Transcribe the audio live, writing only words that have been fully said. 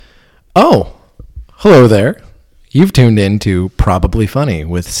Oh, hello there. You've tuned in to Probably Funny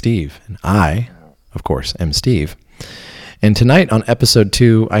with Steve. And I, of course, am Steve. And tonight on episode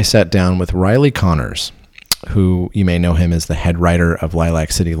 2, I sat down with Riley Connors, who you may know him as the head writer of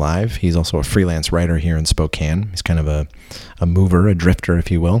Lilac City Live. He's also a freelance writer here in Spokane. He's kind of a mover, a drifter,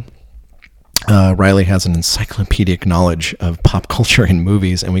 if you will. Riley has an encyclopedic knowledge of pop culture and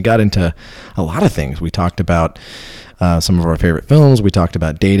movies, and we got into a lot of things. We talked about some of our favorite films. We talked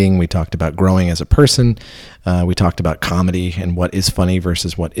about dating. We talked about growing as a person. We talked about comedy and what is funny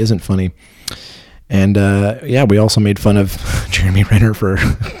versus what isn't funny. And we also made fun of Jeremy Renner for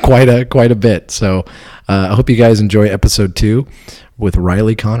quite a bit. So I hope you guys enjoy episode 2 with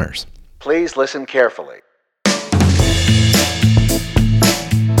Riley Connors. Please listen carefully.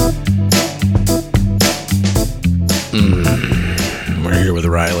 We're here with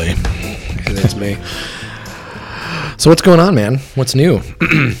Riley. That's me. So what's going on, man? What's new?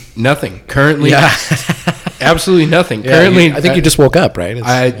 Nothing. Currently, absolutely nothing. Yeah, Currently, I think you just woke up, right?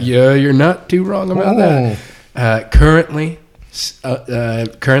 You're not too wrong about that. Currently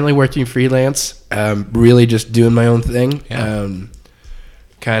working freelance. Really just doing my own thing. Yeah.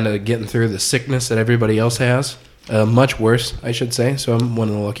 Kind of getting through the sickness that everybody else has. Much worse, I should say. So I'm one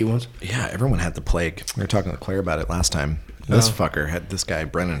of the lucky ones. Yeah, everyone had the plague. We were talking to Claire about it last time. This fucker had this guy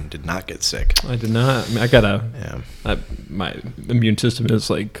Brennan did not get sick. I did not. I mean, my immune system is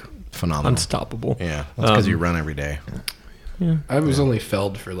like phenomenal, unstoppable. Yeah, that's because you run every day. Yeah, I was only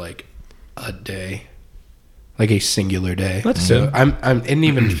felled for like a day, like a singular day. That's so good. I'm and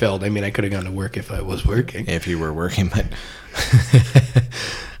even felled. I mean, I could have gone to work if I was working. If you were working, but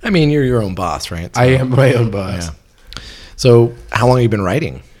I mean, you're your own boss, right? So, I am my own boss. Yeah. So, how long have you been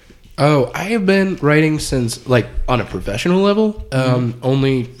writing? Oh, I have been writing since, like, on a professional level,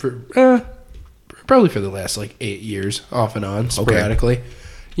 only for, probably for the last, like, 8 years, off and on, sporadically. Okay.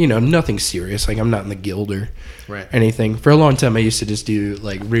 You know, nothing serious. Like, I'm not in the guild or anything. For a long time, I used to just do,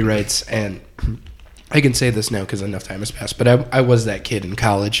 like, rewrites, and I can say this now because enough time has passed, but I was that kid in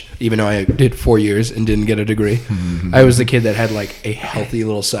college, even though I did 4 years and didn't get a degree. Mm-hmm. I was the kid that had, like, a healthy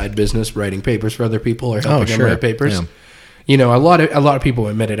little side business, writing papers for other people or helping them write papers. Yeah. You know, a lot of people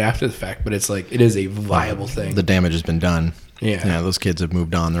admit it after the fact, but it's like it is a viable thing. The damage has been done. Yeah, those kids have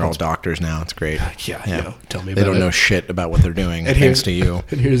moved on. They're all doctors now. It's great. Yeah. You know, tell me about it. They don't know shit about what they're doing, thanks to you.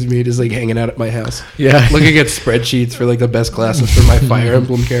 And here's me just like hanging out at my house. Yeah, looking at spreadsheets for like the best classes for my Fire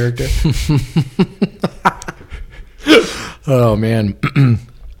Emblem character. Oh man,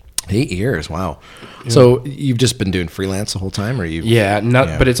 8 years! Wow. Yeah. So you've just been doing freelance the whole time, or you?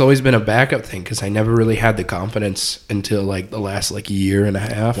 But it's always been a backup thing because I never really had the confidence until like the last like year and a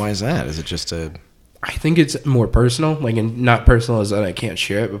half. Why is that? Is it just I think it's more personal, like, and not personal as that I can't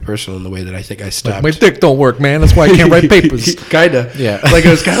share it, but personal in the way that I think I stopped. Like, my dick don't work, man. That's why I can't write papers. Kinda, yeah. Like it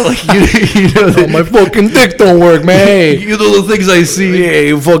was kind of like you know, my fucking dick don't work, man. Hey, you know the things I see.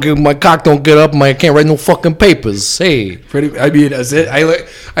 Hey, fucking my cock don't get up. I can't write no fucking papers. Hey, I mean, that's it.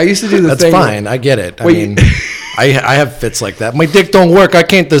 I used to do the that's thing. That's fine. I get it. I mean, I have fits like that. My dick don't work. I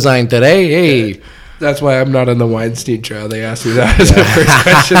can't design today. Hey. Yeah. That's why I'm not on the Weinstein trial. They asked me that as the first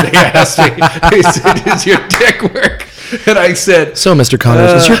question they asked me. They said, "Does your dick work?" And I said, "So, Mr.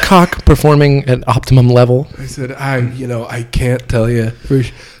 Connors, is your cock performing at optimum level?" I said, I can't tell you.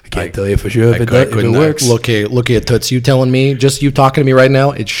 I can't tell you for sure if it works. Look here, Toots. You telling me, just you talking to me right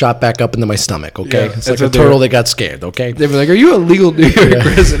now, it shot back up into my stomach, okay? Yeah, it's like a turtle that got scared, okay? They were like, "Are you a legal New York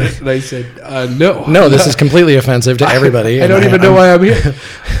resident?" And I said, "No." No, this is completely offensive to everybody. I don't even know why I'm here.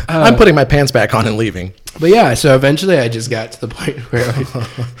 I'm putting my pants back on and leaving. But yeah, so eventually I just got to the point where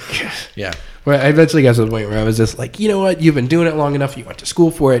where I eventually got to the point where I was just like, you know what? You've been doing it long enough. You went to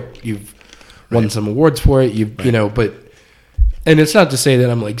school for it. You've won some awards for it. You know, but... And it's not to say that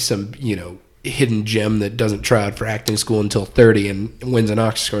I'm like some, you know, hidden gem that doesn't try out for acting school until 30 and wins an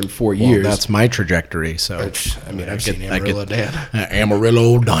Oscar in 4 years. That's my trajectory. So I mean, I've seen Amarillo Dan.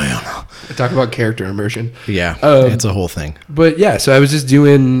 Amarillo Dan. I talk about character immersion. Yeah, it's a whole thing. But yeah, so I was just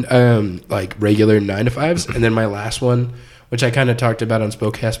doing like regular 9 to 5s, and then my last one, which I kind of talked about on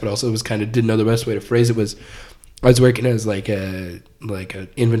Spokecast, but also was kind of didn't know the best way to phrase it, was I was working as like a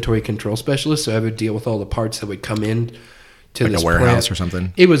inventory control specialist, so I would deal with all the parts that would come in. To like this a warehouse plant. Or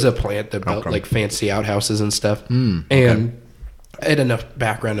something? It was a plant that built like fancy outhouses and stuff. And I had enough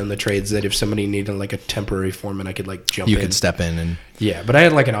background in the trades that if somebody needed like a temporary foreman, I could like jump You in. could step in and... Yeah, but I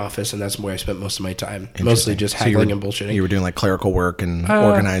had like an office, and that's where I spent most of my time. Mostly just haggling and bullshitting. You were doing like clerical work and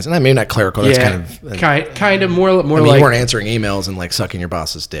organizing. I mean, not clerical. That's kind of more I mean, like you weren't answering emails and like sucking your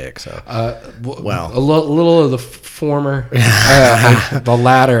boss's dick. So, a little of the former, the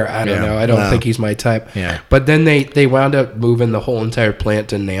latter. I don't know. I don't think he's my type. Yeah. But then they wound up moving the whole entire plant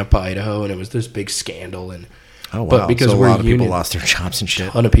to Nampa, Idaho, and it was this big scandal. And oh wow! But because so a we're lot of people union, lost their jobs and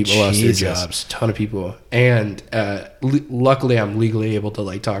shit. ton of people lost their Jesus. jobs. Ton of people, and luckily I'm legally able to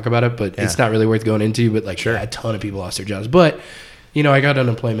like talk about it, but it's not really worth going into. But like, a ton of people lost their jobs. But I got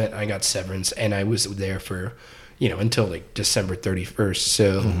unemployment, I got severance, and I was there for until like December 31st.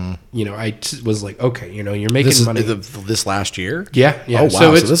 So I was like, okay, you're making money. This last year. Yeah. Oh wow!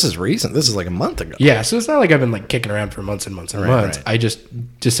 So this is recent. This is like a month ago. Yeah. So it's not like I've been like kicking around for months and months and months. Right. I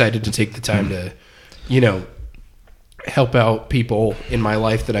just decided to take the time to, help out people in my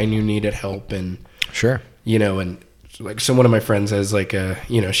life that I knew needed help, and Sure. and like, so one of my friends has like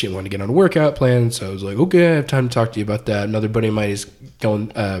she wanted to get on a workout plan, so I was like, okay, I have time to talk to you about that. Another buddy of mine is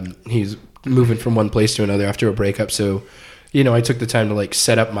going, he's moving from one place to another after a breakup, so I took the time to like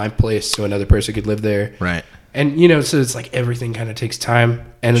set up my place so another person could live there, Right. and so it's like everything kind of takes time,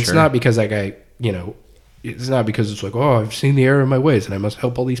 and it's not because like it's not because it's like, oh, I've seen the error of my ways and I must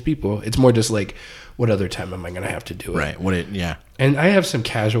help all these people. It's more just like, what other time am I going to have to do it? Right. And I have some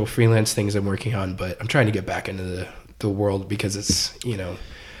casual freelance things I'm working on, but I'm trying to get back into the world because it's,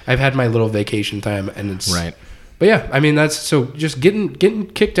 I've had my little vacation time, and it's Right. But yeah, I mean, that's so just getting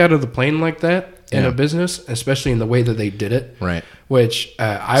kicked out of the plane like that in a business, especially in the way that they did it. Right. Which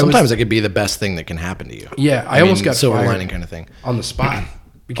sometimes it could be the best thing that can happen to you. Yeah, I almost got silver fired lining kind of thing on the spot.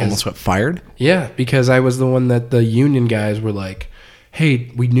 Because, Almost got fired? Yeah, because I was the one that the union guys were like,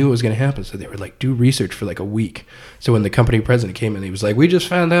 hey, we knew it was going to happen. So they were like, do research for like a week. So when the company president came in, he was like, we just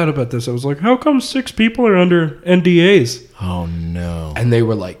found out about this. I was like, how come 6 people are under NDAs? Oh, no. And they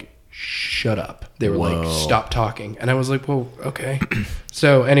were like, shut up. They were Whoa. like, stop talking. And I was like, well, okay.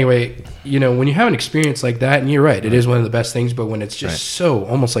 So anyway, when you have an experience like that, and you're right, it is one of the best things, but when it's just so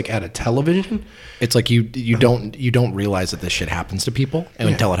almost like at a television, It's like you don't realize that this shit happens to people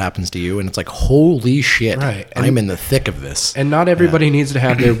until it happens to you, and it's like, holy shit, Right. I'm in the thick of this. and not everybody needs to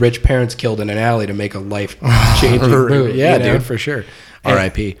have their rich parents killed in an alley to make a life-changing move. Yeah, dude, for sure.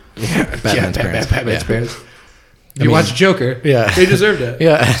 R.I.P. Batman's parents. parents. You watch Joker. Yeah. They deserved it.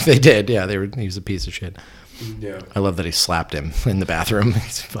 Yeah, they did. Yeah, he was a piece of shit. Yeah. I love that he slapped him in the bathroom.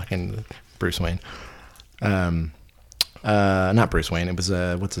 He's fucking Bruce Wayne. Not Bruce Wayne. It was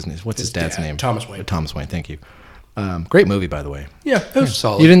what's his name? What's his dad's name? Thomas Wayne. Thomas Wayne. Thank you. Great movie, by the way. Yeah, it was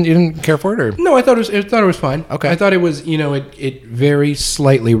solid. You didn't care for it, or No, I thought it was fine. Okay. I thought it was, it very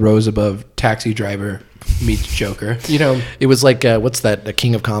slightly rose above Taxi Driver meets Joker. it was like what's that? The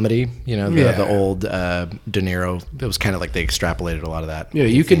King of Comedy. The Yeah. old De Niro. It was kind of like they extrapolated a lot of that. Yeah,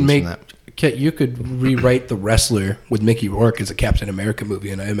 you could themes from you could rewrite The Wrestler with Mickey Rourke as a Captain America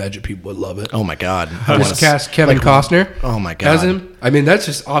movie, and I imagine people would love it. Oh my god! Just cast Kevin Costner. Oh my god! As him. I mean, that's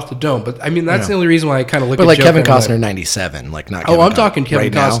just off the dome. But I mean, that's the only reason why I kind of look But at like Joker Kevin and I'm Costner, like, 97, like not. I'm talking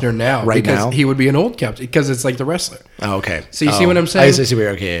Kevin Costner now, right because now. he would be an old Captain because it's like The Wrestler. Oh, okay. So you see what I'm saying? I see where.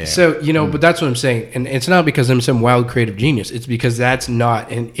 Okay. Yeah. So but that's what I'm saying, and it's not because I'm some wild creative genius. It's because that's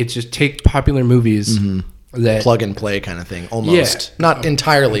not, and it's just take popular movies that plug and play kind of thing, almost. Not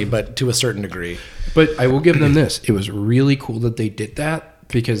entirely, but to a certain degree. But I will give them this: it was really cool that they did that,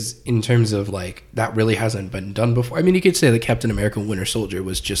 because in terms of like that really hasn't been done before. I mean, you could say that Captain America: Winter Soldier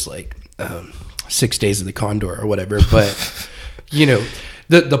was just like 6 Days of the Condor or whatever, but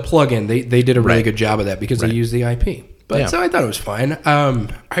the plug-in they did a really good job of that because they used the IP. But so I thought it was fine. What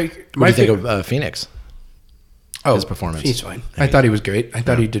do you think of Phoenix? His performance. He's fine. I thought he was great. I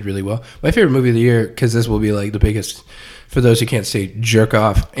thought he did really well. My favorite movie of the year, because this will be like the biggest, for those who can't say jerk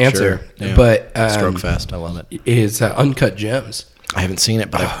off answer, Sure. Yeah. but Stroke Fest. I love it. is Uncut Gems. I haven't seen it,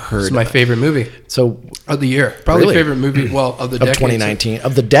 but I've heard. It's my favorite movie So of the year. Probably Really? favorite movie. Well, of the of decade. 2019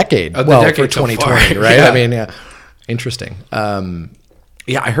 of the decade. Of the well, decade for so 2020, far. right? Yeah. I mean, yeah, interesting.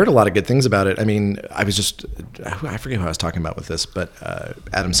 Yeah, I heard a lot of good things about it. I mean, I forget who I was talking about with this, but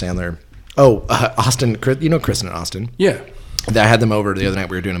Adam Sandler. Oh, Austin. You know Kristen and Austin. Yeah. I had them over the other night.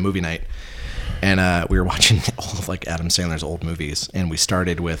 We were doing a movie night, and we were watching all of like Adam Sandler's old movies, and we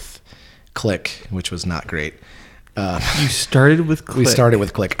started with Click, which was not great. You started with Click. We started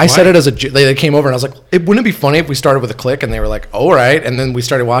with Click. I said it as they came over and I was like, wouldn't it be funny if we started with a Click? And they were like, all right. And then we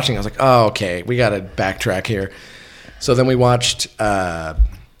started watching. I was like, oh, okay, we got to backtrack here. So then we watched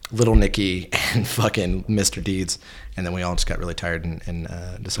Little Nicky and fucking Mr. Deeds. And then we all just got really tired and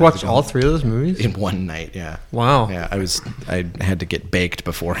decided Watched to go all 3 of those movies in one night. Yeah. Wow. Yeah, I had to get baked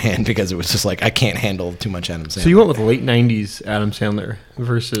beforehand because it was just like I can't handle too much Adam Sandler. So you went with late 90s Adam Sandler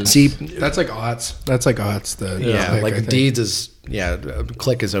versus... See, That's like aughts. That's like aughts. like Deeds is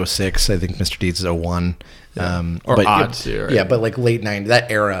Click is 06. I think Mr. Deeds is 01. Or but, odds, yeah, right. Yeah, but like late 90s, that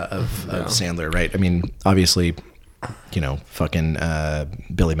era of Sandler, right? I mean, obviously, fucking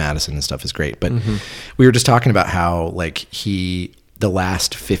Billy Madison and stuff is great, but we were just talking about how like the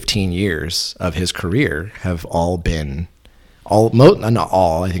last 15 years of his career have all been not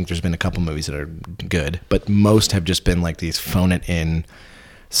all. I think there's been a couple movies that are good, but most have just been like these phone it in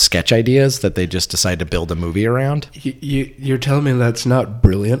sketch ideas that they just decide to build a movie around. You're telling me that's not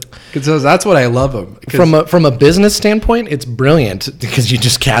brilliant? Because that's what I love him. From a business standpoint, it's brilliant because you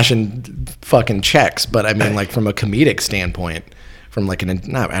just cash in fucking checks. But I mean, like from a comedic standpoint, from like I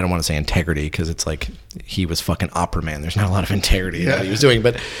don't want to say integrity because it's like he was fucking Opera Man. There's not a lot of integrity in what he was doing.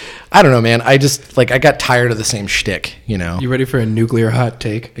 But I don't know, man. I just like I got tired of the same shtick. You ready for a nuclear hot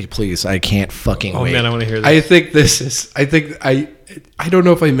take? Hey, please, I can't fucking wait. Oh man, I want to hear this. I think I don't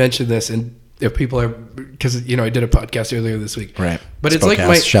know if I mentioned this, and if people are, because I did a podcast earlier this week, Right? But it's Spokecast.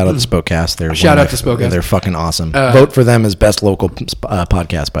 like shout out to Spokecast. Shout out to Spokecast. They're fucking awesome. Vote for them as best local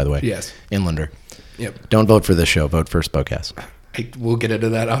podcast, by the way. Yes, Inlander. Yep. Don't vote for this show. Vote for Spokecast. We'll get into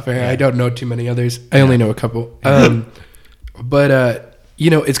that off air. I don't know too many others. I only know a couple. But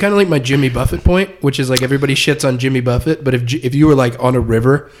it's kind of like my Jimmy Buffett point, which is like everybody shits on Jimmy Buffett, but if you were like on a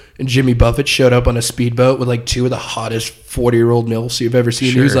river and Jimmy Buffett showed up on a speedboat with like 2 of the hottest 40-year-old MILFs you've ever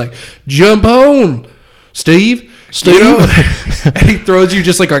seen, he was like, "Jump on, Steve." And he throws you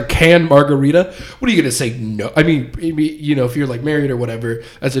just like a canned margarita. What are you gonna say? No, I mean, if you're like married or whatever,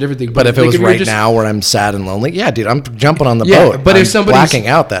 that's a different thing. But if it was right now where I'm sad and lonely, yeah, dude, I'm jumping on the boat. But I'm if somebody's blacking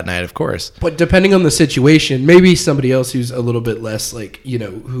out that night, of course. But depending on the situation, maybe somebody else who's a little bit less like,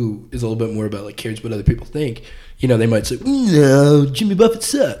 who is a little bit more about like cares what other people think, they might say, "No, Jimmy Buffett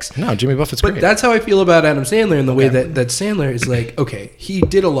sucks." No, Jimmy Buffett's But great. that's how I feel about Adam Sandler in the way that Sandler is like, okay, he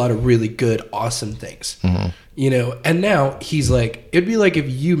did a lot of really good, awesome things, and now he's like, it'd be like if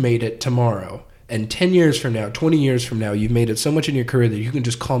you made it tomorrow and 10 years from now, 20 years from now, you've made it so much in your career that you can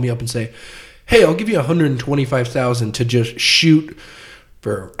just call me up and say, "Hey, I'll give you $125,000 to just shoot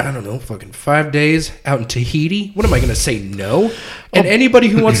for, I don't know, fucking 5 days out in Tahiti." What am I going to say? No? And anybody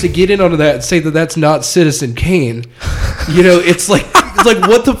who wants to get in on that and say that that's not Citizen Kane, it's like,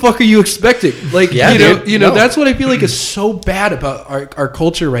 what the fuck are you expecting? Like, no. That's what I feel like is so bad about our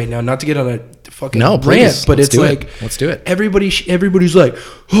culture right now. Not to get on a fucking No, rant, please. but Let's it's do like, it. Let's do it. Everybody's like,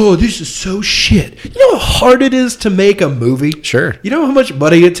 "Oh, this is so shit." You know how hard it is to make a movie? Sure. You know how much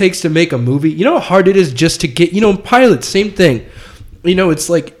money it takes to make a movie? You know how hard it is just to get, pilots, same thing. It's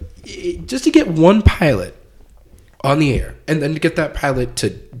like just to get one pilot on the air and then to get that pilot to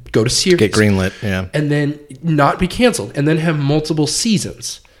go to series. Get greenlit, yeah. And then not be canceled and then have multiple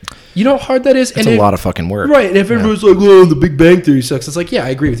seasons. You know how hard that is? It's a lot of fucking work. Right. And if everyone's like, "Oh, The Big Bang Theory sucks," it's like, yeah, I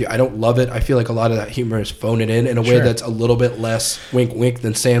agree with you. I don't love it. I feel like a lot of that humor is phoned in a way that's a little bit less wink wink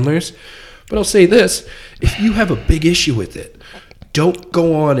than Sandler's. But I'll say this. If you have a big issue with it, don't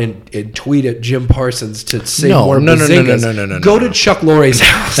go on and tweet at Jim Parsons to say more bazingas. No. Go to Chuck Lorre's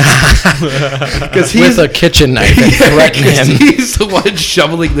house. Because with a kitchen knife and threaten him. He's the one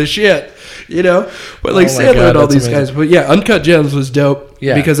shoveling the shit. But like Sandler and all these guys. But yeah, Uncut Gems was dope.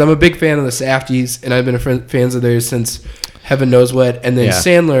 Yeah. Because I'm a big fan of the Safdies, and I've been fans of theirs since heaven knows what. And then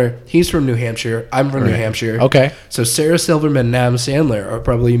Sandler, he's from New Hampshire. I'm from New Hampshire. Okay. So Sarah Silverman and Adam Sandler are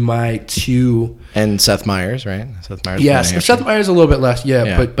probably my two. And Seth Meyers, right? Seth Meyers. Yes, Seth Meyers a little bit less.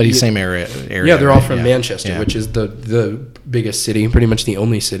 Yeah, but he's same area. Yeah, they're all from Manchester, which is the biggest city, pretty much the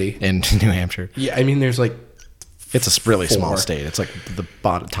only city in New Hampshire. Yeah, I mean, there's like. It's a really small state. It's like the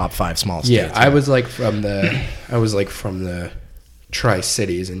top 5 small states. Yeah, I was like from the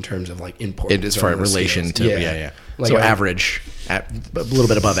Tri-Cities in terms of like import. It is for relation to Like so average, a little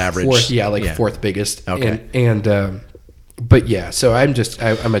bit above average. Fourth biggest. Okay, but yeah, so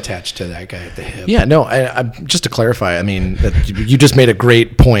I'm attached to that guy at the hip. Yeah, no, I just to clarify, I mean, you just made a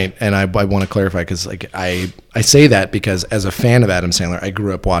great point, and I want to clarify because like I say that because as a fan of Adam Sandler, I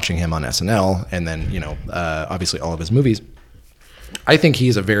grew up watching him on SNL, and then obviously all of his movies. I think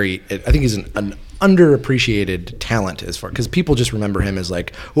he's an underappreciated talent as far because people just remember him as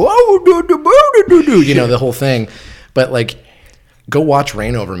like the whole thing, but like. Go watch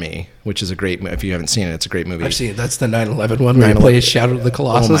Reign Over Me, which is a great movie. If you haven't seen it, it's a great movie. I've seen it. That's the 9/11 one where he plays Shadow of the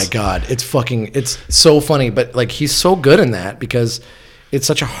Colossus. Oh my God. It's so funny. But like, he's so good in that because it's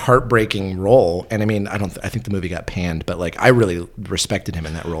such a heartbreaking role. And I mean, I think the movie got panned, but like I really respected him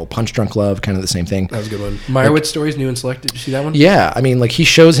in that role. Punch Drunk Love, kind of the same thing. That was a good one. Meyerowitz Stories, New and Selected. Did you see that one? Yeah, I mean, like he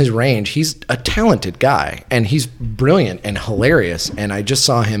shows his range. He's a talented guy, and he's brilliant and hilarious. And I just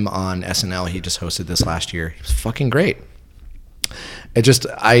saw him on SNL. He just hosted this last year. He was fucking great. It just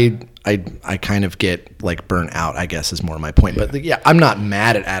I kind of get like burnt out, I guess, is more my point. But yeah, I'm not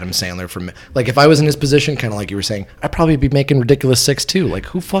mad at Adam Sandler for like if I was in his position, kind of like you were saying, I'd probably be making Ridiculous Six too. Like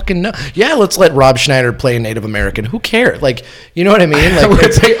who fucking know? Yeah, let's let Rob Schneider play a Native American. Who cares? Like you know what I mean? Like I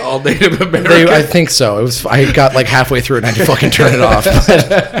would say all Native American. I think so. It was. I got like halfway through it and I had to fucking turn it off.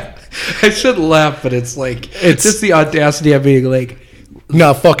 I shouldn't laugh, but it's just the audacity of being like,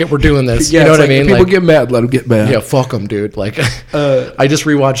 no, fuck it, we're doing this. yeah, you know what like, I mean? If people like, get mad, let them get mad. yeah, fuck them, dude. Like, I just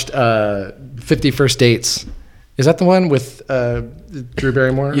rewatched 50 First Dates. Is that the one with Drew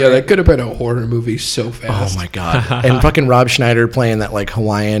Barrymore? Yeah, that could have been a horror movie so fast. Oh my god! And fucking Rob Schneider playing that like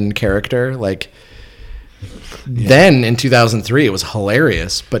Hawaiian character. Like, then in 2003, it was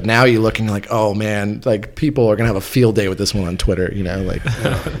hilarious. But now you looking like, oh man, like people are gonna have a field day with this one on Twitter. You know, like,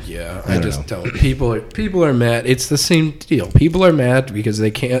 yeah, I just don't. People are mad. It's the same deal. People are mad because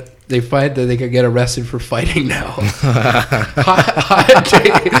they can't. They find that they could get arrested for fighting now.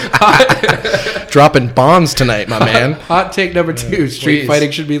 Dropping bombs tonight, my man. Hot take number 2: street Please.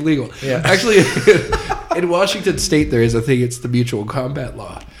 fighting should be legal. Yeah. Actually, in Washington State, there is a thing. It's the mutual combat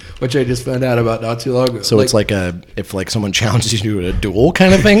law, which I just found out about not too long ago. So it's like if like someone challenges you to a duel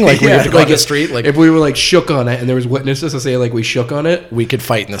kind of thing, like we have to go on the street. Like if we were like shook on it and there was witnesses to say like we shook on it, we could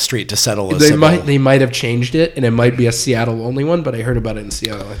fight in the street to settle a they civil. might have changed it and it might be a Seattle only one. But I heard about it in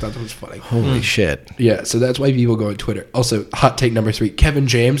Seattle. I thought that was funny. Holy shit! Yeah, so that's why people go on Twitter. Also, hot take number 3: Kevin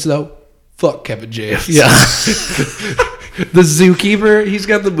James though. Fuck Kevin James. Yeah. The Zookeeper, he's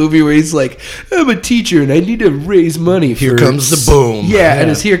got the movie where he's like, I'm a teacher and I need to raise money. Here comes the boom. Yeah, and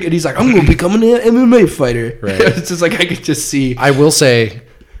he's like, I'm going to become an MMA fighter. Right. It's just like, I could just see. I will say,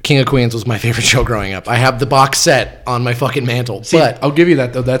 King of Queens was my favorite show growing up. I have the box set on my fucking mantle. But I'll give you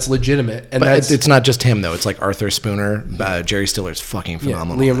that, though. That's legitimate. And it's not just him, though. It's like Arthur Spooner. Jerry Stiller's fucking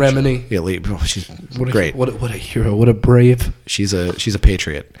phenomenal. Leah Remini. Yeah, she's great. What a hero. What a brave. She's a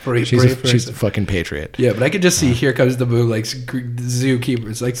patriot. she's a fucking patriot. Yeah, but I could just see Here Comes the Boom, like Zookeeper.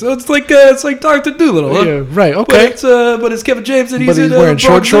 It's like, so it's like Dr. Doolittle, huh? Yeah, right, okay. But it's Kevin James and he's wearing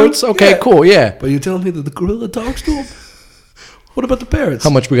short shorts? Okay, cool, yeah. But you're telling me that the gorilla talks to him? What about the parrots? How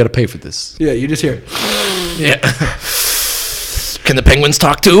much we got to pay for this? Yeah, you just hear it. Yeah. Can the penguins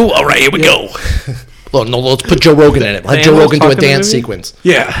talk too? All right, here we go. Well, no, let's put Joe Rogan in it. Let Joe Rogan do a dance sequence.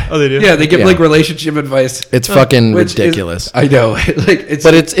 Yeah. Oh, they do? Yeah, they give like relationship advice. It's fucking ridiculous. I know.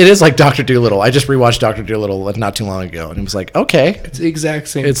 It is like Dr. Dolittle. I just rewatched Dr. Dolittle not too long ago, and it was like, okay. It's the exact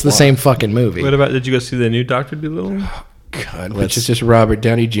same. It's the same fucking movie. What about, did you go see the new Dr. Dolittle? God, which is just Robert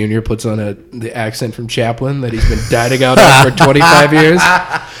Downey Jr. puts on the accent from Chaplin that he's been dining out on for 25 years.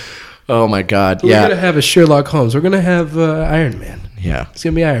 Oh my God! We're gonna have a Sherlock Holmes. We're gonna have Iron Man. Yeah, it's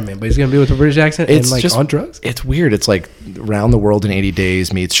gonna be Iron Man, but he's gonna be with a British accent and like just on drugs. It's weird. It's like Round the World in 80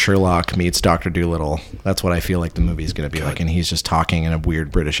 Days meets Sherlock meets Dr. Dolittle. That's what I feel like the movie's gonna be like, and he's just talking in a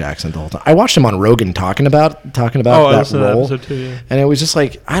weird British accent the whole time. I watched him on Rogan talking about that role, that too, yeah. And it was just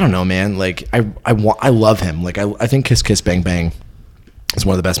like, I don't know, man. Like I love him. Like I think Kiss Kiss Bang Bang is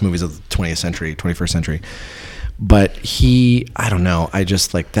one of the best movies of the 21st century. But I don't know. I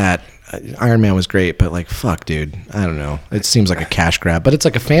just like that. Iron Man was great, but like, fuck, dude. I don't know. It seems like a cash grab, but it's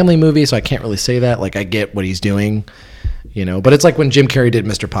like a family movie, so I can't really say that. Like, I get what he's doing, you know. But it's like when Jim Carrey did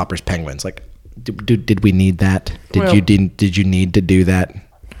Mr. Popper's Penguins. Like, did we need that? Did you need to do that?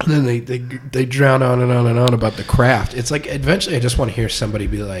 And then they drown on and on and on about the craft. It's like eventually I just want to hear somebody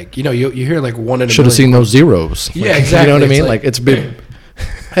be like, you know, you hear like one in a should have seen those zeros. Like, yeah, exactly. You know what I mean? Like it's big.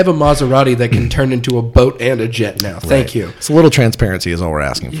 I have a Maserati that can turn into a boat and a jet now. Thank you. It's a little transparency is all we're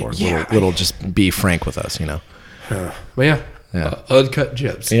asking for. Yeah. Little just be frank with us, you know. But Uncut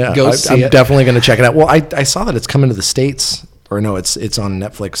Gems. Yeah, I'm definitely going to check it out. Well, I saw that it's coming to the States, or no, it's on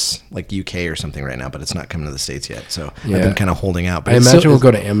Netflix, like UK or something right now, but it's not coming to the States yet. So I've been kind of holding out. But I imagine we'll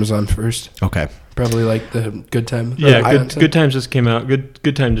go to Amazon first. Okay. Probably like the Good Time. Yeah, Good Time just came out.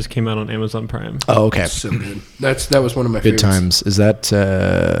 Good Time just came out on Amazon Prime. Oh, okay. So good. That was one of my Good favorites. Times. Is that?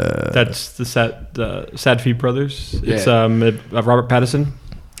 That's the Sadfi Brothers. It's Robert Pattinson.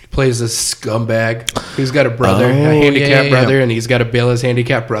 He plays this scumbag. He's got a brother, a handicapped brother, and he's got to bail his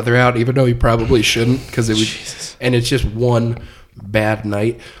handicapped brother out, even though he probably shouldn't, because it was. Jesus. And it's just one bad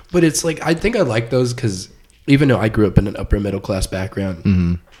night. But it's like I think I like those because even though I grew up in an upper middle class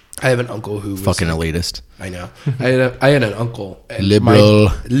background. I have an uncle who was fucking elitist. I know. I had an uncle. Liberal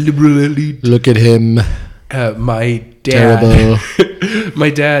elite. Look at him. My dad. Terrible. My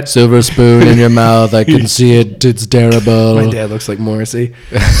dad. Silver spoon in your mouth. I can see it. It's terrible. My dad looks like Morrissey.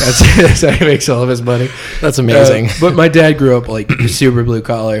 That's how he makes all of his money. That's amazing. But my dad grew up like super blue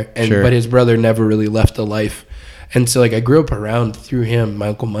collar, and Sure. but his brother never really left the life. And so like I grew up around through him, my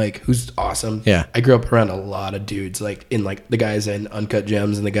Uncle Mike, who's awesome. Yeah. I grew up around a lot of dudes, like in like the guys in Uncut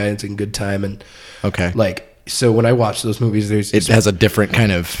Gems and the guys in Good Time, and Okay. like so when I watch those movies, there's It has a different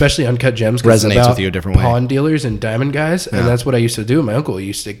kind of... especially Uncut Gems 'cause it's Resonates about with you a different way. pawn dealers and diamond guys, Yeah. and that's what I used to do. My uncle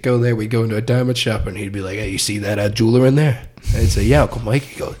used to go there. We'd go into a diamond shop, and he'd be like, "Hey, you see that jeweler in there?" And I'd say, "Yeah, Uncle Mike."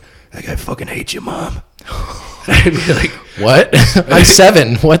 He'd go, "That guy fucking hates your mom." And I'd be like, What? I'm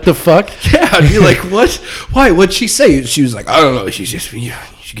 7. What the fuck? "Yeah." I'd be like, "What? Why? What'd she say?" She was like, "I don't know. She's just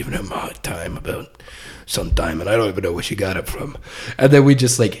she's giving him a hard time about some diamond. I don't even know where she got it from." And then we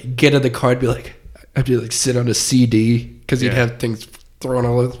just like get in the car and be like, I'd be like sit on a CD because he'd Yeah. have things thrown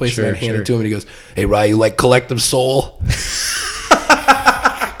all over the place. Sure, and I'd hand sure. it to him, and he goes, "Hey, Rye, you like Collective Soul?"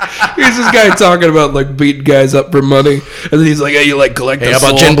 He's this guy talking about like beating guys up for money, and then he's like, "Hey, you like Collective Hey, how Soul?"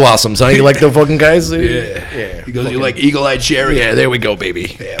 about Gin Blossoms? Huh? You like the fucking guys? Yeah. He goes, "You like Eagle Eye Cherry?" Yeah, there we go,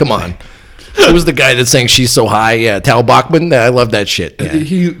 baby. Yeah, Come on. Who was the guy that's saying she's so high? Yeah, Tal Bachman. I love that shit. Yeah.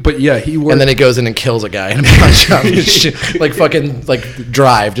 He worked. And then he goes in and kills a guy in a pawn shop. Like fucking like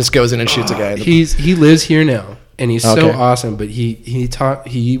Drive, just goes in and shoots a guy. In the he lives here now, and he's so Okay. awesome. But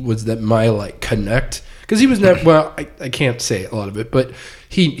he was that my like connect because he was never. Well, I can't say a lot of it, but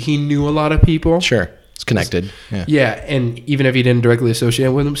he knew a lot of people. Sure, it's connected. Yeah. Yeah, and even if he didn't directly associate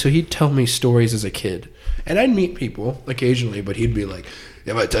with them, so he'd tell me stories as a kid, and I'd meet people occasionally, but he'd be like,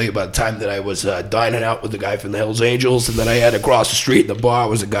 "If I tell you about the time that I was dining out with the guy from the Hells Angels, and then I had across the street in the bar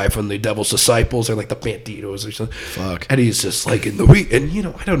was a guy from the Devil's Disciples or like the Banditos or something." Fuck. And he's just like in the and you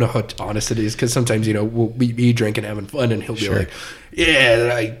know I don't know how honest it is because sometimes you know we'll be drinking having fun, and he'll be like, "Yeah,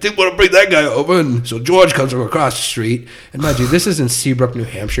 and I didn't want to bring that guy over," and so George comes from across the street, and mind you, this is in Seabrook, New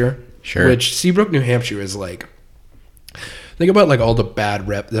Hampshire. Sure. Which Seabrook, New Hampshire is like. Think about like all the bad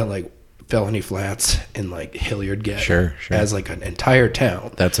rep that like Felony Flats and like Hilliard get. Sure. As like an entire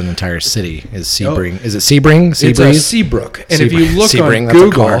town. That's an entire city. Is Sebring? Is it Sebring? It's Seabrook. And if you look Sebring, on that's a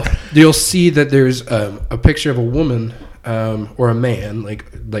Google, car. you'll see that there's a picture of a woman or a man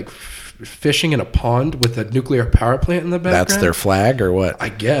like fishing in a pond with a nuclear power plant in the background. That's their flag or what? I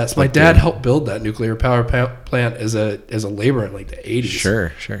guess. My dad helped build that nuclear power plant as a laborer in like the 80s.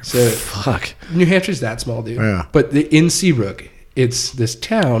 Sure. So Fuck. New Hampshire's that small, dude. Yeah. But in Seabrook, it's this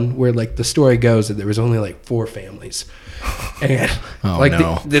town where like the story goes that there was only like 4 families, and Oh, like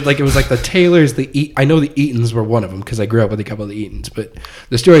no. like it was like the Taylors, I know the Eatons were one of them because I grew up with a couple of the Eatons, but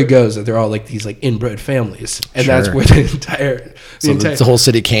the story goes that they're all like these like inbred families, and that's Sure. where the entire So the whole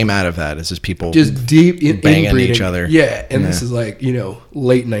city came out of that. It's just people just deep banging inbreeding. each other. Yeah, and this Yeah. is like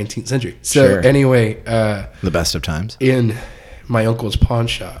late 19th century. So Sure. anyway, the best of times. in my uncle's pawn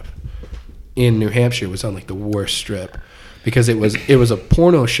shop in New Hampshire was on like the worst strip because it was a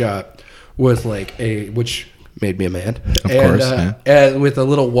porno shop with like which made me a man. Of course, and with a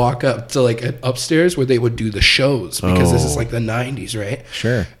little walk up to like an upstairs where they would do the shows because this is like the 90s, right?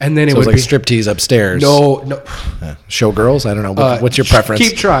 Sure. And then it so would was like be striptease upstairs. no Showgirls. I don't know. What's your preference?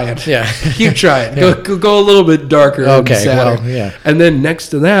 Keep trying. Yeah. Keep trying. Go a little bit darker. Okay, And sadder. well, yeah. And then next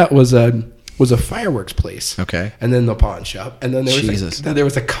to that was a fireworks place. Okay. And then the pawn shop. And then Jesus. there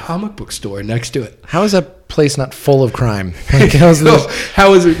was a comic book store next to it. How is that place not full of crime? Like, how's No, this?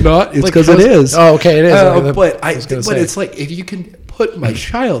 how is it not? It's Like, because it how's- is. Oh, okay, it is. But I was gonna say. it's like if you can put my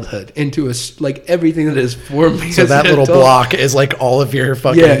childhood into like everything that is for me. So as that an little adult. block is like all of your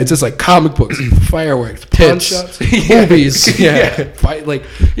fucking. Yeah, it's just like comic books, fireworks, pawn Tits, shops, movies, yeah. Like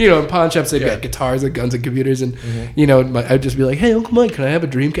in pawn shops they've got guitars and guns and computers, and I'd just be like, "Hey, Uncle Mike, can I have a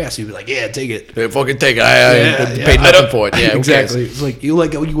Dreamcast?" He'd be like, "Yeah, take it." Hey, fucking take it. I paid I nothing don't- for it. Yeah, exactly. It's like you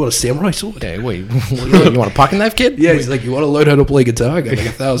want a samurai sword? Okay, wait. You want a pocket knife, kid? Yeah, he's like, you want to learn how to play guitar? I got like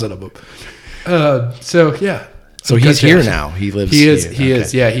 1,000 of them. So yeah. So he's here now. He lives. He is. here. He Okay.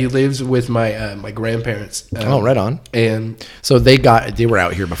 is. Yeah, he lives with my my grandparents. Oh, right on. And So they were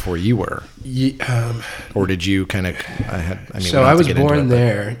out here before you were, yeah, or did you kind of? so I was born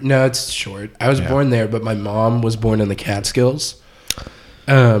there. No, it's short. I was born there, but my mom was born in the Catskills.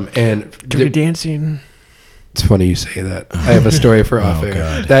 And Dirty Dancing. it's funny you say that. I have a story for off air.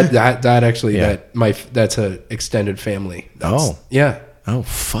 God. That actually Yeah. that's a extended family. Yeah. Oh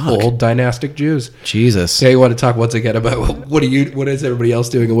fuck. Old dynastic Jews. Jesus. Yeah, you want to talk once again about what is everybody else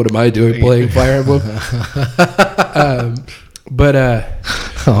doing and what am I doing playing Fire Emblem?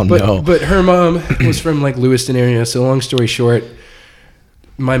 Oh no. But her mom was from like Lewiston area. So long story short,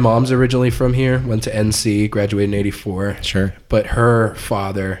 my mom's originally from here. Went to NC, graduated in '84. Sure. But her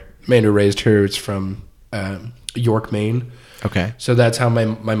father, the man who raised her, is from York, Maine. Okay. So that's how my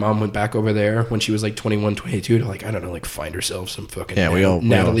mom went back over there when she was like 21, 22 to like, I don't know, like find herself some fucking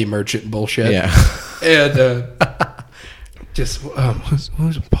Natalie Merchant bullshit. Yeah. And just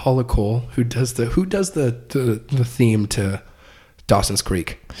who's Paula Cole who does the theme to Dawson's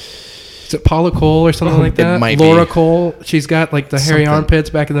Creek? Is it Paula Cole or something like that? Might Laura be. Cole. She's got like the hairy armpits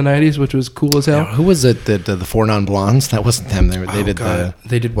back in the 90s, which was cool as hell. Yeah, who was it? The Four Non-Blondes? That wasn't them.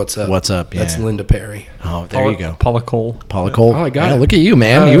 They did What's Up. What's Up? Yeah. That's Linda Perry. Oh, there you go. Paula Cole. Paula Cole. Oh, I got yeah, it. Look at you,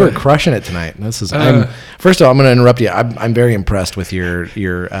 man. You were crushing it tonight. This is. First of all, I'm going to interrupt you. I'm very impressed with your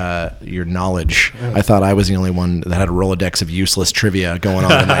knowledge. I thought I was the only one that had a Rolodex of useless trivia going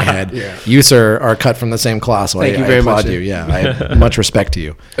on in my head. Yeah. You, sir, are cut from the same cloth. So Thank you I very applaud much. you. Yeah, I have much respect to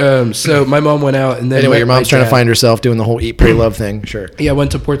you. So my mom went out and then Anyway, your my mom's trying to dad- find herself doing the whole eat, pray, love thing. Sure. Yeah, I went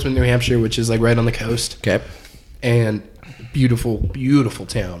to Portsmouth, New Hampshire, which is like right on the coast. Okay. And beautiful, beautiful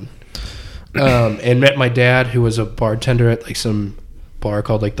town. And met my dad, who was a bartender at like some bar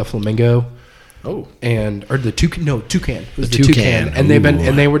called like the Flamingo. Oh. Or the Toucan. No, Toucan. It was the Toucan. Toucan.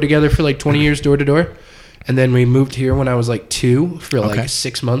 And they were together for like 20 years door to door. And then we moved here when I was like 2 for like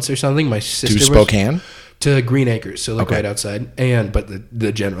 6 months or something. My sister To Spokane? to Green Acres, so like Okay. right outside, but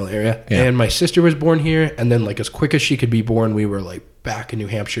the general area. Yeah. And my sister was born here, and then like as quick as she could be born, we were like back in New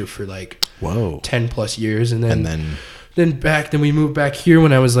Hampshire for like Whoa. 10 plus years, and then then we moved back here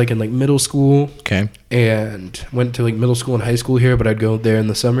when I was like in like middle school. Okay. And went to like middle school and high school here, but I'd go there in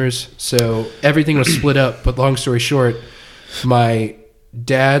the summers. So everything was split up. But long story short, my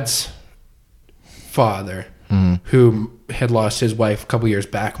dad's father, who had lost his wife a couple years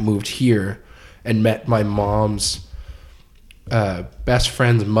back, moved here and met my mom's best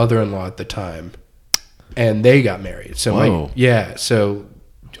friend's mother-in-law at the time, and they got married. So Whoa.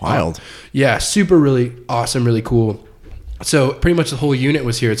 Wild. Yeah, super, really awesome, really cool. So pretty much the whole unit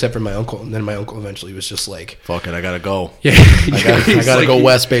was here except for my uncle, and then my uncle eventually was just like, Fuck it, I gotta go. yeah, I gotta go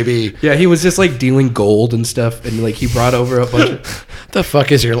west, baby. Yeah, he was just like dealing gold and stuff, and like he brought over a bunch of. The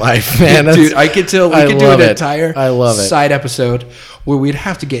fuck is your life, man? Dude, I could tell we could do an entire I love it. side episode where we'd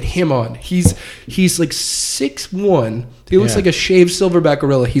have to get him on. He's like 6'1". He looks Yeah. like a shaved silverback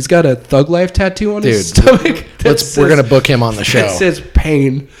gorilla. He's got a Thug Life tattoo on his Dude, stomach. we're gonna book him on the show. That says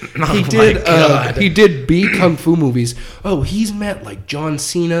pain. Oh my God. He did B kung fu movies. Oh, he's met like John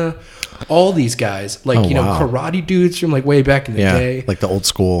Cena, all these guys, like wow. karate dudes from like way back in the day. like the old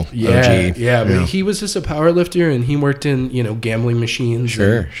school Yeah, OG. yeah, but he was just a power lifter, and he worked in gambling machines.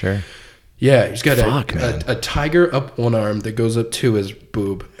 Sure. Yeah, he's got man. a tiger up one arm that goes up to his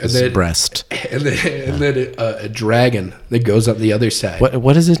boob, and His breast. and then a dragon that goes up the other side.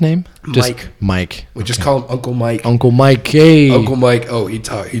 What is his name? Mike. We just call him Uncle Mike. Uncle Mike. Hey. Uncle Mike. Oh, he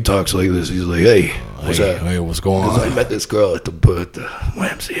talks like this. He's like, hey, what's up? Hey, what's going I on? met this girl at the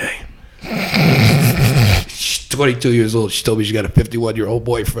YMCA. She's 22 years old. She told me she got a 51-year-old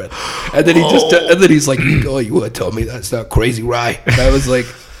boyfriend, and then he's like, "Oh, you want to tell me that's not crazy, right?" And I was like,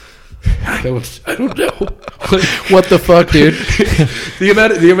 I don't know. What the fuck, dude? the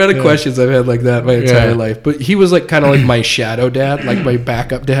amount of questions I've had like that my entire life. But he was like kind of like my shadow dad, like my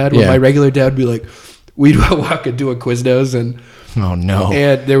backup dad. Where my regular dad would be like, we'd walk and do a Quiznos, and Oh no.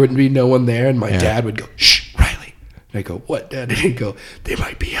 and there would be no one there, and my dad would go, "Shh, Riley." And I go, "What, Dad?" And he'd go, "They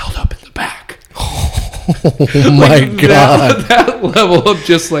might be held up in the back." Oh my god. That level of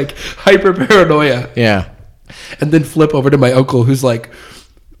just like hyper paranoia. Yeah. And then flip over to my uncle, who's like,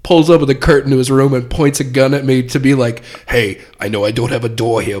 pulls up with a curtain to his room and points a gun at me to be like, "Hey, I know I don't have a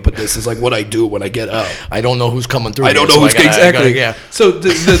door here, but this is like what I do when I get up. I don't know who's coming through. I don't here, know so who's exactly." yeah. So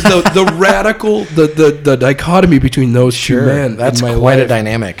the radical, the dichotomy between those two men. That's in my quite a life.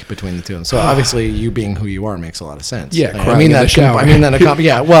 dynamic between the two. And so obviously, you being who you are makes a lot of sense. Yeah, I crying mean in that. the shower. I mean that.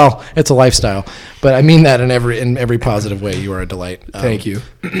 Yeah. Well, it's a lifestyle, but I mean that in every positive way. You are a delight. Thank you.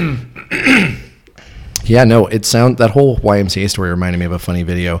 Yeah, no, that whole YMCA story reminded me of a funny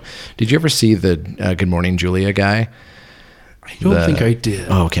video. Did you ever see the Good Morning Julia guy? I don't think I did.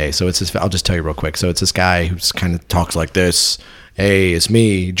 Oh, okay, so it's this. I'll just tell you real quick. So it's this guy who's kind of talks like this. Hey, it's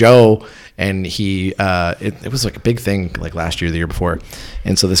me, Joe, and he. It was like a big thing like last year, the year before,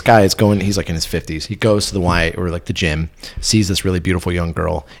 and so this guy is going. He's like in his 50s. He goes to the gym, sees this really beautiful young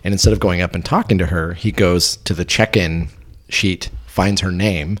girl, and instead of going up and talking to her, he goes to the check-in sheet, finds her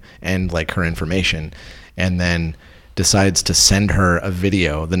name and like her information, and then decides to send her a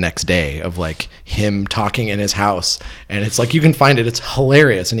video the next day of like him talking in his house. And it's like, you can find it. It's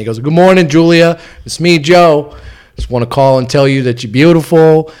hilarious. And he goes, "Good morning, Julia. It's me, Joe. Just want to call and tell you that you're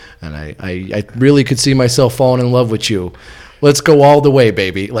beautiful. And I really could see myself falling in love with you. let's go all the way,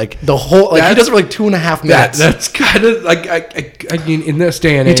 baby. Like the whole, like he does it for like 2.5 minutes. That's kind of like I mean, in this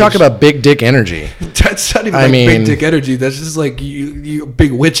day and You age, talk about big dick energy. that's not even I like mean- big dick energy. That's just like you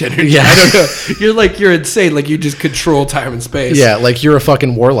big witch energy. Yeah. I don't know. You're insane. Like you just control time and space. Yeah, like you're a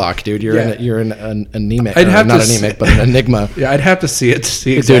fucking warlock, dude. You're Yeah. you're an anemic. I'd have not to anemic, say- but an enigma. Yeah, I'd have to see it to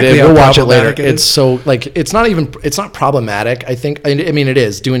see Dude, exactly how we'll watch it later. problematic it It's is. so like it's not problematic. I think I mean it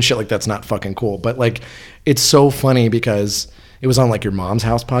is doing shit like that's not fucking cool, but like it's so funny because it was on like your mom's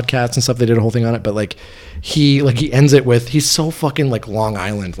house podcast and stuff. They did a whole thing on it, but like he ends it with he's so fucking like Long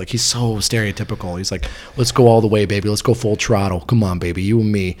Island, like he's so stereotypical. He's like, let's go all the way, baby. Let's go full throttle. Come on, baby, you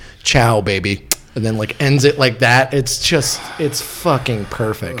and me. Ciao, baby. And then like ends it like that. It's fucking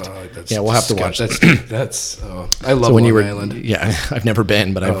perfect. That's Yeah, we'll have to watch that. That's I love So when Long you were, Island. yeah, I've never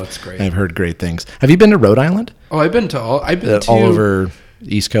been, but it's great. I've heard great things. Have you been to Rhode Island? Oh, I've been to all Over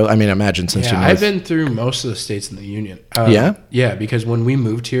East Coast? I mean, imagine since Yeah, you I've been through most of the states in the union. Yeah? Yeah, because when we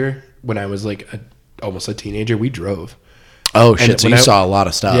moved here, when I was like almost a teenager, we drove. Oh shit! So when you I- saw a lot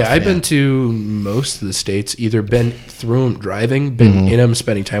of stuff. Yeah, I've been to most of the states, either been through them driving, been in them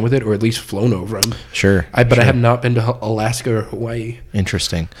spending time with it, or at least flown over them. Sure. I have not been to Alaska or Hawaii.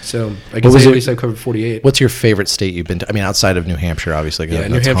 Interesting. So I What can was say at it- least I've covered 48. What's your favorite state you've been to? I mean, outside of New Hampshire, obviously. 'cause Yeah,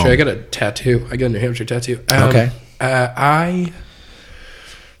 New that's Hampshire. home. I got a tattoo. I got a New Hampshire tattoo. Okay.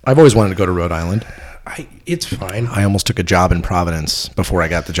 I've always wanted to go to Rhode Island. It's fine. I almost took a job in Providence before I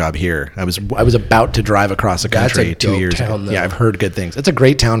got the job here. I was about to drive across the That's country a 2 dope years ago. town, though. Yeah, I've heard good things. It's a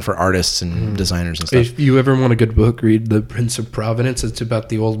great town for artists and designers and stuff. If you ever want a good book, read The Prince of Providence. It's about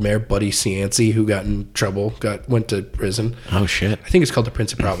the old mayor Buddy Cianci who got in trouble, went to prison. Oh shit! I think it's called The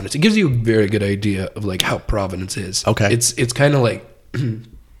Prince of Providence. It gives you a very good idea of like how Providence is. Okay. It's kind of like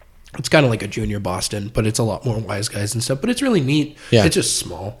it's kind of like a junior Boston, but it's a lot more wise guys and stuff. But it's really neat. Yeah. It's just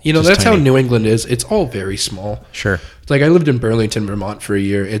small. You know, Just that's tiny. how New England is. It's all very small. Sure. It's like I lived in Burlington, Vermont for a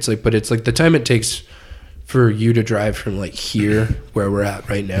year. It's like the time it takes for you to drive from like here where we're at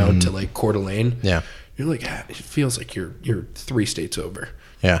right now to like Coeur d'Alene. Yeah. You're like, it feels like you're 3 states over.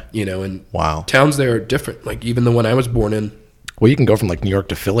 Yeah. You know, and Wow. towns there are different. Like even the one I was born in. Well, you can go from like New York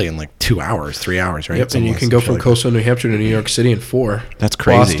to Philly in like 2 hours, 3 hours, right? Yep, and you Something can go like from that. coastal New Hampshire to New York City in 4. That's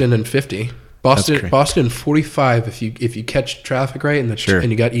crazy. Boston in 50. crazy. Boston 45 if you catch traffic right and Sure.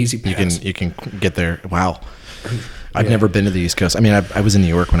 and you got easy pass. You can get there. Wow. I've never been to the East Coast. I mean, I was in New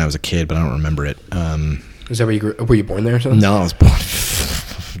York when I was a kid, but I don't remember it. Is that were you born there or something? No, I was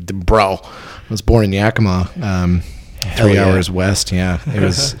born, bro. I was born in Yakima, 3 yeah. hours west. Yeah, it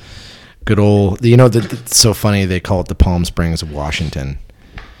was good old. You know, it's so funny. They call it the Palm Springs of Washington,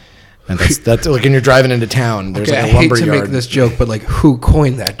 and that's like when you're driving into town. There's Okay, I like a hate lumber to yard. make this joke, but like who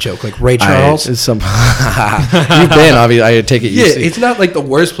coined that joke? Like Ray Charles? You've been, obviously. I take it. Yeah, it's not like the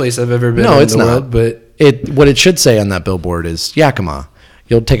worst place I've ever been No, in it's the not. world, but What it should say on that billboard is Yakima.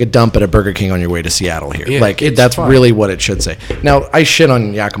 You'll take a dump at a Burger King on your way to Seattle here. Yeah, like it's that's fine. really what it should say. Now I shit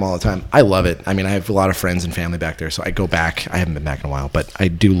on Yakima all the time. I love it. I mean, I have a lot of friends and family back there, so I go back. I haven't been back in a while, but I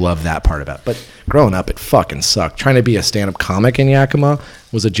do love that part about it. But growing up, it fucking sucked. Trying to be a stand-up comic in Yakima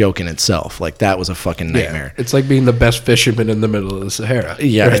was a joke in itself. Like that was a fucking nightmare. it's like being the best fisherman in the middle of the Sahara.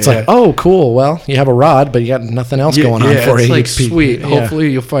 Yeah, Right, it's like, oh, cool. Well, you have a rod, but you got nothing else going on for it's you. like You- sweet. yeah. Hopefully,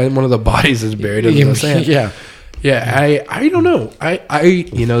 you'll find one of the bodies is buried in the sand. Yeah. Yeah, I don't know. I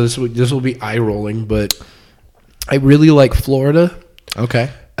you know this will be eye rolling, but I really like Florida.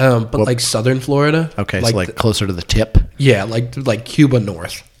 Okay. But like southern Florida. Okay. So like closer to the tip. yeah, like Cuba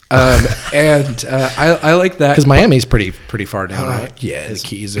North. And I like that Because Miami's pretty far down, right? Yeah, the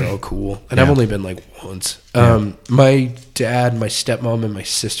Keys are all cool, and Yeah. I've only been like once. My dad, my stepmom, and my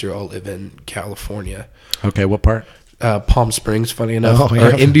sister all live in California. Okay. What part? Palm Springs, funny enough, Oh, yeah.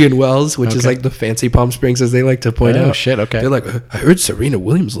 or Indian Wells, which is Okay. like the fancy Palm Springs, as they like to point Oh, out. shit, okay. They're like, I heard Serena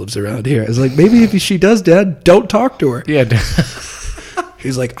Williams lives around here. I was like, maybe if she does, Dad, don't talk to her. Yeah.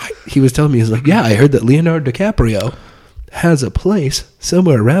 He's like, he was telling me, he's like, yeah, I heard that Leonardo DiCaprio has a place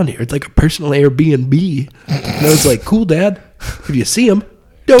somewhere around here. It's like a personal Airbnb. And I was like, cool, Dad. If you see him,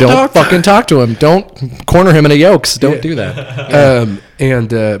 don't Don't fucking talk to him. Don't corner him in a yokes. Don't Yeah. do that.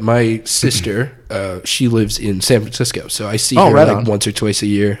 And my sister, she lives in San Francisco, so I see Oh, her right like on. once or twice a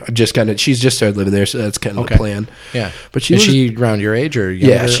year. She's just started living there, so that's kind of Okay. the plan. Yeah. But she Is lives- she around your age or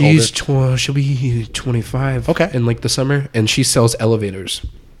younger? Yeah, she's older? she'll be 25. Okay. in like the summer, and she sells elevators.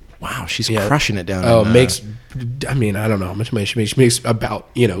 Wow, she's Yeah. crushing it down. Oh, in, makes. I mean, I don't know how much money she makes. She makes about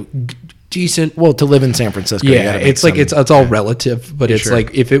decent. Well, to live in San Francisco, you Yeah, gotta make it's like some- it's all relative, but it's Sure.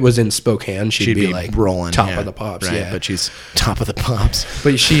 like if it was in Spokane, she'd be like rolling top yeah. of the pops. Right, Yeah, but she's top of the pops.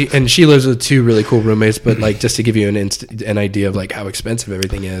 but she lives with two really cool roommates. But like just to give you an idea of like how expensive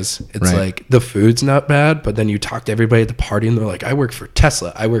everything is, it's Right. like the food's not bad, but then you talk to everybody at the party and they're like, I work for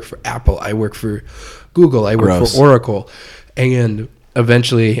Tesla, I work for Apple, I work for Google, I work Gross. for Oracle, and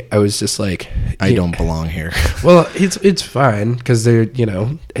eventually I was just like, I don't belong here. Well, it's fine because they're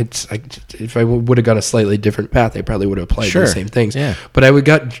it's like if I would have gone a slightly different path, they probably would have applied Sure. the same things. Yeah. But I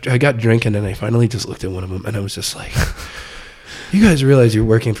got drinking and I finally just looked at one of them and I was just like, you guys realize you're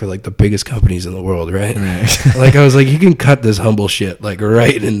working for like the biggest companies in the world, right? Like I was like, you can cut this humble shit like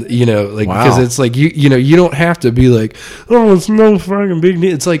right, and like Wow. because it's like you don't have to be like, oh, it's no fucking big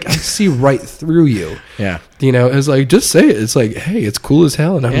deal. It's like I see right through you. Yeah. It's like just say it. It's like, hey, it's cool as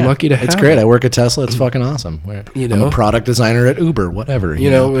hell, and I'm Yeah. lucky to have It's great. it. I work at Tesla. It's fucking awesome. I'm a product designer at Uber, whatever.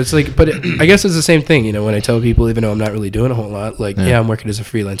 It's like, but I guess it's the same thing, when I tell people, even though I'm not really doing a whole lot, like, yeah, I'm working as a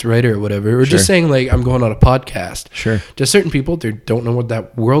freelance writer or whatever, or Sure. just saying like, I'm going on a podcast. Sure. Just certain people, they don't know what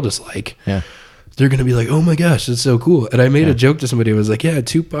that world is like. Yeah. They're going to be like, oh my gosh, that's so cool. And I made a joke to somebody. I was like, yeah,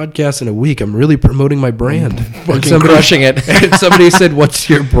 2 podcasts in a week. I'm really promoting my brand. Fucking crushing it. And somebody said, what's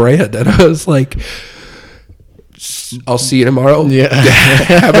your brand? And I was like, I'll see you tomorrow. Yeah.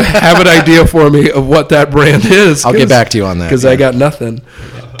 have an idea for me of what that brand is. I'll get back to you on that. Because I got nothing.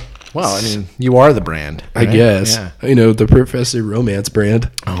 Well, I mean, you are the brand. I right? guess. Yeah. The Professor Romance brand.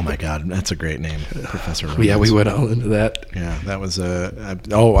 Oh my God, that's a great name, Professor. Yeah, we Romance. went all into that. Yeah, that was on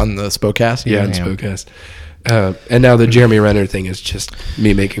the Spokecast. Yeah, in Spokecast. And now the Jeremy Renner thing is just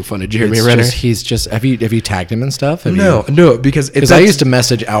me making fun of Jeremy Renner. He's just. Have you tagged him and stuff? No, because I used to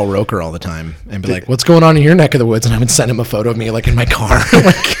message Al Roker all the time and be like, "What's going on in your neck of the woods?" And I would send him a photo of me like in my car,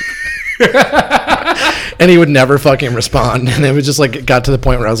 and he would never fucking respond. And it was just like it got to the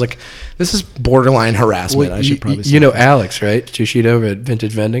point where I was like, "This is borderline harassment." I should probably. You know Alex, right? Chushita over at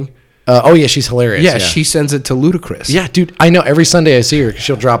Vintage Vending. Oh yeah, she's hilarious. Yeah, she sends it to Ludacris. Yeah, dude, I know. Every Sunday I see her,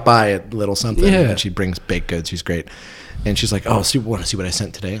 she'll drop by at Little Something, Yeah. and she brings baked goods. She's great. And she's like, oh, so you want to see what I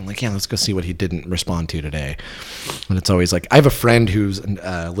sent today? I'm like, yeah, let's go see what he didn't respond to today. And it's always like, I have a friend who's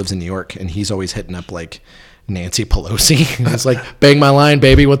lives in New York, and he's always hitting up like Nancy Pelosi. And it's like, bang my line,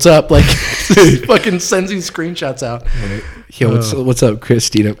 baby, what's up? Like, fucking sends these screenshots out. Yo, what's up,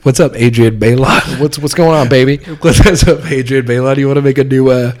 Christina? What's up, Adrian Baylon? What's going on, baby? What's up, Adrian Baylon? You want to make a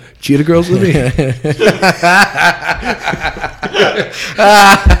new Cheetah Girls with me?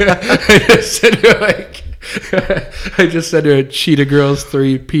 I just sent her a Cheetah Girls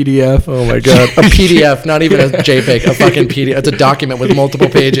 3 PDF. Oh my God. A PDF, not even a JPEG, a fucking PDF. It's a document with multiple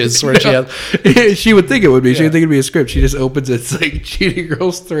pages where she has. She would think it would be. She would think it'd be a script. She just opens it. It's like Cheetah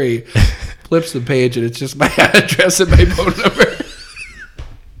Girls 3. Flips the page, and it's just my address and my phone number.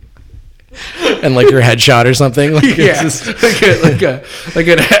 And like your headshot or something. Like, Yeah, it's just- like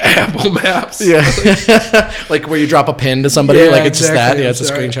an Apple Maps. yeah. Like where you drop a pin to somebody. Yeah, like it's just that. exactly. Yeah, it's a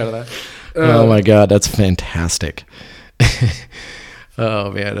Sorry. screenshot of that. Oh my God, that's fantastic.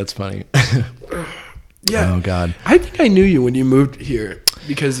 Oh man, that's funny. Yeah. Oh God. I think I knew you when you moved here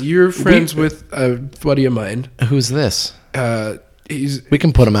because you're friends with a buddy of mine. Who's this? He's We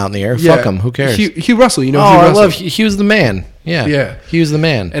can put him out in the air. yeah, Fuck him. Who cares? Hugh Russell. You know oh, Hugh I Russell. love Hugh's the man. Yeah. Yeah. Hugh's the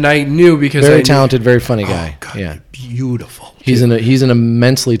man. And I knew because Very I knew- talented, very funny guy. Oh, God, yeah. beautiful. He's an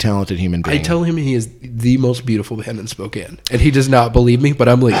immensely talented human being. I tell him he is the most beautiful man in Spokane, and he does not believe me. But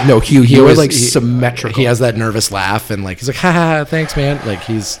I'm like, no, Hugh, you're always- like he- symmetrical. He has that nervous laugh and like he's like, ha ha, thanks, man. Like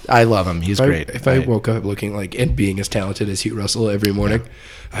I love him. He's great. If I woke up looking like and being as talented as Hugh Russell every morning,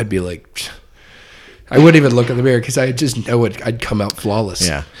 I'd be like, psh. I wouldn't even look in the mirror because I just know I'd come out flawless.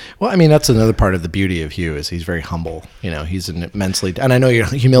 Yeah. Well, I mean, that's another part of the beauty of Hugh is he's very humble. You know, he's an immensely, and I know your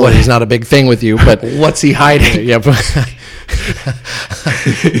humility is not a big thing with you, but What's he hiding? yeah, but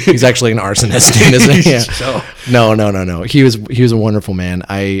he's actually an arsonist, isn't he? Yeah. So- No. He was a wonderful man.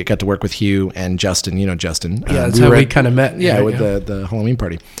 I got to work with Hugh and Justin. You know Justin. Yeah, that's how we kind of met. Yeah, right? with the Halloween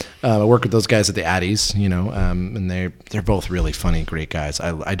party. I work with those guys at the Addies, and they're both really funny, great guys.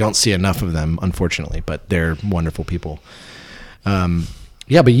 I don't see enough of them, unfortunately, but they're wonderful people.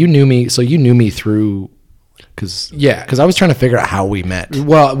 Yeah, but you knew me, so you knew me through, because I was trying to figure out how we met.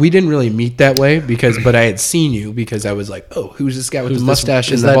 Well, we didn't really meet that way but I had seen you because I was like, oh, who's this guy with the mustache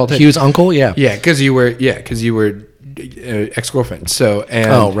and Is the that bald head? Hugh's uncle? Yeah. Yeah, because you were ex-girlfriend. So and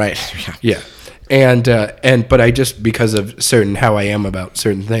Oh, right. Yeah. yeah, but I just because of how I am about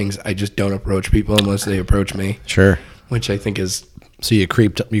certain things, I just don't approach people unless they approach me, Sure. which I think is. So you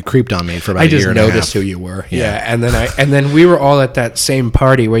creeped on me for about I a just year and a half. noticed who you were. Yeah, and then we were all at that same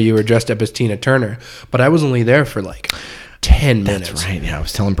party where you were dressed up as Tina Turner, but I was only there for like 10 minutes. That's right. Yeah, I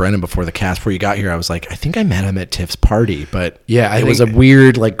was telling Brendan before the cast, before you got here, I was like, I think I met him at Tiff's party, but Yeah, it was a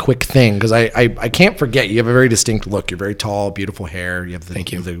weird, like, quick thing because I can't forget. You have a very distinct look. You're very tall, beautiful hair. You have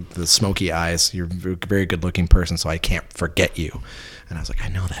the smoky eyes. You're a very good looking person, so I can't forget you. And I was like, I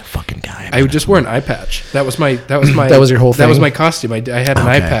know that fucking guy. I just wore an eye patch. That was my. That was your whole thing? That was my costume. I had an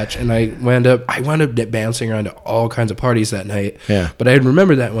eye patch, and I wound up bouncing around to all kinds of parties that night. Yeah. But I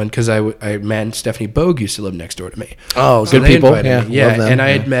remember that one because Matt and Stephanie Bogue used to live next door to me. Oh, So good they people. invited Yeah, me. Yeah. love them. And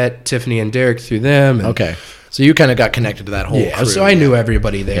I had met Tiffany and Derek through them. And Okay. So you kind of got connected to that whole Yeah, crew. so I knew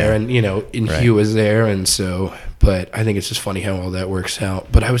everybody there, Yeah. and Hugh was there, and so. But I think it's just funny how all that works out.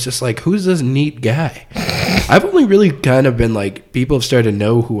 But I was just like, who's this neat guy? I've only really kind of been like, people have started to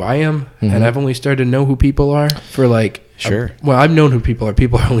know who I am, and I've only started to know who people are for like. Sure. I've known who people are.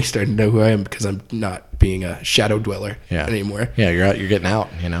 People are only starting to know who I am because I'm not being a shadow dweller anymore. Yeah, you're getting out,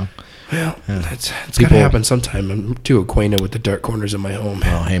 you know. Well, it's gotta happen sometime. I'm too acquainted with the dark corners of my home.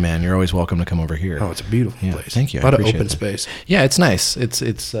 Oh, hey man, you're always welcome to come over here. Oh, it's a beautiful Yeah, place. thank you. A lot of appreciate open that. space. Yeah, it's nice.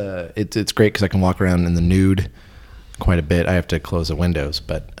 It's great because I can walk around in the nude quite a bit. I have to close the windows,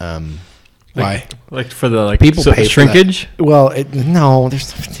 but Why? Like for the People pay for shrinkage. well, no,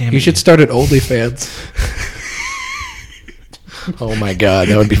 there's. Damn You should start at OnlyFans. Oh my god,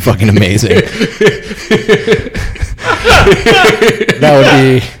 that would be fucking amazing.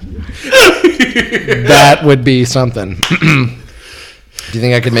 That would be something. Do you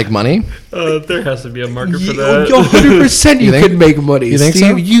think I could make money? There has to be a market for Yo, that. 100% you think- could make money. you think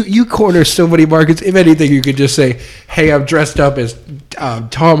Steve, so? You corner so many markets. If anything, you could just say, hey, I'm dressed up as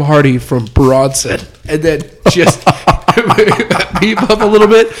Tom Hardy from Bronson. And then just beef up a little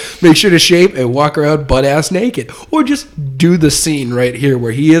bit, make sure to shave, and walk around butt-ass naked. Or just do the scene right here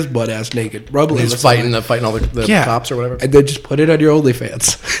where he is butt-ass naked. Rubbling He's with fighting somebody. all the Yeah. cops or whatever. And then just put it on your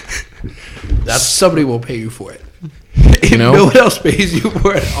OnlyFans. Somebody will pay you for it. If know? no one else pays you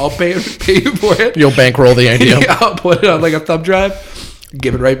for it, I'll pay you for it. You'll bankroll the idea. Yeah, I'll put it on like a thumb drive,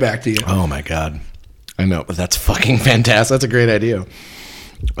 give it right back to you. Oh my god, I know, but that's fucking fantastic. That's a great idea.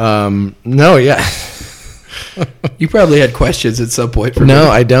 No, yeah. You probably had questions at some point for No, me.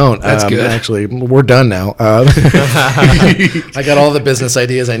 I don't. That's good. Actually, we're done now. I got all the business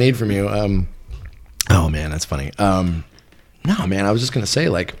ideas I need from you. Oh man, that's funny. No, man, I was just gonna say,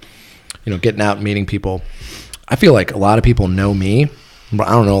 like, getting out and meeting people. I feel like a lot of people know me, but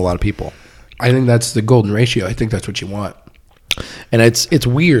I don't know a lot of people. I think that's the golden ratio. I think that's what you want. And it's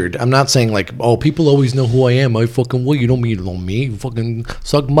weird. I'm not saying like, oh, people always know who I am. I fucking will. You don't know me. You fucking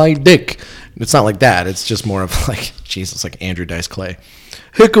suck my dick. It's not like that. It's just more of like, Jesus, like Andrew Dice Clay.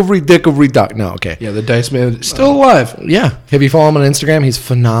 Hickory dickory dock. No, okay. Yeah, the Dice Man is still alive. Yeah. Have you followed him on Instagram? He's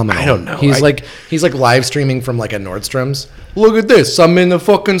phenomenal. I don't know. He's like live streaming from like a Nordstrom's. Look at this. I'm in the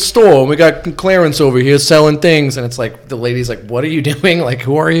fucking store. We got Clarence over here selling things. And it's like, the lady's like, what are you doing? Like,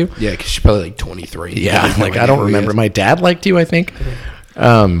 who are you? Yeah, because she's probably like 23. Yeah. Like, I don't remember. My dad liked you, I think.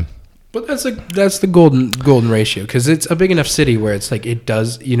 But that's the golden ratio, because it's a big enough city where it's like it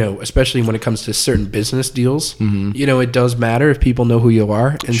does, especially when it comes to certain business deals, it does matter if people know who you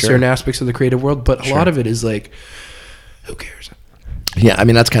are in certain aspects of the creative world. But a lot of it is like, who cares? Yeah, I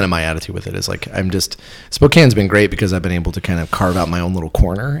mean, that's kind of my attitude with it, is like, Spokane's been great because I've been able to kind of carve out my own little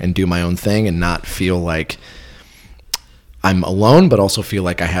corner and do my own thing and not feel like I'm alone, but also feel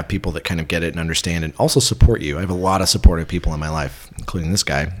like I have people that kind of get it and understand and also support you. I have a lot of supportive people in my life, including this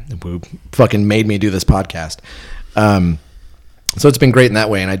guy who fucking made me do this podcast. So it's been great in that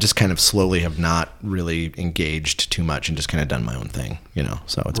way, and I just kind of slowly have not really engaged too much and just kind of done my own thing,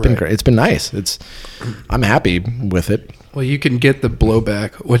 So it's been great. It's been nice. I'm happy with it. Well, you can get the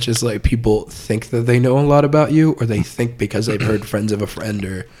blowback, which is like people think that they know a lot about you, or they think because they've heard friends of a friend,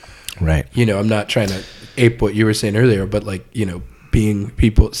 or Right. I'm not trying to ape what you were saying earlier, but like, being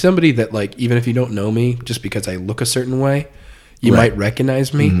somebody that like, even if you don't know me, just because I look a certain way, you might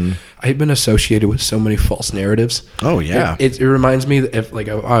recognize me. Mm-hmm. I've been associated with so many false narratives. Oh yeah. It reminds me that if like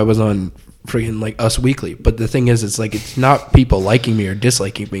I was on freaking like Us Weekly, but the thing is, it's like, it's not people liking me or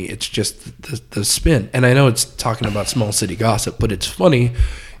disliking me. It's just the spin. And I know it's talking about small city gossip, but it's funny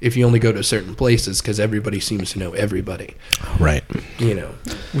if you only go to certain places because everybody seems to know everybody. Right.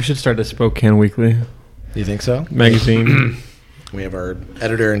 We should start a Spokane Weekly You think so? magazine. We have our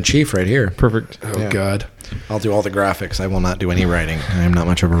editor-in-chief right here. Perfect. Oh Yeah. God. I'll do all the graphics. I will not do any writing. I am not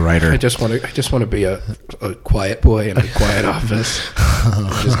much of a writer. I just want to be a quiet boy in a quiet office.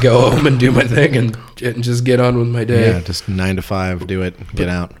 Just go home and do my thing and just get on with my day. Yeah, just 9 to 5, do it, get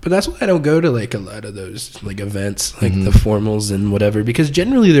out. But that's why I don't go to like a lot of those like events, like the formals and whatever, because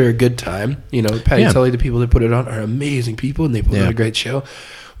generally they're a good time. Patty Yeah. Tully, the people that put it on are amazing people and they put on a great show.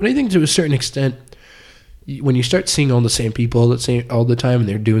 But I think to a certain extent, when you start seeing all the same people all the time and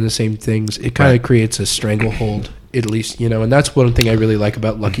they're doing the same things, it kind of creates a stranglehold, at least, you know. And that's one thing I really like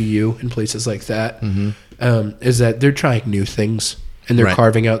about Lucky You and places like that, is that they're trying new things and they're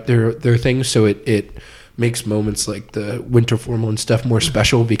carving out their things, so it makes moments like the winter formal and stuff more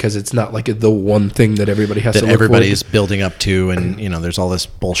special, because it's not like the one thing that everybody has that to look everybody's building up to, and you know, there's all this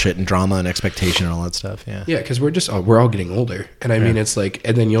bullshit and drama and expectation and all that stuff. Yeah, because we're all getting older, and I mean, it's like,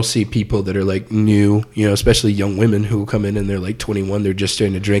 and then you'll see people that are like new, you know, especially young women who come in and they're like 21, they're just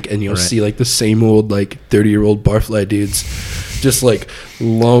starting to drink, and you'll see like the same old like 30-year-old barfly dudes just like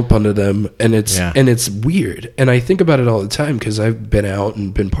lump onto them, and it's weird. And I think about it all the time because I've been out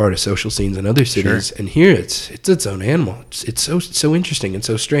and been part of social scenes in other cities, and here it's its own animal. It's so interesting and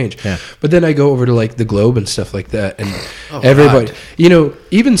so strange. Yeah. But then I go over to like the Globe and stuff like that, and everybody, you know,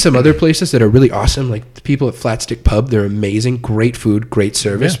 even some other places that are really awesome, like the people at Flatstick Pub, they're amazing, great food, great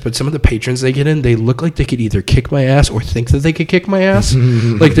service. But some of the patrons they get in, they look like they could either kick my ass or think that they could kick my ass.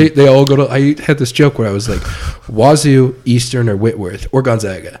 Like they all go to. I had this joke where I was like, Wazoo, Eastern, or Whitworth or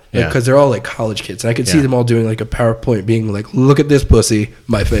Gonzaga, because they're all like college kids, and I could see them all doing like a PowerPoint, being like, "Look at this pussy,"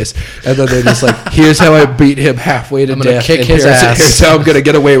 my face, and then they're just like, "Here's how I beat him halfway to death. Kick his ass. Here's how I'm gonna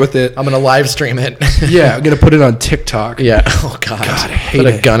get away with it. I'm gonna live stream it. Yeah, I'm gonna put it on TikTok. Yeah. Oh God, I hate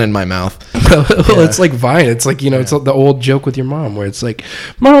put a gun in my mouth. Well, it's like Vine. It's like, you know, it's the old joke with your mom where it's like,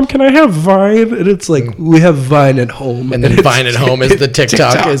 "Mom, can I have Vine?" And it's like, we have Vine at home, and then Vine at home is the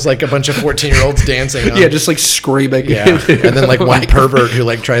TikTok is like a bunch of 14-year-olds dancing. Yeah, just like screaming. Yeah, and then like one pervert who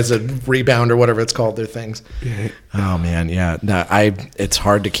like tries to rebound or whatever it's called, their things. Oh man, yeah. No, it's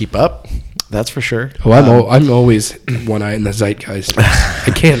hard to keep up. That's for sure. Oh, I'm always one eye in the zeitgeist.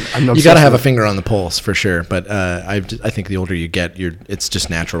 I can't. You got to have a finger on the pulse for sure. But I think the older you get, it's just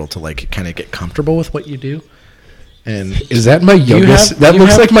natural to like kind of get comfortable with what you do. And is that my youngest? That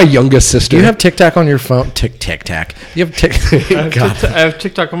looks like my youngest sister. You have TikTok on your phone? Tic-tac. You have TikTok. I have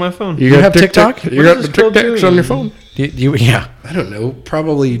TikTok on my phone. You have TikTok? You got the TikToks on your phone? Yeah. I don't know.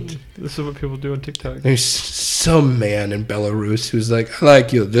 Probably. This is what people do on TikTok. There's some man in Belarus who's like, "I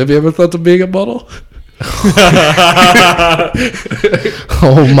like you. Have you ever thought of being a model?"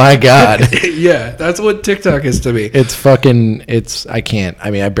 Oh my God. Yeah, that's what TikTok is to me. I can't.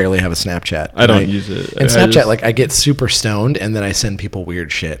 I mean, I barely have a Snapchat. I don't use it. And Snapchat, like, I get super stoned and then I send people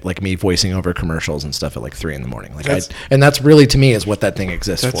weird shit, like me voicing over commercials and stuff at like 3 a.m. Like, and that's really, to me, is what that thing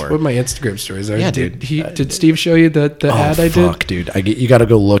exists for. That's what my Instagram stories are. Yeah, dude. Did Steve show you the ad I did? Fuck, dude. You got to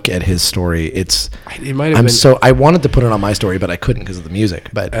go look at his story. It might have been. I wanted to put it on my story, but I couldn't because of the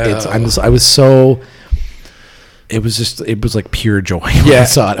music. But I was so. It was like pure joy when I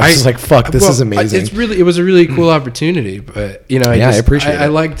saw it. I was just like, fuck, this is amazing. It was a really cool opportunity, but you know, I appreciate it. I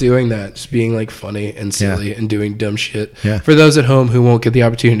like doing that, just being like funny and silly and doing dumb shit. Yeah. For those at home who won't get the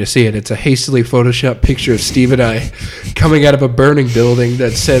opportunity to see it, it's a hastily photoshopped picture of Steve and I coming out of a burning building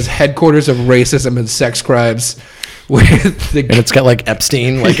that says "Headquarters of Racism and Sex Crimes." And it's got like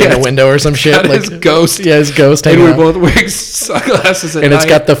Epstein like in a window or some shit, like his ghost. Yeah, his ghost. And we're both wearing sunglasses at night. It's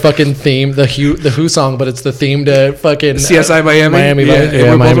got the fucking theme, the Who song, but it's the theme to fucking CSI Miami.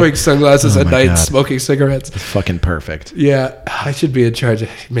 Yeah, we're both wearing sunglasses at night, smoking cigarettes. It's fucking perfect. Yeah, I should be in charge.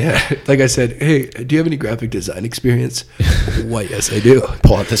 Man, like I said, hey, do you have any graphic design experience? Why, yes, I do.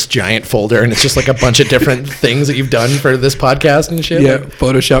 Pull out this giant folder, and it's just like a bunch of different things that you've done for this podcast and shit. Yeah,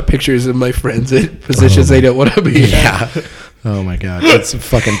 Photoshop pictures of my friends in positions they don't want to be. Yeah. Oh my God, it's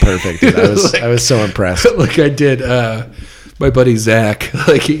fucking perfect, dude. I was so impressed. Like I did. My buddy Zach,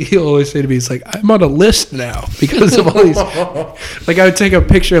 like he always say to me, he's like, "I'm on a list now because of all these." Like I would take a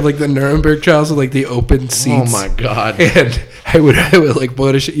picture of like the Nuremberg trials with like the open seats. Oh my God! And I would like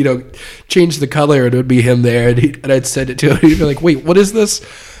Photoshop, you know, change the color, and it would be him there, and I'd send it to him. He'd be like, "Wait, what is this?"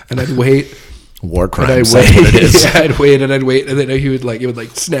 And I'd wait. War crimes. I'd wait. That's what it is. Yeah, I'd wait, and then it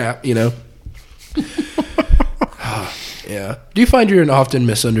would snap, you know. Yeah. Do you find you're an often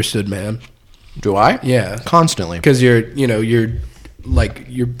misunderstood man? Do I? Yeah. Constantly. Because you're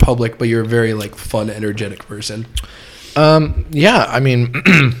public, but you're a very like fun, energetic person. Yeah. I mean,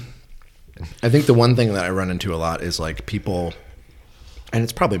 I think the one thing that I run into a lot is like people, and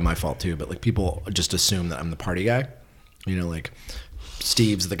it's probably my fault too, but like people just assume that I'm the party guy. You know, like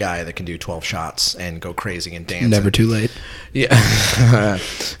Steve's the guy that can do 12 shots and go crazy and dance. Never too late. Yeah.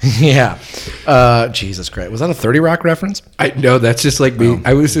 Yeah. Jesus Christ. Was that a 30 Rock reference? No, that's just like me. Oh.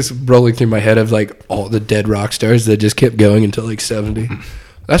 I was just rolling through my head of like all the dead rock stars that just kept going until like 70.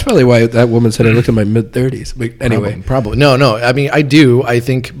 That's probably why that woman said I looked in my mid-30s. But anyway. Probably. No. I mean, I do, I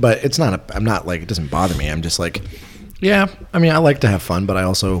think, but it's not, I'm not like, it doesn't bother me. I'm just like, yeah, I mean, I like to have fun, but I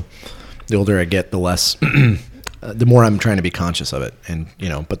also, the older I get, the less the more I'm trying to be conscious of it. And,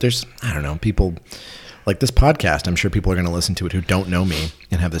 but there's, I don't know, people like this podcast, I'm sure people are going to listen to it who don't know me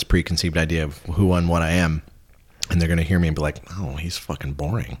and have this preconceived idea of who and what I am. And they're going to hear me and be like, oh, he's fucking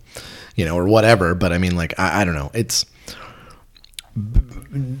boring, or whatever. But I mean, like, I don't know. It's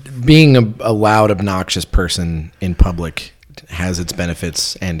being a loud, obnoxious person in public has its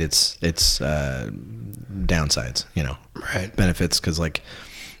benefits and its downsides, Right. Benefits because, like,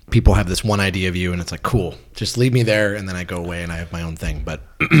 people have this one idea of you and it's like, cool, just leave me there. And then I go away and I have my own thing. But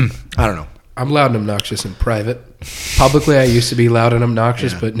I don't know. I'm loud and obnoxious in private. Publicly, I used to be loud and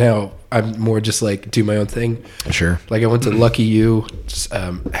obnoxious, but now I'm more just like do my own thing. Sure. Like I went to Lucky You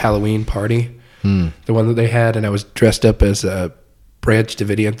Halloween party, the one that they had, and I was dressed up as Branch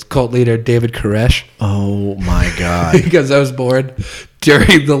Davidian's cult leader, David Koresh. Oh my God. Because I was born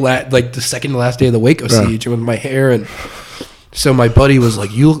during the second to last day of the Waco siege with my hair. And so my buddy was like,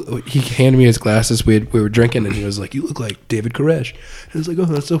 he handed me his glasses. We were drinking and he was like, you look like David Koresh. And I was like, oh,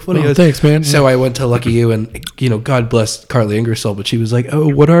 that's so funny. Oh, thanks, man. So I went to Lucky You and, God bless Carly Ingersoll, but she was like, oh,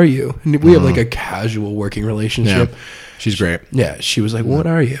 what are you? And we have like a casual working relationship. Yeah. She's great. Yeah. She was like, what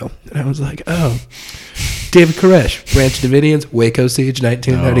are you? And I was like, oh, David Koresh, Branch Davidians, Waco Siege,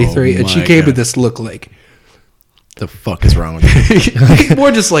 1993. And she gave me this look like, the fuck is wrong with you?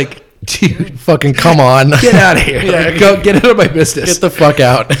 more just like, dude, fucking come on. get out of here. Yeah. Go get out of my business. Get the fuck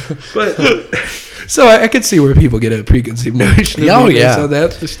out. But so I could see where people get a preconceived notion. Oh, yeah. So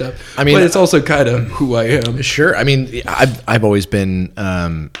that's the stuff. I mean, but it's also kind of who I am. Sure. I mean, I've always been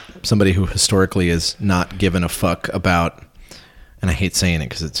somebody who historically is not given a fuck about, and I hate saying it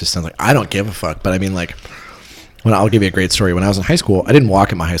because it just sounds like I don't give a fuck. But I mean, like, I'll give you a great story. When I was in high school, I didn't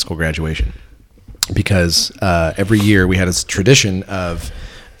walk at my high school graduation because every year we had this tradition of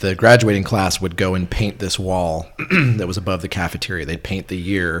the graduating class would go and paint this wall that was above the cafeteria. They'd paint the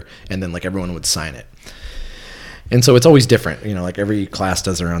year, and then like everyone would sign it. And so it's always different, like every class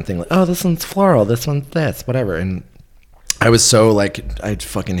does their own thing. Like, oh, this one's floral, this one's this, whatever. And I was so like, I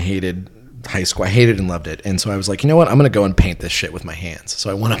fucking hated high school. I hated and loved it. And so I was like, you know what? I'm gonna go and paint this shit with my hands. So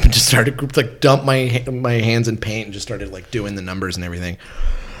I went up and just started like dump my hands in paint and just started like doing the numbers and everything.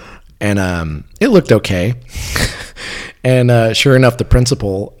 And it looked okay. And sure enough, the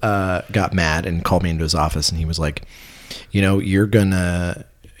principal got mad and called me into his office, and he was like, you're gonna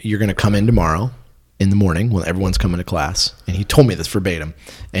come in tomorrow in the morning when everyone's coming to class, and he told me this verbatim,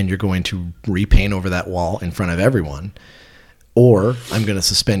 and you're going to repaint over that wall in front of everyone, or I'm going to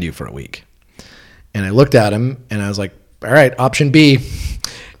suspend you for a week. And I looked at him, and I was like, all right, option B.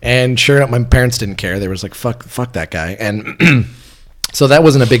 And sure enough, my parents didn't care. They was like, fuck that guy. And so that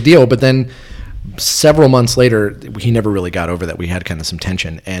wasn't a big deal. But then several months later, he never really got over that. We had kind of some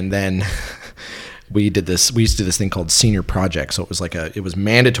tension. And then we used to do this thing called senior project. So it was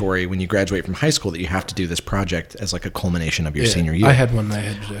mandatory when you graduate from high school that you have to do this project as like a culmination of your senior year. I had one that I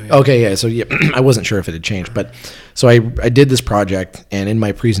had to do. Yeah. Okay, yeah. So yeah, I wasn't sure if it had changed, but so I did this project, and in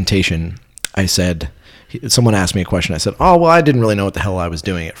my presentation, I said, someone asked me a question. I said, oh, well, I didn't really know what the hell I was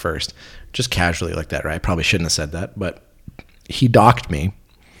doing at first, just casually like that, right? I probably shouldn't have said that, but he docked me.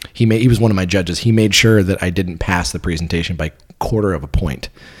 He was one of my judges. He made sure that I didn't pass the presentation by 1/4 of a point.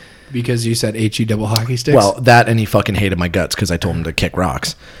 Because you said HE double hockey sticks? Well, that, and he fucking hated my guts because I told him to kick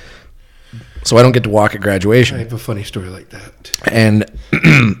rocks. So I don't get to walk at graduation. I have a funny story like that. And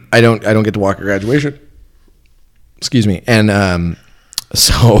I don't get to walk at graduation. Excuse me. And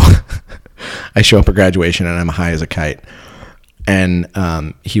so I show up at graduation and I'm high as a kite. And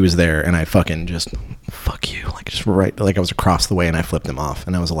he was there, and I fucking just, fuck you, like just right, like I was across the way, and I flipped him off,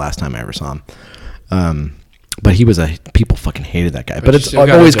 and that was the last time I ever saw him. But people fucking hated that guy. But I've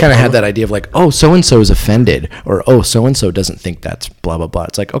always kind of had that idea of like, oh, so-and-so is offended, or oh, so-and-so doesn't think that's blah, blah, blah.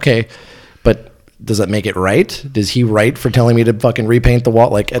 It's like, okay, but does that make it right? Does he right for telling me to fucking repaint the wall?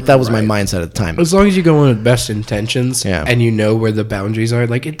 Like, that was my mindset at the time. As long as you go in with best intentions, yeah, and you know where the boundaries are,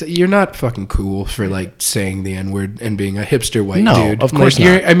 like, you're not fucking cool for like saying the N-word and being a hipster white dude. Of course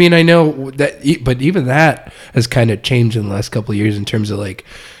like, not. I mean, I know that, but even that has kind of changed in the last couple of years in terms of like,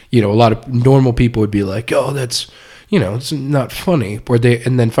 a lot of normal people would be like, oh, that's, it's not funny.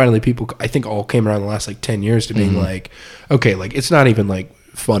 And then finally people, I think, all came around the last like 10 years to being like, okay, like it's not even like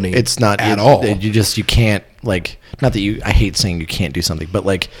funny. It's not at all. You can't, like, not that I hate saying you can't do something, but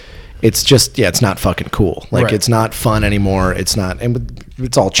like, it's just, it's not fucking cool. Like, right. It's not fun anymore. It's not, and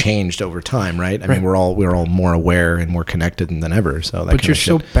it's all changed over time, right? I mean, we're all more aware and more connected than ever. So that, but you're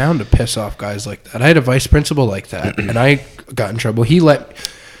so bound to piss off guys like that. I had a vice principal like that, and I got in trouble. He let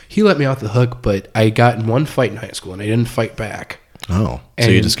me off the hook, but I got in one fight in high school, and I didn't fight back. Oh, so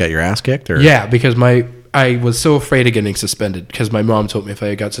you just got your ass kicked? Or? Yeah, because I was so afraid of getting suspended because my mom told me if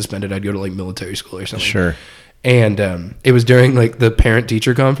I got suspended, I'd go to like military school or something. Sure. And it was during like the parent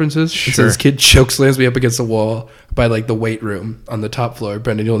teacher conferences. Sure. So this kid choke slams me up against the wall by like the weight room on the top floor.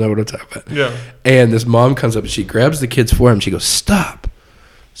 Brendan, you'll know what I'm talking about. Yeah. And this mom comes up and she grabs the kid's forearm. She goes, "Stop,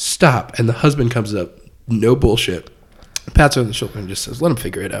 stop!" And the husband comes up, no bullshit, pats her on the shoulder and just says, "Let him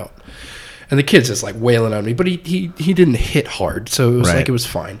figure it out." And the kid's just like wailing on me, but he didn't hit hard, so it was Right. like it was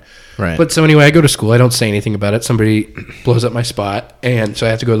fine. Right. But so anyway, I go to school. I don't say anything about it. Somebody blows up my spot, and so I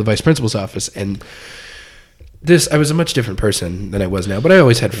have to go to the vice principal's office. And I was a much different person than I was now, but I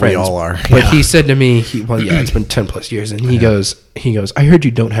always had friends. all are, But yeah. he said to me, it's been 10 plus years, and he goes, "I heard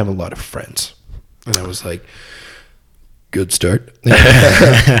you don't have a lot of friends." And I was like, "Good start." And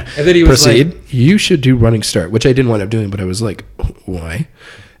then he was Proceed. like, "You should do running start," which I didn't wind up doing, but I was like, "Why?"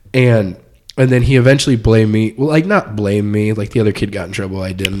 And then he eventually blamed me. Well, like not blame me, like the other kid got in trouble,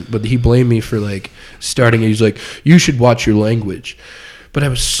 I didn't. But he blamed me for like starting. He's like, "You should watch your language." But I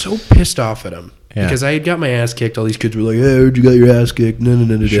was so pissed off at him because I had got my ass kicked. All these kids were like, "Hey, I heard you got your ass kicked."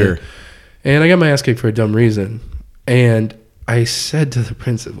 No. Sure. And I got my ass kicked for a dumb reason. And I said to the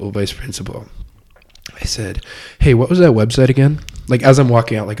vice principal, I said, "Hey, what was that website again?" Like as I'm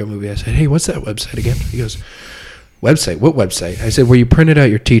walking out like a movie, I said, "Hey, what's that website again?" He goes, "Website? What website?" I said, "Where you printed out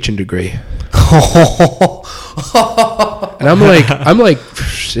your teaching degree." And I'm like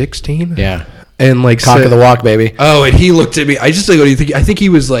 16. Yeah. And like Cock of the walk, baby. Oh, and he looked at me. I just like, "What do you think?" I think he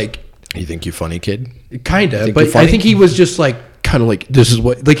was like, You think you funny, kid? kind of, Think but you're funny? I think he was just like, kind of like, "This is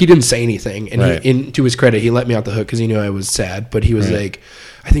what," like he didn't say anything. And Right. to his credit, he let me out the hook because he knew I was sad. But he was like,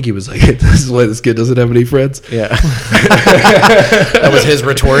 I think he was like, "This is why this kid doesn't have any friends." Yeah. That was his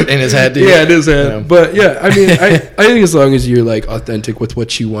retort in his head, dude. Yeah, it is. Yeah. But yeah, I mean, I think as long as you're like authentic with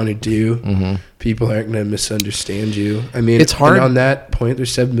what you want to do, people aren't going to misunderstand you. I mean, It's hard. and on that point,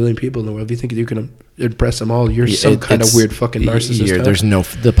 there's 7 million people in the world. If you think you can impress them all, you're some kind of It's- weird fucking narcissist. huh? There's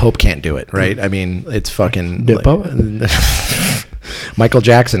the Pope can't do it, right? I mean, it's fucking. The Pope? Michael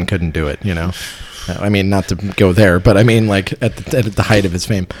Jackson couldn't do it, you know. I mean, not to go there, but I mean, like at the height of his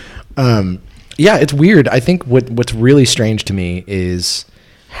fame. Yeah, it's weird. I think what's really strange to me is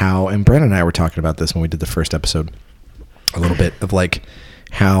how, and Brandon and I were talking about this when we did the first episode, a little bit of like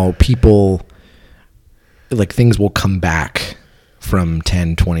how people, like things will come back from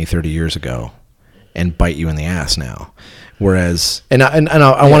 10, 20, 30 years ago and bite you in the ass now. Whereas, and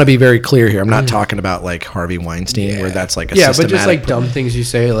I want to be very clear here. I'm not talking about like Harvey Weinstein, where that's like a but systematic. just like dumb things you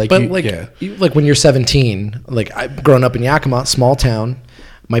say, like, But like when you're 17, like I've grown up in Yakima, small town.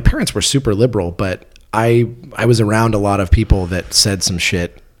 My parents were super liberal, but I was around a lot of people that said some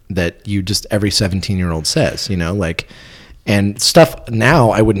shit that every 17-year-old says, you know, like, and stuff now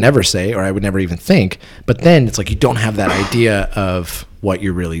I would never say, or I would never even think, but then it's like, you don't have that idea of what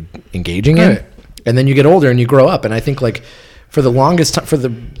you're really engaging in. Right. And then you get older and you grow up. And I think like for the longest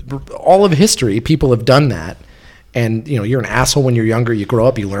time, all of history, people have done that. And you know, you're an asshole when you're younger, you grow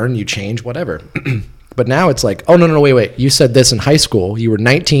up, you learn, you change, whatever. But now it's like, oh, no, wait. You said this in high school. You were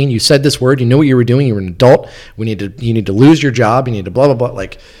 19. You said this word. You knew what you were doing. You were an adult. You need to lose your job. You need to blah, blah, blah.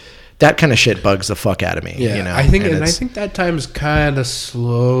 Like that kind of shit bugs the fuck out of me. yeah, You know? I think that time's kind of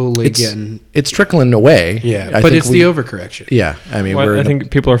slowly getting, it's trickling away. yeah, I but think it's the overcorrection. Yeah. I mean, Well, I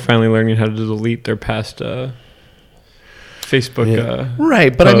think people are finally learning how to delete their past Facebook.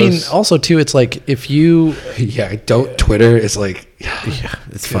 right. But I mean, posts. also too, it's like if you, Yeah, I don't. Twitter is like, yeah,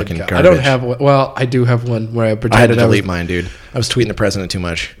 it's good fucking God. garbage. I don't have one. Well, I do have one where I I had to pretended I was. delete mine, dude. I was tweeting the president too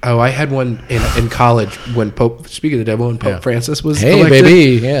much. Oh, I had one in college when Pope. Speaking of the devil, when Pope Yeah. Francis was Hey, elected,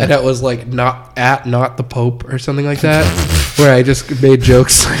 baby, yeah. and that was like not the Pope or something like that, where I just made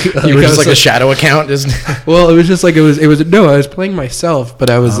jokes. You were I just was like a shadow account, just well, it was just like it was. No, I was playing myself, but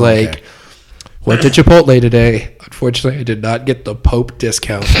I was Oh, like, okay. went to Chipotle today. Unfortunately, I did not get the Pope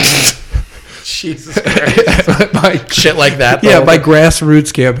discount. Jesus Christ. my, Shit like that. yeah, though. my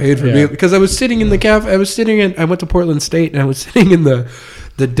grassroots campaign for Yeah. me, because I was sitting in the cafe. I went to Portland State, and I was sitting in the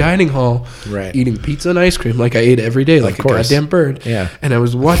dining hall, Right. eating pizza and ice cream like I ate every day, like a course. goddamn bird. Yeah. And I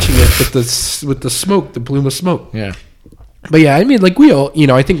was watching it with the smoke, the plume of smoke. Yeah. But yeah, I mean, like we all,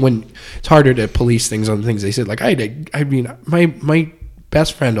 I think when it's harder to police things on things they said. Like my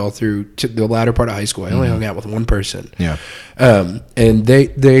best friend all through to the latter part of high school, I only hung out with one person. Yeah. And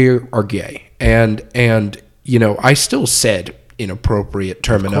they are gay, and I still said inappropriate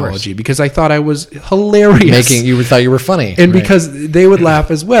terminology because I thought I was hilarious. You thought you were funny. And Right. because they would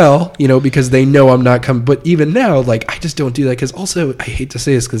laugh as well, because they know I'm not coming. But even now, like, I just don't do that. Because also, I hate to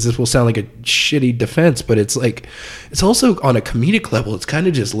say this because this will sound like a shitty defense, but it's like, it's also on a comedic level, it's kind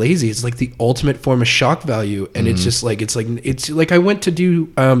of just lazy. It's like the ultimate form of shock value. And it's just like, it's like I went to do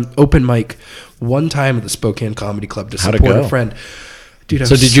open mic one time at the Spokane Comedy Club to How'd it support go? a friend. Dude,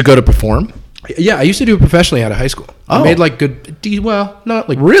 So did you go to perform? Yeah, I used to do it professionally out of high school. Oh. I made like not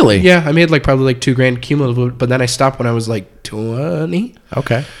like Really? Yeah, I made like probably like $2,000 cumulative, but then I stopped when I was like 20.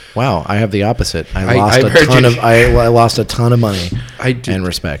 Okay. Wow. I have the opposite. I lost a ton of money and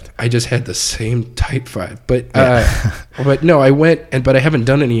respect. I just had the same type 5, but but no, I went but I haven't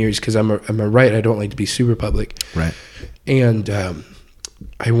done it in years because I'm a right. I don't like to be super public. Right. And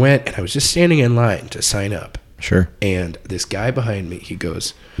I went and I was just standing in line to sign up. Sure. And this guy behind me, he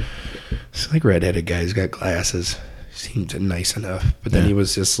goes, it's like redheaded guy. He's got glasses. Seemed nice enough. But then he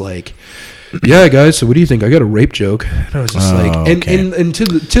was just like, yeah, guys, so what do you think? I got a rape joke. And I was just and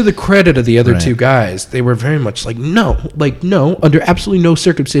to the credit of the other two guys, they were very much like, no, under absolutely no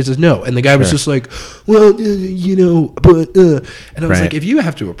circumstances, no. And the guy was just like, well, but, and I was like, if you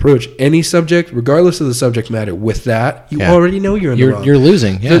have to approach any subject, regardless of the subject matter, with that, you already know you're in the wrong. You're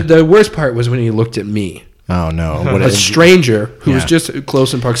losing. Yeah. The worst part was when he looked at me. Oh no! A stranger who was just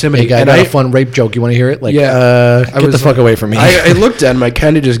close in proximity. Hey, guy, I got a fun rape joke. You want to hear it? Like, get the fuck away from me. I looked at him. I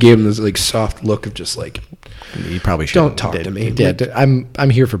kind of just gave him this like soft look of just like, you probably should. Don't talk to me. I'm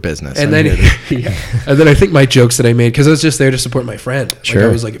here for business. And then and then I think my jokes that I made, because I was just there to support my friend. Sure. Like,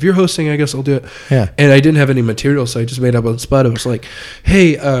 I was like, if you're hosting, I guess I'll do it. Yeah. And I didn't have any material, so I just made up on the spot. I was like,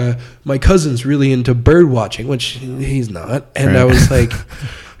 hey, my cousin's really into bird watching, which he's not. And I was like.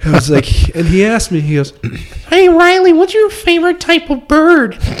 And he asked me, he goes, hey, Riley, what's your favorite type of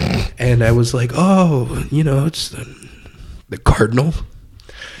bird? And I was like, oh, it's the cardinal.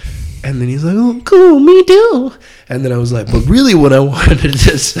 And then he's like, oh, cool, me too. And then I was like, but really what I wanted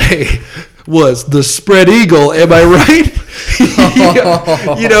to say was the spread eagle. Am I right?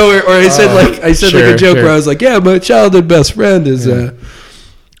 Or I said like a joke where I was like, yeah, my childhood best friend is,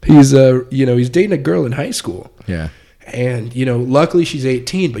 he's dating a girl in high school. Yeah. And, luckily she's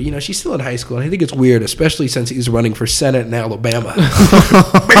 18, but, she's still in high school. And I think it's weird, especially since he's running for Senate in Alabama.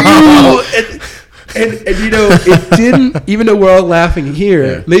 and it didn't, even though we're all laughing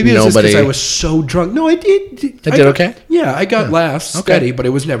here, maybe it was just because I was so drunk. No, I did. I did okay? Yeah, I got laughs steady, but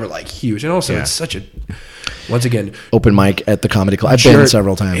it was never like huge. And also it's such a, once again, open mic at the comedy club. I've been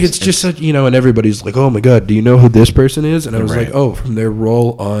several times. It's just such, and everybody's like, oh my God, do you know who this person is? And I was like, oh, from their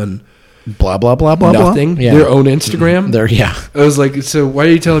role on... blah blah blah blah nothing blah. Yeah. Their own Instagram. I was like, so why are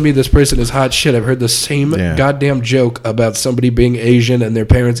you telling me this person is hot shit? I've heard the same goddamn joke about somebody being Asian and their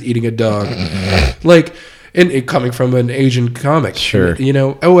parents eating a dog. Like, and it coming from an Asian comic. Sure.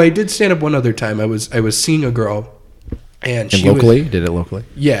 I did stand up one other time. I was seeing a girl, and she did it locally?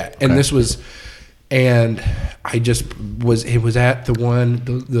 Yeah, and this was. And I just was, it was at the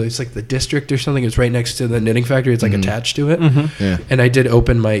one, it's like the district or something. It's right next to the knitting factory. It's like attached to it. Mm-hmm. Yeah. And I did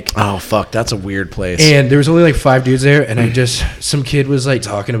open mic. Oh, fuck. That's a weird place. And there was only like 5 dudes there. And some kid was like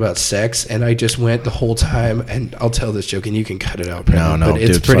talking about sex. And I just went the whole time. And I'll tell this joke and you can cut it out. No, but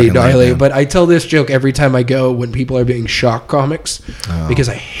it's pretty gnarly. But I tell this joke every time I go when people are being shock comics. Because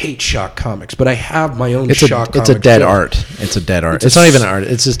I hate shock comics. But I have my own shock comics. It's a dead art. It's a dead art. It's not even an art.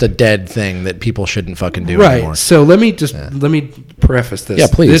 It's just a dead thing that people shouldn't fucking do anymore. So let me preface this. Yeah,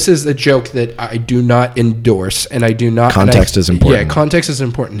 please. This is a joke that I do not endorse, and I do not. Context is important. Yeah, context is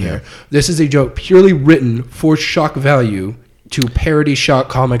important here. This is a joke purely written for shock value to parody shock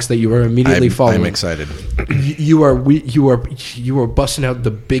comics that you are immediately following. I'm excited. You are busting out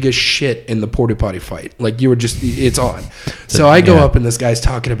the biggest shit in the porta potty fight. Like you were just, it's on. So I go up and this guy's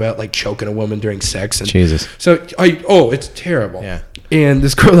talking about like choking a woman during sex. And Jesus. So it's terrible. Yeah. And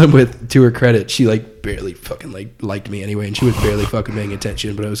this girl I'm with, to her credit, she like barely fucking like liked me anyway, and she was barely fucking paying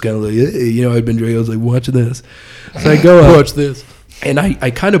attention. But I was kind of like, hey, I'd been drinking. I was like, watch this. So I go up, watch this, and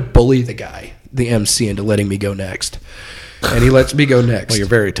I kind of bully the guy, the MC, into letting me go next. And he lets me go next. Well, you're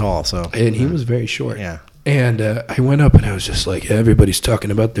very tall, so. And he was very short. Yeah. And I went up and I was just like, everybody's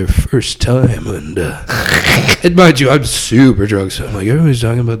talking about their first time. And, and mind you, I'm super drunk. So I'm like, everybody's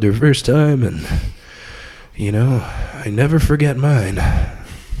talking about their first time. And, I never forget mine.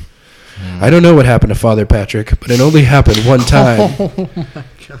 I don't know what happened to Father Patrick, but it only happened one time. Oh, my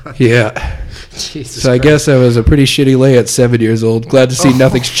God. Yeah. Jesus so I guess I was a pretty shitty lay at 7 years old. Glad to see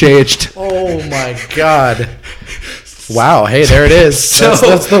nothing's changed. Oh, my God. Wow. Hey, there it is. That's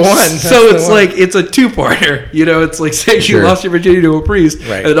the one. So it's like, it's a two-parter. It's like saying you lost your virginity to a priest.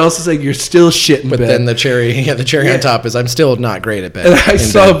 Right. And then also saying you're still shit in bed. But then the cherry on top is I'm still not great at bed. And I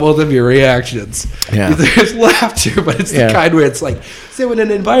saw both of your reactions. Yeah. There's laughter, but it's the kind where it's like, so in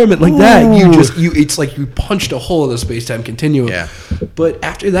an environment like that, it's like you punched a hole in the space-time continuum. Yeah. But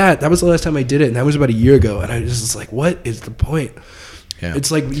after that was the last time I did it, and that was about a year ago. And I was just like, what is the point? Yeah.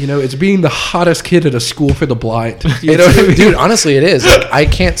 It's like, it's being the hottest kid at a school for the blind. You know what I mean? Dude, honestly, it is. Like, I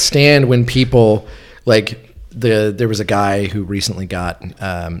can't stand when people, like, there was a guy who recently got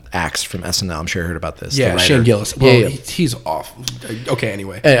axed from SNL. I'm sure you heard about this. Yeah, Shane Gillis. Well, he's off. Okay,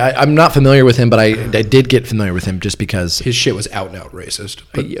 anyway. I'm not familiar with him, but I did get familiar with him just because his shit was out and out racist.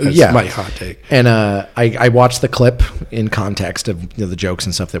 That's my hot take. And I watched the clip in context of the jokes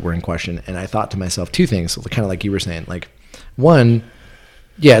and stuff that were in question, and I thought to myself two things, kind of like you were saying. Like, one,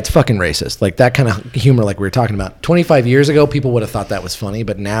 yeah, it's fucking racist. Like that kind of humor, like we were talking about. 25 years ago, people would have thought that was funny,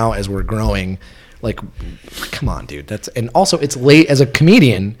 but now as we're growing, like, come on, dude. And also it's late as a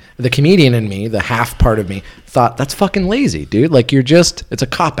comedian. The comedian in me, the half part of me, thought that's fucking lazy, dude. Like it's a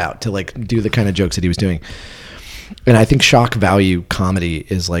cop out to like do the kind of jokes that he was doing. And I think shock value comedy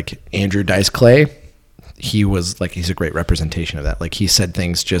is like Andrew Dice Clay. He's a great representation of that. Like he said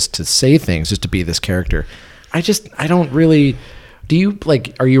things just to say things, just to be this character. I don't really.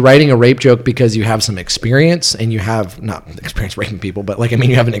 Are you writing a rape joke because you have some experience and you have not experience raping people, but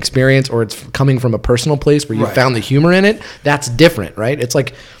you have an experience, or it's coming from a personal place where you found the humor in it? That's different, right? It's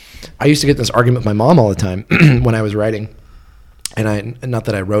like, I used to get this argument with my mom all the time when I was writing, and not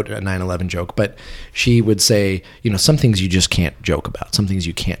that I wrote a 9/11 joke, but she would say, some things you just can't joke about, some things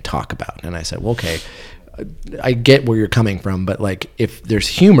you can't talk about. And I said, well, okay, I get where you're coming from, but like if there's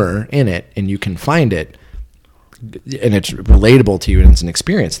humor in it and you can find it, and it's relatable to you and it's an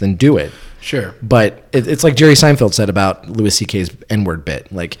experience, then do it. Sure. But it's like Jerry Seinfeld said about Louis C.K.'s N-word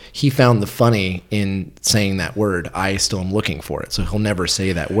bit. Like, he found the funny in saying that word. I still am looking for it. So he'll never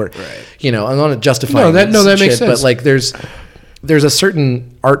say that word. Right. I'm not justifying that makes sense. But like there's a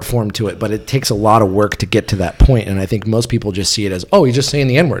certain art form to it, but it takes a lot of work to get to that point. And I think most people just see it as, oh, he's just saying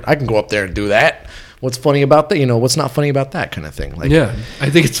the N-word. I can go up there and do that. What's funny about that? What's not funny about that kind of thing? Like, yeah,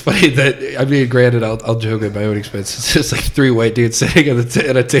 I think it's funny that, granted, I'll joke at my own expense. It's just like three white dudes sitting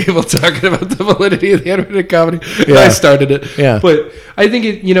at a table talking about the validity of the animated comedy. Yeah. I started it. Yeah. But I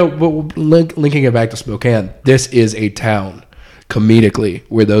think linking it back to Spokane, this is a town comedically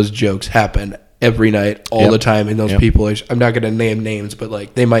where those jokes happen every night, all the time. And those people, I'm not going to name names, but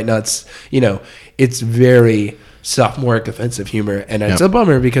like they might not, it's very sophomoric offensive humor, and it's a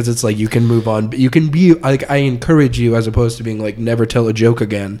bummer because it's like you can move on, you can be like, I encourage you, as opposed to being like never tell a joke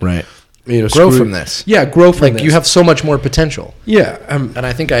again, right? Grow from this. Grow from this. You have so much more potential. And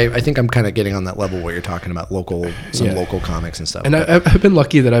I think I'm kind of getting on that level where you're talking about local comics and stuff. And I've been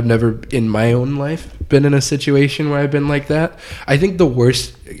lucky that I've never in my own life been in a situation where I've been like that. I think the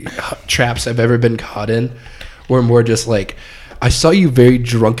worst traps I've ever been caught in were more just like, I saw you very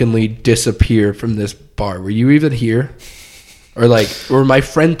drunkenly disappear from this bar. Were you even here? Or my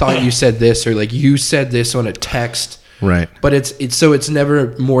friend thought you said this, or like you said this on a text. Right. But it's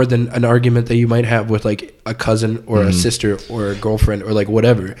never more than an argument that you might have with like a cousin or a sister or a girlfriend or like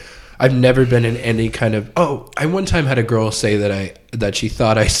whatever. I've never been in any kind of, I one time had a girl say that she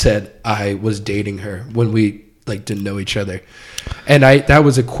thought I said I was dating her when we like didn't know each other. And that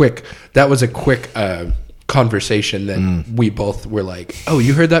was a quick conversation that we both were like, oh,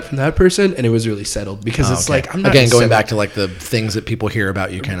 you heard that from that person, and it was really settled because it's like, I'm not going back to like the things that people hear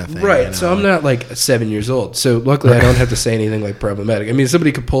about you kind of thing, right? So I'm not like 7 years old, so luckily I don't have to say anything like problematic. I mean,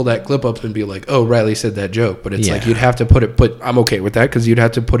 somebody could pull that clip up and be like, oh, Riley said that joke, but it's like you'd have to but I'm okay with that because you'd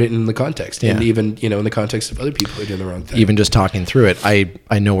have to put it in the context, and even in the context of other people who are doing the wrong thing. Even just talking through it,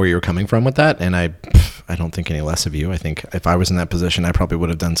 I know where you're coming from with that, and I don't think any less of you. I think if I was in that position, I probably would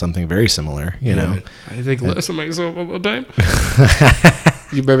have done something very similar. I think less of myself all the time.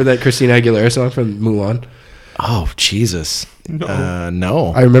 You remember that Christina Aguilera song from Mulan? Oh, Jesus.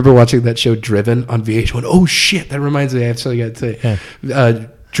 No. I remember watching that show Driven on VH1. Oh, shit. That reminds me. I actually got to say.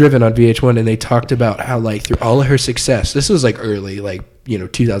 Driven on VH1, and they talked about how, like, through all of her success, this was, like, early, like,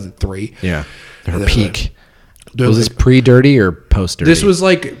 2003. Yeah. Her peak. Was this pre-Dirty or post-Dirty? This was,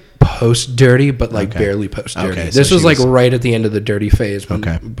 like, post-Dirty, but, like, barely post-Dirty. Okay, this was, like, right at the end of the Dirty phase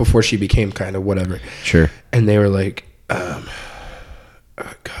before she became kind of whatever. Sure. And they were like,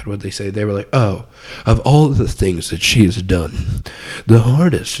 God, what'd they say? They were like, oh, of all the things that she has done, the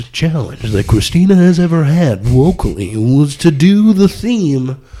hardest challenge that Christina has ever had vocally was to do the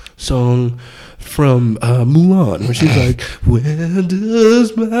theme song from Mulan, where she's like, where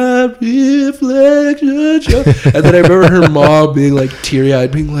does my reflection show? And then I remember her mom being like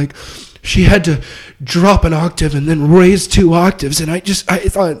teary-eyed, being like, she had to drop an octave and then raise 2 octaves, and I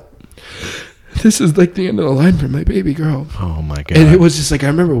thought, this is like the end of the line for my baby girl. Oh my God. And it was just like, I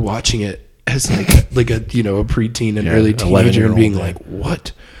remember watching it as like a a preteen and early teenager and being like,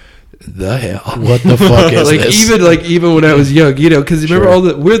 what the hell? What the fuck is like this? Even when I was young, because remember all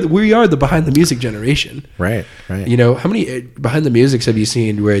we are the behind the music generation. Right. How many behind the musics have you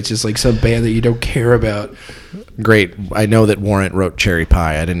seen where it's just like some band that you don't care about great. I know that Warrant wrote Cherry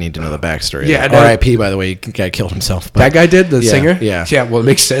Pie. I didn't need to know the backstory. Yeah, I know. R.I.P. By the way, the guy killed himself. But That guy did, the singer? Yeah. Yeah, well, it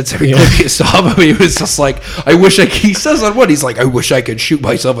makes sense. Every clip you saw him, he was just like, he says on one, he's like, I wish I could shoot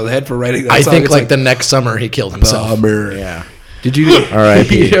myself in the head for writing that I song. think It's like the next summer he killed himself. Bummer. Yeah. Did you?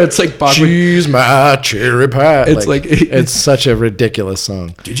 R.I.P. You know, it's like Bachman. She's my cherry pie. It's like- it's such a ridiculous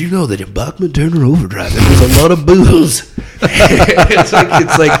song. Did you know that in Bachman Turner Overdrive there was a lot of booze?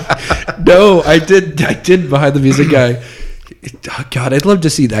 it's like no, I did behind the music guy. Oh, God, I'd love to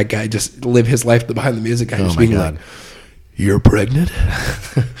see that guy just live his life behind the music guy. Oh just my being God. like, "You're pregnant?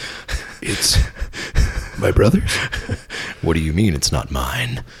 It's my brother's." What do you mean it's not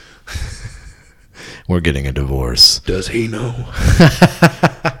mine? We're getting a divorce. Does he know?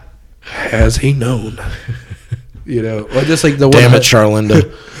 Has he known? You know, or just like the Damn one. it,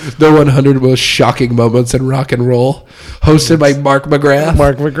 Charlinda. The 100 most shocking moments in rock and roll, hosted by Mark McGrath.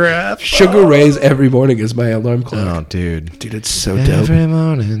 Mark McGrath. Sugar Ray's Every Morning is my alarm clock. Oh, dude. Dude, it's so dope. Every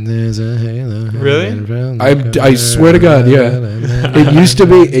morning there's a halo. Really? I swear to God, yeah. It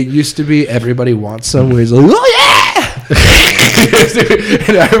used to be Everybody Wants Some, where he's like, oh yeah!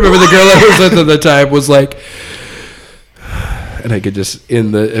 And I remember the girl I was with at the time was like, and I could just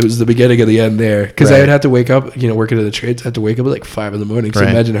it was the beginning of the end there, because I would have to wake up, you know, working at the trades, I had to wake up at like 5 a.m. So Right.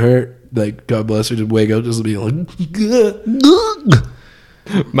 imagine her, like, God bless her, just wake up just being like,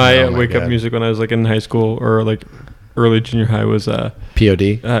 My Oh my wake up God. music when I was like in high school or like early junior high was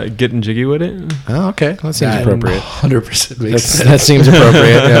POD. Getting Jiggy with It. Oh, okay. That seems appropriate. 100% makes sense. That seems appropriate.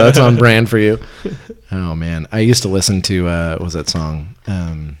 Yeah, that's on brand for you. Oh, man. I used to listen to, what was that song?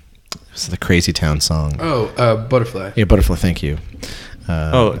 It was the Crazy Town song. Oh, Butterfly. Yeah, Butterfly, thank you.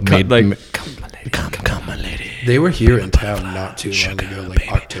 Come, my lady. Come, my lady. They were here in town not too long ago, like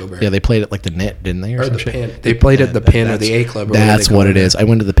October. Yeah, they played it like the Knit, didn't they? or some the shit? Pin. They played at the Pin or the A Club. Or whatever That's they call what it is. I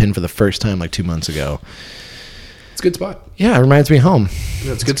went to the Pin for the first time like 2 months ago. It's a good spot. Yeah, it reminds me of home.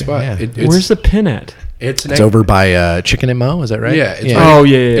 It's a good spot. yeah. Where's the pin at? It's It's over by Chicken and Mo, is that right? Yeah, it's Oh,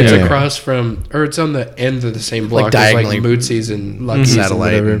 yeah. It's yeah. across from, or it's on the end of the same block as diagonally. like Mootsy's and Lucky's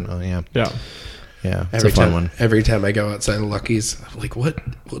Satellite. and And, whatever. yeah. Yeah. Yeah, it's Every a fun time, one. every time I go outside of Lucky's, I'm like, what?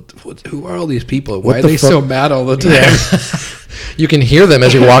 Who are all these people? Why are the they fuck? so mad all the time? You can hear them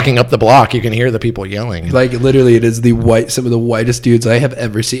as you're walking up the block. You can hear the people yelling. Like literally, it is some of the whitest dudes I have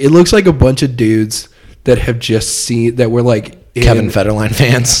ever seen. It looks like a bunch of dudes that have just seen that were like Kevin Federline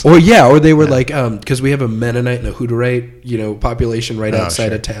fans. Or they were like, because we have a Mennonite and a Hutterite, you know, population right outside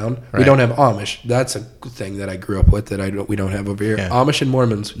sure. of town. We Right. don't have Amish. That's a thing that I grew up with that we don't have over here. Yeah. Amish and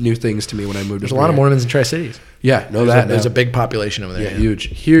Mormons, new things to me when I moved. There's a lot of Mormons in Tri-Cities. Yeah, know There's, that. there's now. a big population over there. yeah, huge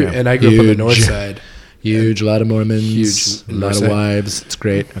here, Yeah. and I grew up on the Huge. north side. Huge, a lot of Mormons, Huge. a lot of North side. wives. It's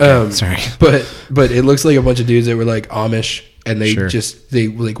great. Okay, sorry. but it looks like a bunch of dudes that were like Amish, and they Sure. they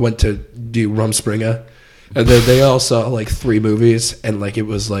like went to do Rumspringa, and then they all saw like 3 movies, and like it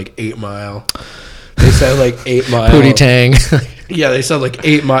was like 8 Mile. They said like 8 Mile. Pootie Tang. Yeah, they said like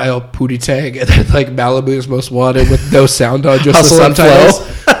 8 Mile, Pootie Tang, and then like Malibu's Most Wanted with no sound on, just Hustle the and subtitles.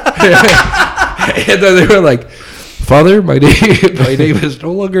 And then they were like, Father, my name is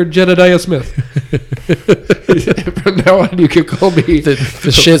no longer Jedediah Smith. From now on, you can call me the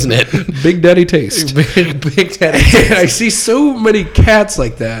shiznit. Big Daddy Taste. Big Daddy. And I see so many cats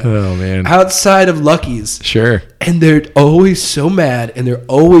like that Oh, man. outside of Lucky's. Sure. And they're always so mad, and it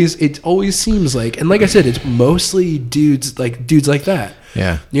always seems like, and like I said, it's mostly dudes like that.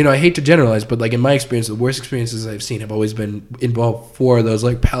 Yeah. You know, I hate to generalize, but like in my experience, the worst experiences I've seen have always been involved for those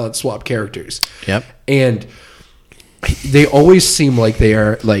like palette swap characters. Yep. And they always seem like they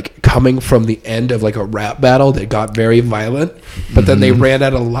are like coming from the end of like a rap battle that got very violent, but then they ran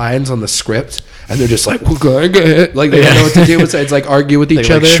out of lines on the script, and they're just like, we're going to hit. Like they don't know what to do besides like argue with each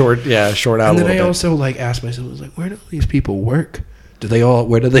They other. like short out And a then I little bit. also like asked myself, I was like, where do these people work? Where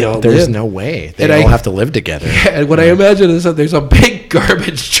do they all There's live? no way. They And all I- have to live together. And what I imagine is that there's a big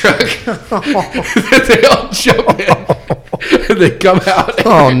garbage truck that they all jump in. And they come out.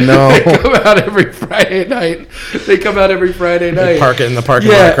 Oh, no. They come out every Friday night. They park it in the parking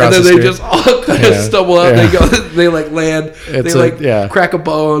lot Yeah, across and the then they street. just all kind of Yeah. stumble out. Yeah. They go. They like land. It's they a- like yeah. crack a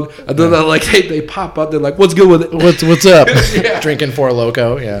bone, and then they're like they pop up. They're like, "What's good with it?" What's up? Yeah. Drinking Four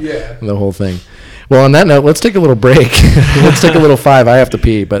Loco. Yeah. Yeah. The whole thing. Well, on that note, let's take a little break. Let's take a little 5. I have to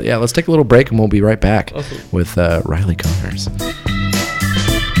pee. But yeah, let's take a little break and we'll be right back with Riley Connors.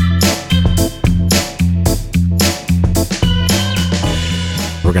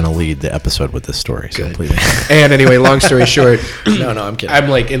 We're going to lead the episode with this story. So please. And anyway, long story short, No, I'm kidding. I'm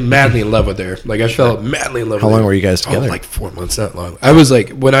like madly in love with her. Like I felt madly in love. How with long her. were you guys together? Oh, like 4 months. Not long. I was like,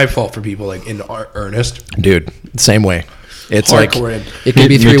 when I fall for people like in earnest. Dude, same way. It's Hardcore. like, it can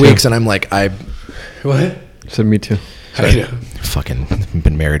be Me 3 too. weeks and I'm like, What? So me too. I know. Fucking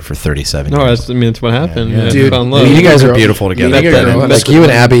been married for 37 No, years. that's what happened. Yeah. Dude, fell in love. You guys are girl- beautiful together. meeting a girl- Like that's you and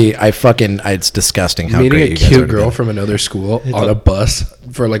the- Abby, it's disgusting how Meeting great a you guys cute are girl together. from another school on a bus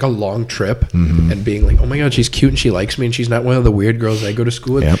for like a long trip and being like, oh my God, she's cute and she likes me and she's not one of the weird girls I go to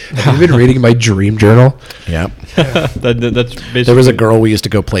school with. Yep. Have you been reading my dream journal? Yep. That's basically. There was a girl we used to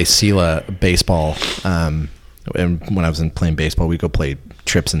go play Sela baseball. And when I was playing baseball, we'd go play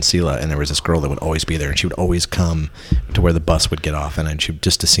trips in Sela, and there was this girl that would always be there, and she would always come to where the bus would get off, and she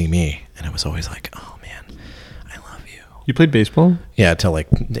just to see me, and it was always like, oh man, I love you. You played baseball? Yeah, till like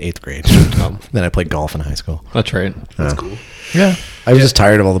the 8th grade. Then I played golf in high school. That's right. That's cool. Yeah, I was just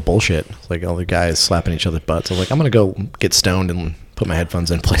tired of all the bullshit, like all the guys slapping each other's butts. I was like, I'm gonna go get stoned and put my headphones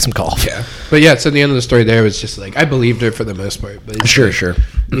in and play some golf. Yeah. But yeah, so the end of the story there was just like, I believed her for the most part. But it's Sure, like, sure.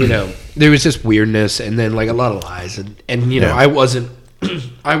 You know, there was just weirdness and then like a lot of lies. And you know, Yeah. I wasn't,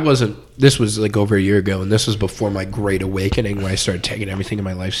 this was like over a year ago and this was before my great awakening where I started taking everything in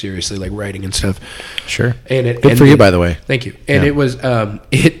my life seriously, like writing and stuff. Sure. And it Good for you, ended- by the way. Thank you. And Yeah. it was,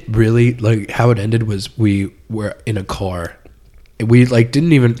 it really, like, how it ended was we were in a car. And we, like,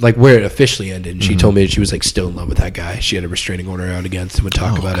 didn't even, like, where it officially ended. And she told me that she was, like, still in love with that guy. She had a restraining order out against him, would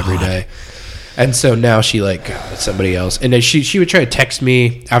talk about every day. And so now she, like, got with somebody else. And then she would try to text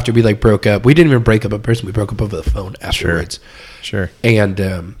me after we, like, broke up. We didn't even break up in person. We broke up over the phone afterwards. Sure. And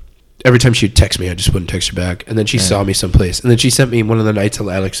every time she would text me, I just wouldn't text her back. And then she saw me someplace. And then she sent me one of the nights at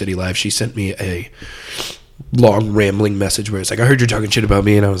Atlantic City Live. She sent me a long rambling message where it's like, I heard you're talking shit about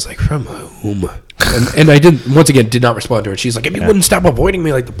me. And I was like, from whom? And I did not respond to her. And she's like, if you wouldn't stop avoiding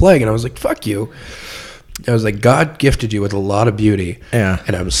me like the plague. And I was like, fuck you. I was like, God gifted you with a lot of beauty. Yeah.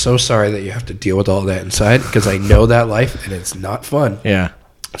 And I'm so sorry that you have to deal with all that inside because I know that life and it's not fun. Yeah.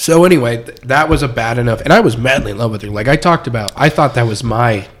 So anyway, that was a bad enough. And I was madly in love with her. Like I talked about, I thought that was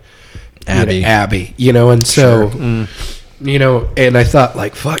my Abby, you know, and so, you know, and I thought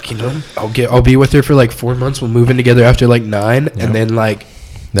like, fuck, you know, I'll be with her for like 4 months. We'll move in together after like 9 and then like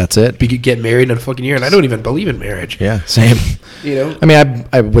That's it. get married in a fucking year. And I don't even believe in marriage, Yeah, same. you know? I mean,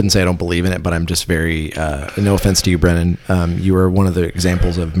 I wouldn't say I don't believe in it, but I'm just very, no offense to you, Brennan. You were one of the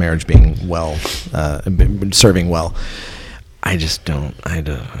examples of marriage being well, serving well. I just don't.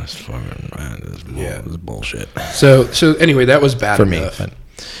 It's bullshit So anyway, that was bad for me. enough. But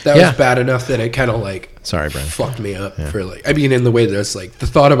That Yeah. was bad enough that it kind of like sorry, Brennan. fucked me up for like, I mean, in the way that it's like the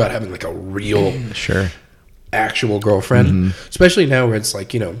thought about having like a real Sure. actual girlfriend, especially now where it's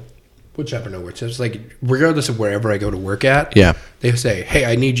like, you know, whichever know where it's like, regardless of wherever I go to work at, Yeah. they say, hey,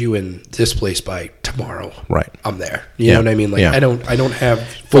 I need you in this place by tomorrow. Right. I'm there. You know what I mean? Like, Yeah. I don't have.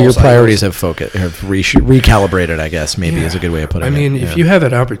 Well, your false priorities idols. have recalibrated. I guess maybe is a good way of putting I it. mean, Yeah. if you have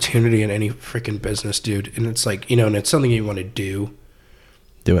an opportunity in any freaking business, dude, and it's like, you know, and it's something you want to do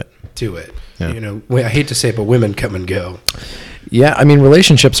do it. Yeah. You know, I hate to say it, but women come and go. Yeah, I mean,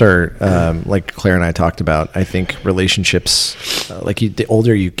 relationships are like Claire and I talked about. I think relationships, the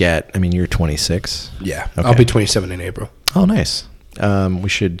older you get. I mean, you're 26. Yeah. Okay. I'll be 27 in April. Oh, nice. We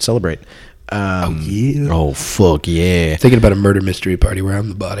should celebrate. Yeah. Oh, fuck yeah! Thinking about a murder mystery party where I'm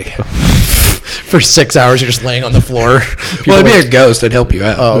the body. For 6 hours, you're just laying on the floor. Well, I'd be a ghost. I'd help you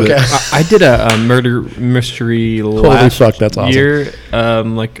out. Oh, okay. I did a murder mystery last fuck, that's awesome. year,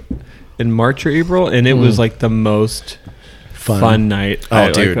 like in March or April, and it was like the most fun night.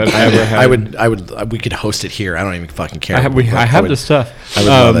 Oh, dude! I've ever had. I would. We could host it here. I don't even fucking care. I have the stuff. I would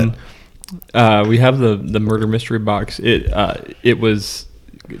love it. We have the murder mystery box. It was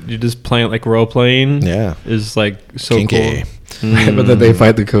you just playing like role playing. Yeah. Is like so Kinky. cool. But then they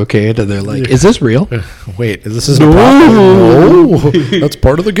find the cocaine and they're like, "Is this real?" Wait, this is a problem? No, that's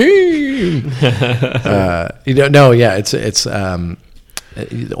part of the game.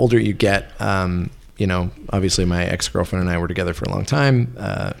 The older you get, obviously my ex-girlfriend and I were together for a long time,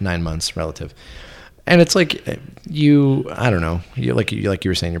 9 months relative. And it's like I don't know, like you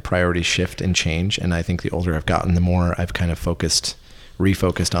were saying, your priorities shift and change. And I think the older I've gotten, the more I've kind of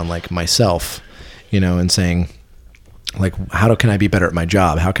refocused on like myself, and saying, like, how can I be better at my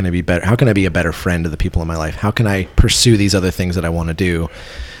job? How can I be better? How can I be a better friend to the people in my life? How can I pursue these other things that I want to do?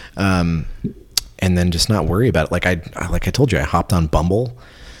 And then just not worry about it. Like I told you, I hopped on Bumble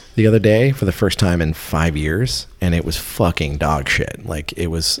the other day for the first time in 5 years, and it was fucking dog shit. Like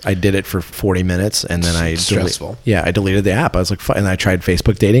I did it for 40 minutes, and then I stressful. I deleted the app. I was like, and I tried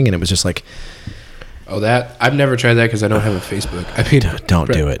Facebook dating, and it was just like, Oh, I've never tried that because I don't have a Facebook. I mean, don't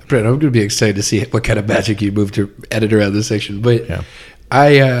do it. Brett, I'm going to be excited to see what kind of magic you move to edit around this section. But Yeah.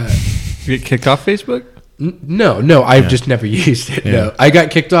 You get kicked off Facebook? No, I've just never used it. No, I got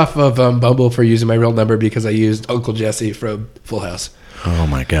kicked off of Bumble for using my real number because I used Uncle Jesse from Full House. Oh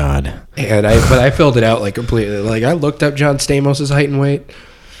my God. And I filled it out like completely. Like I looked up John Stamos' height and weight.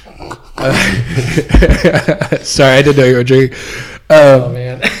 Sorry, I didn't know you were drinking.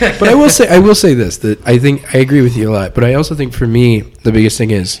 Man. But I will say this, that I think I agree with you a lot. But I also think for me, the biggest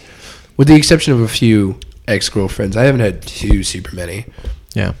thing is, with the exception of a few ex-girlfriends, I haven't had too super many.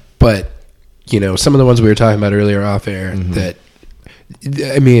 Yeah. But, you know, some of the ones we were talking about earlier off air that,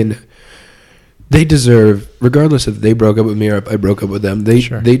 I mean, they deserve, regardless if they broke up with me or I broke up with them,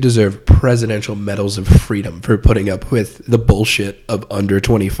 they deserve presidential medals of freedom for putting up with the bullshit of under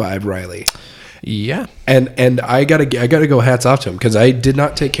 25 Riley. Yeah. And I gotta go hats off to him, because I did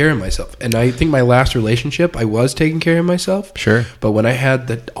not take care of myself. And I think my last relationship, I was taking care of myself. Sure. But when I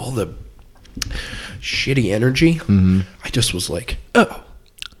had all the shitty energy, I just was like, oh,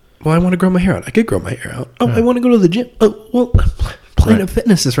 well, I want to grow my hair out. I could grow my hair out. Oh, I want to go to the gym. Oh, well, Planet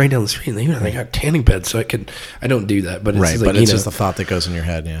Fitness is right down the street. They got tanning beds, so I don't do that. But it's right, like, but it's just the thought that goes in your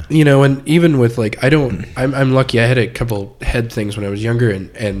head, yeah. You know, and even with like, I'm lucky. I had a couple head things when I was younger,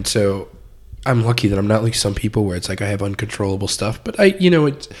 and so I'm lucky that I'm not like some people where it's like I have uncontrollable stuff. But I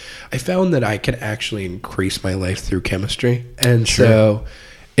found that I could actually increase my life through chemistry, and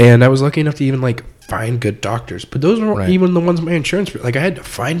and I was lucky enough to even like find good doctors. But those weren't even the ones my insurance, like I had to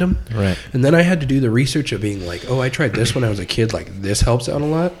find them, right? And then I had to do the research of being like, oh, I tried this when I was a kid. Like this helps out a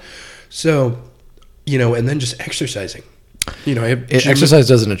lot. So, you know, and then just exercising. You know, exercise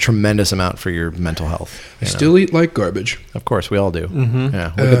does a tremendous amount for your mental health. I still eat like garbage. Of course, we all do.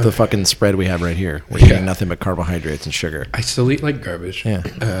 Yeah, look at the fucking spread we have right here. We're eating nothing but carbohydrates and sugar. I still eat like garbage. Yeah,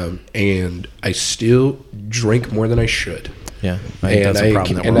 and I still drink more than I should. Yeah, I think that's a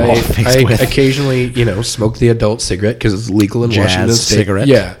problem that we're all faced with. Occasionally, you know, smoke the adult cigarette because it's legal in Washington State. Cigarette.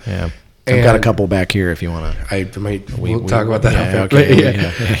 Yeah. I've got a couple back here if you want to. We'll talk about that. Yeah, okay.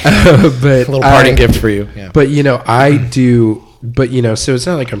 But a little parting gift for you. Yeah. But you know, I do. But you know, so it's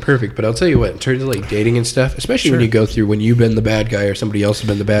not like I'm perfect. But I'll tell you what, in terms of like dating and stuff, especially when you go through when you've been the bad guy or somebody else has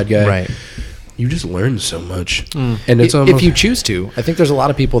been the bad guy, right? You just learn so much. And it's almost, if you choose to. I think there's a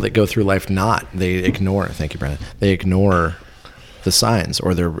lot of people that go through life they ignore. Thank you, Brandon. They ignore the signs,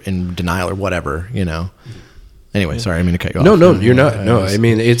 or they're in denial or whatever, you know. Anyway, sorry, I mean to cut you off. No, you're not. No, I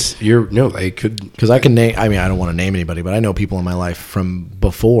mean I could, because I can name. I mean, I don't want to name anybody, but I know people in my life from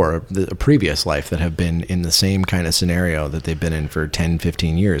before the previous life that have been in the same kind of scenario that they've been in for 10,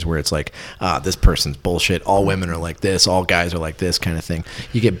 15 years, where it's like, this person's bullshit. All women are like this. All guys are like this kind of thing.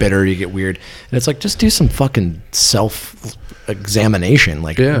 You get bitter, you get weird, and it's like, just do some fucking self-examination.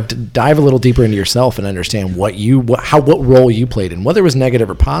 Like, dive a little deeper into yourself and understand what role you played in, whether it was negative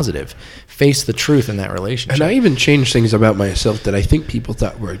or positive. Face the truth in that relationship. And I even changed things about myself that I think people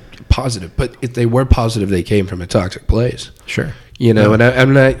thought were positive, but if they were positive, they came from a toxic place. Sure. You know, and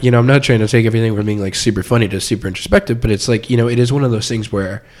I'm not trying to take everything from being like super funny to super introspective, but it's like, you know, it is one of those things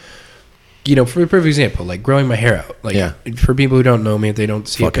where, you know, for a perfect example, like growing my hair out. Like, for people who don't know me, if they don't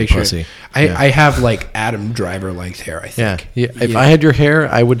see fucking a picture, pussy. I have like Adam Driver length hair, I think. Yeah. If I had your hair,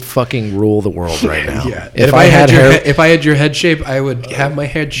 I would fucking rule the world right now. If I had your head shape, I would have my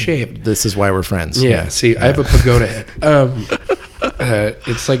head shaped. This is why we're friends. Yeah. See, I have a pagoda head.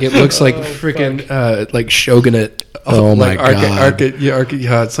 It's like, it looks like freaking like shogunate. Oh my god!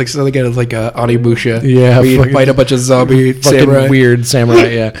 It's like something out of like Onimusha. Yeah, where you fight a bunch of zombie samurai. Weird samurai.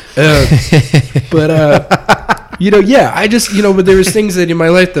 Yeah, but you know, I just, you know, but there was things that in my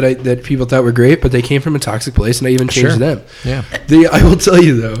life that people thought were great, but they came from a toxic place, and I even changed them. Yeah, I will tell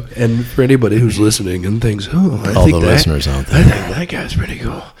you though, and for anybody who's listening and thinks, I think listeners out there, I think that guy's pretty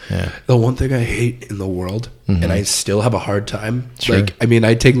cool. Yeah. The one thing I hate in the world, and I still have a hard time, like, I mean,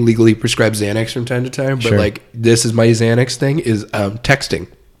 I take legally prescribed Xanax from time to time, but like, this is my Xanax thing, is texting.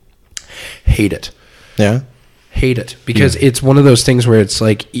 Hate it. Yeah. Hate it. Because it's one of those things where it's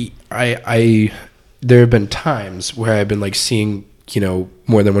like, there have been times where I've been like seeing, you know,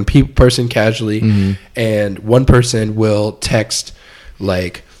 more than one person casually, and one person will text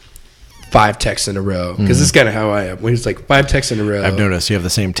like 5 texts in a row, because this is kind of how I am. When it's like 5 texts in a row, I've noticed you have the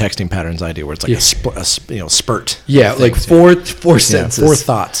same texting patterns I do, where it's like a spurt. Yeah, like four sentences, 4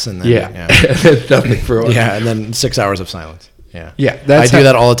 thoughts, and then nothing for a while. Yeah, and then 6 hours of silence. Yeah, I do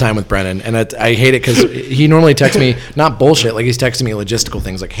that all the time with Brennan, and I hate it because he normally texts me not bullshit, like he's texting me logistical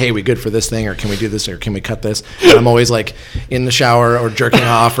things, like, "Hey, we good for this thing, or can we do this, or can we cut this?" And I'm always like in the shower or jerking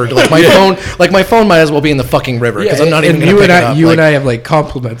off, or like my phone. Like my phone might as well be in the fucking river, because I'm not even. You and I have like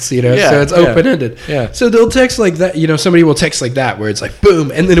compliments, you know, so it's open ended. Yeah. So they'll text like that, you know. Somebody will text like that, where it's like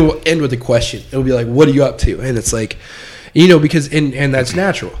boom, and then it will end with a question. It'll be like, "What are you up to?" And it's like, you know, because and that's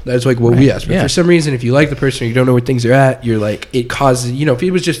natural. That's like what we ask. But for some reason, if you like the person or you don't know where things are at, you're like, it causes, you know, if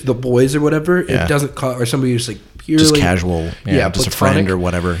it was just the boys or whatever, it doesn't cause, or somebody who's like purely just casual, just a friend platonic, or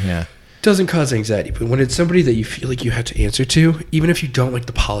whatever. Yeah. doesn't cause anxiety. But when it's somebody that you feel like you have to answer to, even if you don't like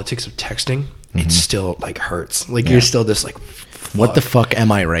the politics of texting, it still like hurts. Like you're still just like, What the fuck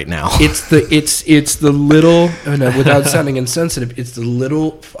am I right now? it's the little, without sounding insensitive, it's the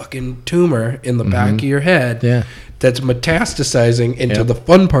little fucking tumor in the back of your head. Yeah. That's metastasizing into the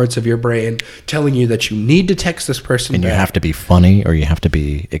fun parts of your brain, telling you that you need to text this person And back. you have to be funny, or you have to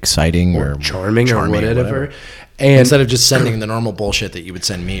be exciting, or charming or whatever. And And instead of just sending the normal bullshit that you would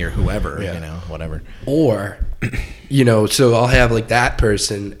send me or whoever, whatever. or, so I'll have like that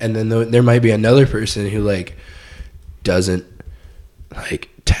person, and then there might be another person who like doesn't like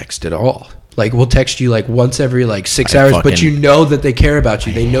text at all. Like we'll text you like once every like 6 hours, but you know that they care about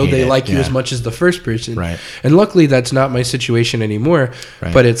you. They know they like you as much as the first person. Right. And luckily that's not my situation anymore.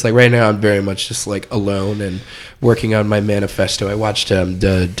 Right. But it's like right now I'm very much just like alone and working on my manifesto. I watched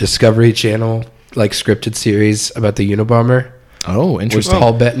the Discovery Channel like scripted series about the Unabomber. Oh, With interesting.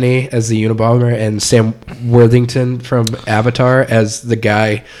 Paul Bettany as the Unabomber and Sam Worthington from Avatar as the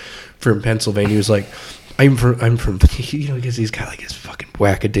guy from Pennsylvania who's like, I'm from because he's got like his fucking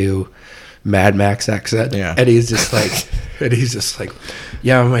wackadoo Mad Max accent. Yeah. And he's just like,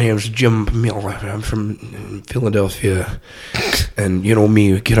 yeah, my name's Jim Miller. I'm from Philadelphia. And you know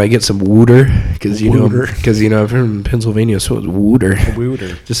me, can I get some wooter? Because I'm from Pennsylvania, so it's wooter.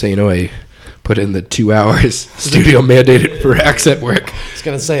 Wooter. Just so you know, I put in the 2 hours studio mandated for accent work. I was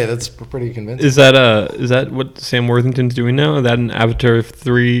gonna say that's pretty convincing. Is that what Sam Worthington's doing now? Is that an Avatar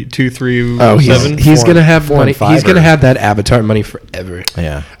 237? Oh, he's gonna have 4 money. and 5 He's gonna have that Avatar money forever.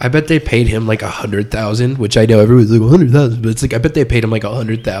 Yeah. I bet they paid him like 100,000, which I know everyone's like 100,000, but it's like I bet they paid him like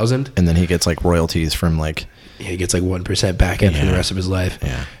 100,000. And then he gets like royalties from like. Yeah, he gets like 1% back in for the rest of his life.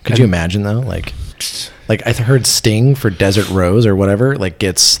 Yeah. Could you imagine though? Like I heard Sting for Desert Rose or whatever, like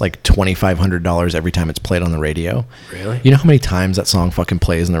gets like $2,500 every time it's played on the radio. Really? You know how many times that song fucking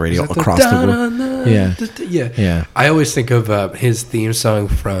plays on the radio across the world? Yeah. Yeah. I always think of his theme song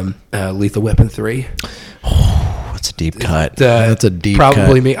from Lethal Weapon 3. That's a deep cut. That's a deep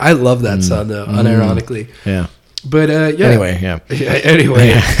probably cut. me. I love that song though, unironically. Yeah. But yeah. Anyway, yeah.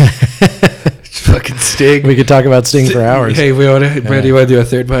 Anyway. Fucking Sting. We could talk about Sting for hours. Hey, Brad, do you want to do a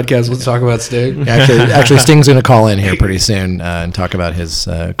third podcast? Let's talk about Sting. Actually, Sting's going to call in here pretty soon and talk about his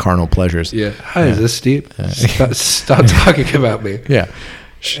carnal pleasures. Yeah. Hi, is this Steve? Stop talking about me. Yeah.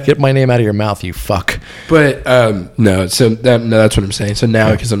 Get my name out of your mouth, you fuck. But no, so that's what I'm saying. So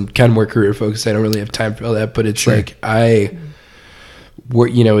now, because I'm kind of more career focused, I don't really have time for all that. But it's like I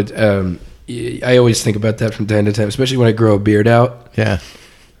always think about that from time to time, especially when I grow a beard out. Yeah.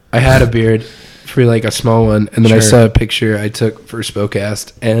 I had a beard for like a small one, and then I saw a picture I took for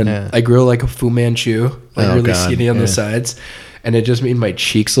Spokecast, and I grew like a Fu Manchu, like really skinny on the sides, and it just made my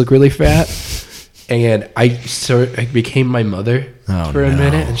cheeks look really fat. And I became my mother for a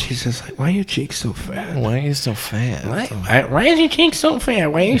minute, and she's just like, "Why are your cheeks so fat? Why are you so fat? Why is your cheeks so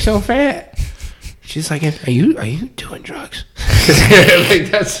fat? Why are you so fat?" She's like, "Are you doing drugs?" Like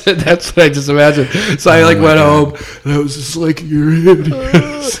that's what I just imagined. So I went home and I was just like, "You're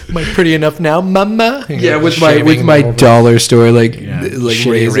hideous." Am I pretty enough now, mama? Yeah, with my dollar store like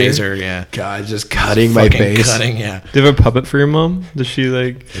razor. Yeah. God, just cutting my face. Cutting, yeah. Do you have a puppet for your mom? Does she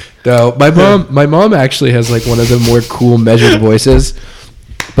like? No, my mom actually has like one of the more cool measured voices.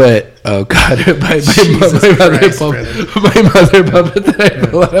 But oh god, my mother puppet that I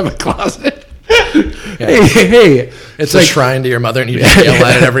pull out of a closet. Yeah. Hey, It's a shrine to your mother, and you just yell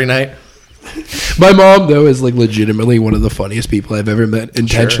at it every night. My mom though is like legitimately one of the funniest people I've ever met,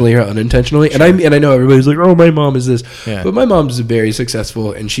 intentionally or unintentionally. And I know everybody's like, "Oh, my mom is this," but my mom's very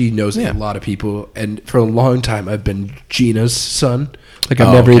successful, and she knows a lot of people. And for a long time, I've been Gina's son. Like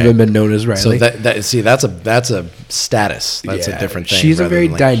I've never even been known as Riley. So that's a status. That's a different thing. She's a very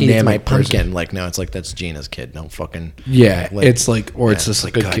dynamic my pumpkin. person. Like no, it's like that's Gina's kid. Don't fucking it's like, or it's just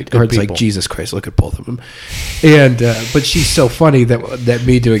like, good or it's like people. Jesus Christ. Look at both of them. And but she's so funny that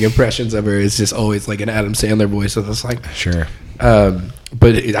me doing impressions of her is just always like an Adam Sandler voice. And it's like sure.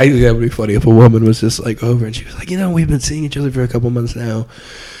 But I think that would be funny if a woman was just like over and she was like, we've been seeing each other for a couple months now.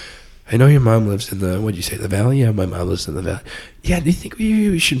 I know your mom lives in the valley? Yeah, my mom lives in the valley. Yeah, do you think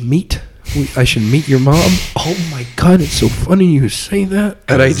we should meet? I should meet your mom? Oh my God, it's so funny you say that.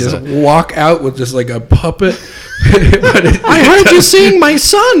 And I just walk out with just like a puppet. I heard you seeing my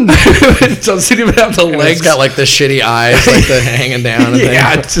son. It doesn't even have the legs. It's got like the shitty eyes, like the hanging down. And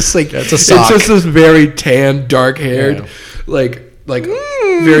yeah, it's just like, it's a sock. It's just this very tan, dark haired, like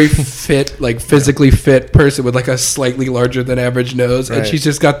very fit, like physically fit person with like a slightly larger than average nose, and she's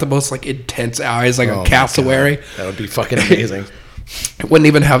just got the most like intense eyes, like a cassowary. That would be fucking amazing. It wouldn't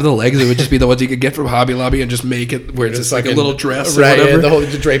even have the legs. It would just be the ones you could get from Hobby Lobby and just make it where it's just like a little dress or right? whatever. Yeah, the whole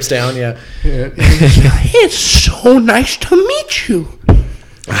drapes down. Yeah. It's so nice to meet you.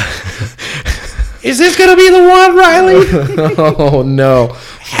 Is this gonna be the one, Riley? Oh no.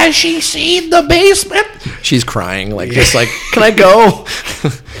 Has she seen the basement? She's crying, like just like, can I go?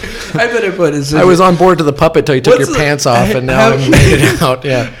 I better put it. I was on board to the puppet till you took your pants off, and now I'm made it out.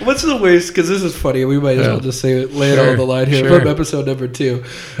 Yeah. What's the worst? Because this is funny. We might as well just say it, lay it on the line here from episode number 2.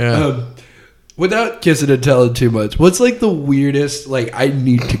 Yeah. Without kissing and telling too much, what's like the weirdest, like I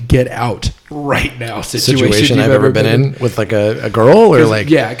need to get out right now situation I've ever been in with like a girl or like?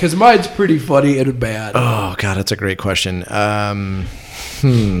 Yeah, because mine's pretty funny and bad. Oh God, that's a great question. I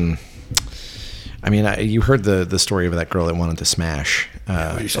mean, you heard the story of that girl that wanted to smash.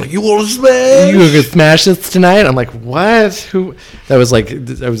 She's like, you want to smash? You gonna smash this tonight? I'm like, what? Who? That was like,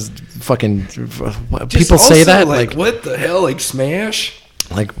 I was fucking. People say that like, what the hell? Like smash?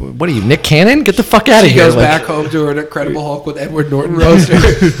 Like, what are you, Nick Cannon? Get the fuck out of She here! goes back home to her Incredible Hulk with Edward Norton poster,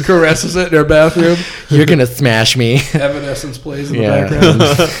 caresses it in her bathroom. You're gonna smash me. Evanescence plays in the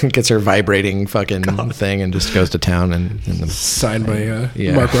background. Gets her vibrating fucking thing and just goes to town and signed by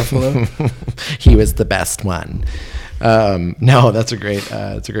Mark Ruffalo. He was the best one. No, that's a great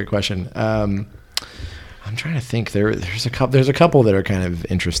question. I'm trying to think. There's a couple that are kind of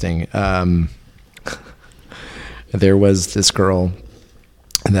interesting. There was this girl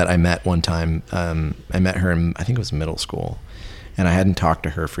that I met one time. I met her in, I think it was middle school, and I hadn't talked to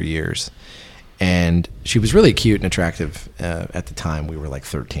her for years. And she was really cute and attractive at the time. We were like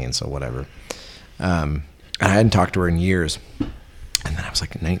 13, so whatever. And I hadn't talked to her in years. And then I was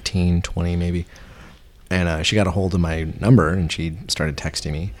like 19, 20 maybe. And she got a hold of my number, and she started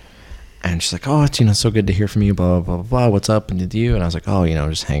texting me. And she's like, oh, it's, so good to hear from you, blah, blah, blah, blah. What's up? And did you? And I was like, oh,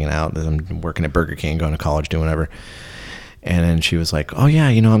 just hanging out. I'm working at Burger King, going to college, doing whatever. And then she was like, oh, yeah,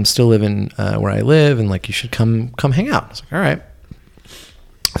 I'm still living where I live, and, like, you should come hang out. I was like, all right.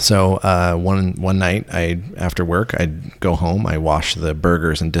 So one night, after work, I'd go home. I wash the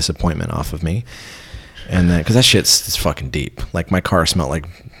burgers and disappointment off of me. And then, because that shit's fucking deep. Like, my car smelled like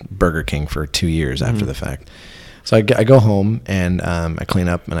Burger King for 2 years after the fact. So I go home, and I clean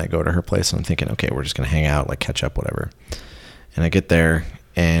up, and I go to her place, and I'm thinking, okay, we're just going to hang out, like, catch up, whatever. And I get there,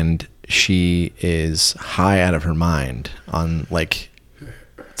 and she is high out of her mind on, like,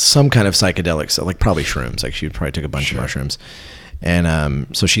 some kind of psychedelics, so, like, probably shrooms. Like, she probably took a bunch of mushrooms. And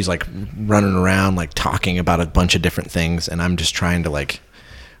so she's, like, running around, like, talking about a bunch of different things, and I'm just trying to, like,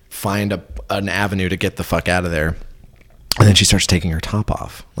 find an avenue to get the fuck out of there. And then she starts taking her top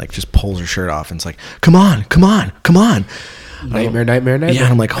off, like, just pulls her shirt off, and it's like, come on. Nightmare. Yeah,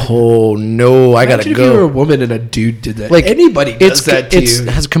 and I'm like, oh no, I gotta go. If you were a woman and a dude did that, like, anybody does that to you. It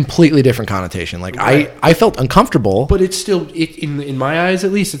has a completely different connotation. Like, right. I felt uncomfortable, but it's still in my eyes,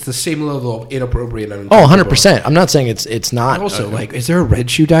 at least, it's the same level of inappropriate and uncomfortable. Oh, 100%. I'm not saying it's not. Also, like, is there a Red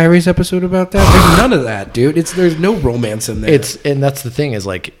Shoe Diaries episode about that? There's none of that, dude. There's no romance in there. And that's the thing is,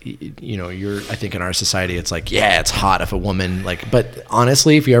 like, I think in our society, it's like, yeah, it's hot if a woman, like, but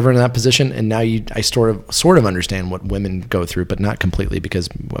honestly, if you're ever in that position, and now I sort of understand what women go through, but not completely, because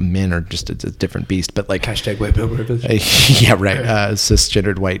men are just a different beast. But, like, hashtag white pill privilege. Yeah, right.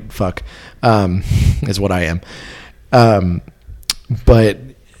 Cisgendered white fuck is what I am. But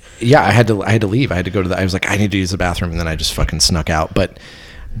yeah, I had to leave. I had to go to I was like, I need to use the bathroom, and then I just fucking snuck out. But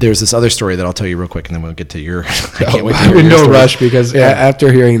there's this other story that I'll tell you real quick, and then we'll get to your. I'm in no rush, because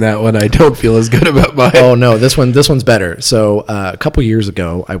after hearing that one, I don't feel as good about mine. Oh no, this one's better. So a couple years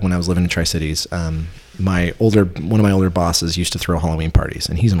ago, when I was living in Tri-Cities, one of my older bosses used to throw Halloween parties,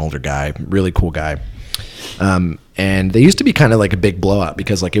 and he's an older guy, really cool guy. And they used to be kind of like a big blowout,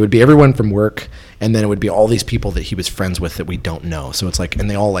 because, like, it would be everyone from work, and then it would be all these people that he was friends with that we don't know. So it's like, and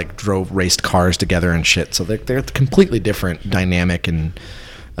they all, like, raced cars together and shit. So they're completely different dynamic and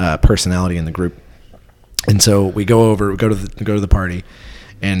personality in the group. And so we go to the party,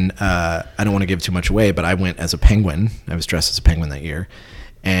 and I don't want to give too much away, but I went as a penguin. I was dressed as a penguin that year.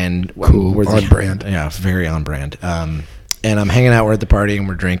 And cool, on brand. Yeah, very on brand. And I'm hanging out. We're at the party, and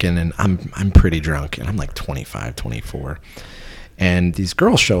we're drinking, and I'm pretty drunk, and I'm like 25, 24. And these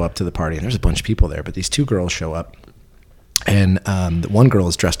girls show up to the party, and there's a bunch of people there, but these two girls show up, and the one girl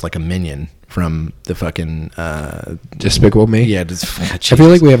is dressed like a minion from the fucking Despicable Me. Yeah, I feel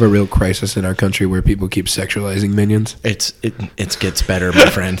like we have a real crisis in our country where people keep sexualizing minions. It gets better, my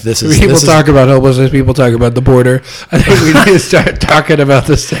friend. People talk about homelessness. People talk about the border. I think we need to start talking about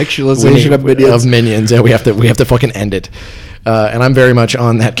the sexualization of minions. Yeah, we have to fucking end it. And I'm very much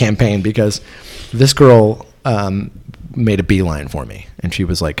on that campaign, because this girl made a beeline for me, and she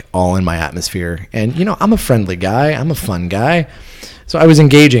was like all in my atmosphere. And I'm a friendly guy, I'm a fun guy, so I was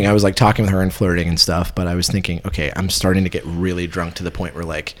engaging. I was like talking with her and flirting and stuff, but I was thinking, okay, I'm starting to get really drunk to the point where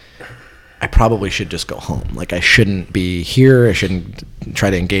like I probably should just go home. Like I shouldn't be here. I shouldn't try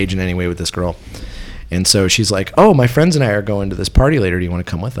to engage in any way with this girl. And so she's like, oh, my friends and I are going to this party later. Do you want to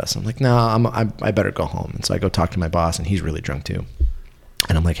come with us? I'm like, no, I better go home. And so I go talk to my boss, and he's really drunk too.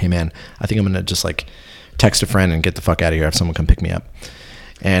 And I'm like, hey man, I think I'm going to just like text a friend and get the fuck out of here. Have someone come pick me up.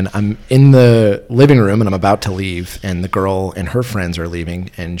 And I'm in the living room, and I'm about to leave, and the girl and her friends are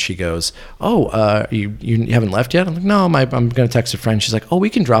leaving, and she goes, oh, you haven't left yet? I'm like, no, I'm going to text a friend. She's like, oh, we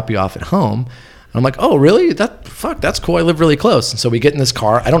can drop you off at home. And I'm like, oh, really? That's cool. I live really close. And so we get in this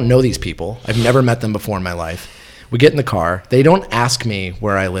car. I don't know these people. I've never met them before in my life. We get in the car. They don't ask me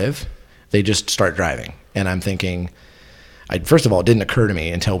where I live. They just start driving. And I'm thinking, first of all, it didn't occur to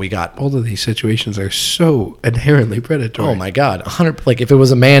me until we got... Both of these situations are so inherently predatory. Oh, my God. 100... Like, if it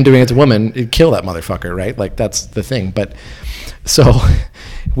was a man doing it to a woman, it'd kill that motherfucker, right? Like, that's the thing. But so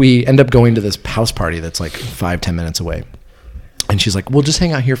we end up going to this house party that's like 5-10 minutes away. And she's like, we'll just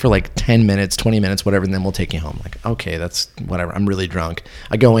hang out here for like 10 minutes, 20 minutes, whatever, and then we'll take you home. Like, okay, that's whatever. I'm really drunk.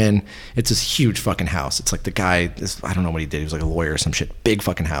 I go in. It's this huge fucking house. It's like the guy, I don't know what he did. He was like a lawyer or some shit. Big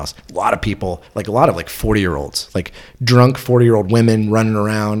fucking house. A lot of people, like a lot of like 40-year-olds, like drunk 40-year-old women running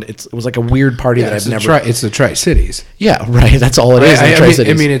around. It was like a weird party that I've never... It's the Tri-Cities. Yeah, right. That's all it is in the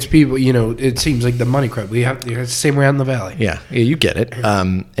Tri-Cities. I mean, it's people, it seems like the money crowd. It's the same way out in the valley. Yeah, you get it.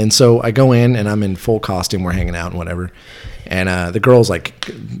 And so I go in, and I'm in full costume. We're hanging out and whatever. And the girl's like,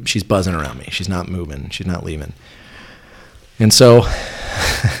 she's buzzing around me. She's not moving. She's not leaving. And so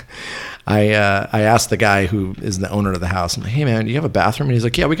I asked the guy who is the owner of the house, I'm like, hey man, do you have a bathroom? And he's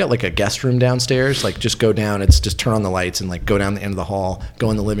like, yeah, we got like a guest room downstairs. Like just go down. It's just turn on the lights and like go down the end of the hall, go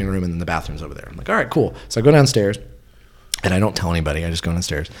in the living room, and then the bathroom's over there. I'm like, all right, cool. So I go downstairs, and I don't tell anybody. I just go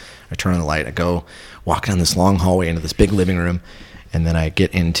downstairs. I turn on the light. I go walk down this long hallway into this big living room, and then I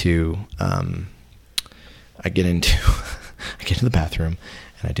get into I get to the bathroom,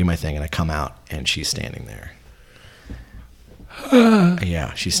 and I do my thing, and I come out, and she's standing there.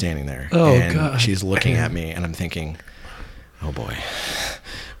 Yeah, she's standing there. Oh, and God. She's looking at me, and I'm thinking, oh, boy,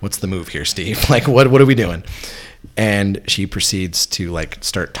 what's the move here, Steve? Like, what are we doing? And she proceeds to, like,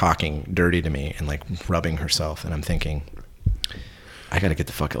 start talking dirty to me and, like, rubbing herself, and I'm thinking, I got to get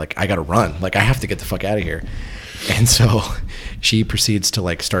the fuck, like, I got to run. Like, I have to get the fuck out of here. And so she proceeds to,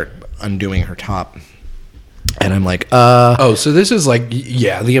 like, start undoing her top. And I'm like, Oh, so this is like,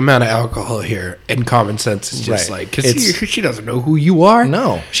 yeah, the amount of alcohol here and common sense is just Right. like, because she doesn't know who you are.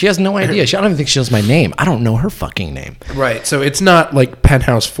 No, she has no idea. I don't even think she knows my name. I don't know her fucking name. Right. So it's not like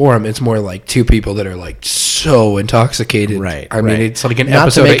Penthouse Forum. It's more like two people that are like so intoxicated. Right. I mean, right. it's like an Not to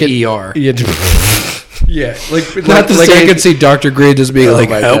episode make of it- ER. Yeah, Yeah. Like, Not to like say- I could see Dr. Gray just being Oh like,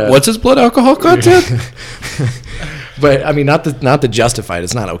 my God. what's his blood alcohol content? But I mean, not to justify it.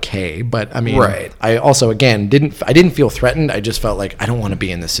 It's not okay. But I mean, Right. I also again didn't feel threatened. I just felt like I don't want to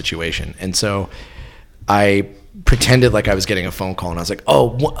be in this situation, and so I pretended like I was getting a phone call, and I was like, oh,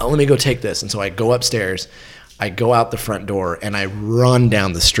 let me go take this. And so I go upstairs. I go out the front door, and I run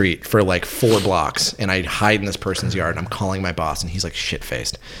down the street for like 4 blocks, and I hide in this person's yard, and I'm calling my boss, and he's like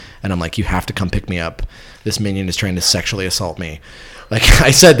shit-faced. And I'm like, you have to come pick me up. This minion is trying to sexually assault me. Like,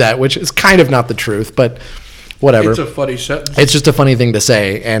 I said that, which is kind of not the truth, but whatever. It's a funny sentence. It's just a funny thing to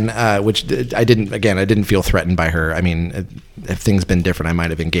say, and which I didn't feel threatened by her. I mean, if things been different, I might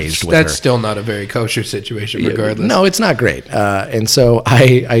have engaged with her. That's still not a very kosher situation, regardless. No, it's not great. And so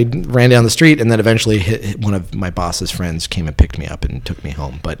I ran down the street, and then eventually one of my boss's friends came and picked me up and took me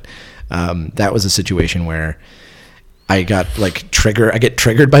home. But that was a situation where I got like I get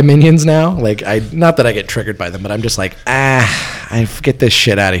triggered by minions now. Like not that I get triggered by them, but I'm just like, I get this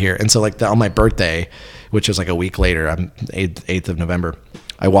shit out of here. And so like on my birthday, which was like a week later, I'm 8th of November,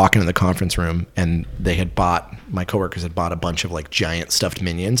 I walk into the conference room, and my coworkers had bought a bunch of like giant stuffed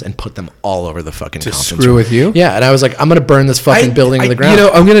minions and put them all over the fucking conference screw room. with you? Yeah, and I was like, I'm gonna burn this fucking building to the ground. You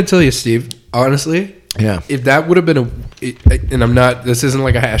know, I'm going to tell you, Steve, honestly, Yeah. if that would have been this isn't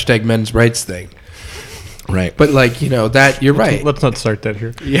like a hashtag men's rights thing, Right. but like, that you're right. Let's not start that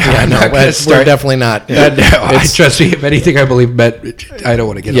here. yeah, no, we're definitely not. I trust me. If anything, I believe I don't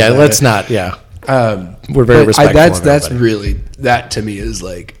want to get. Yeah, on that. let's not. Yeah. We're very But respectful. That's of everybody. really, that to me is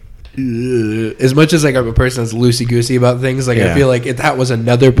like, as much as like I'm a person that's loosey goosey about things, like Yeah. I feel like if that was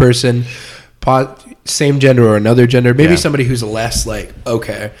another person, same gender or another gender, maybe Yeah. somebody who's less like,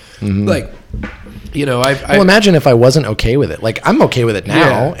 okay, like You know, Well, imagine if I wasn't okay with it. Like, I'm okay with it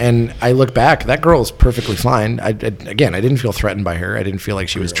now, Yeah. and I look back, that girl is perfectly fine. Again, I didn't feel threatened by her. I didn't feel like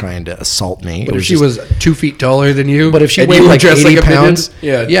she was trying to assault me. But if she was 2 feet taller than you, But if she and weighed you were like dressed 80 a minion, pounds,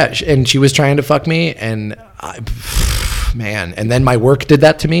 yeah, and she was trying to fuck me, and man, and then my work did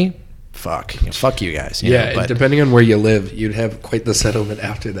that to me. Fuck you guys. You know, yeah. but Depending on where you live, you'd have quite the settlement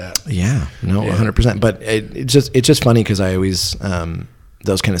after that. yeah, no, Yeah. 100%. But it's just funny because I always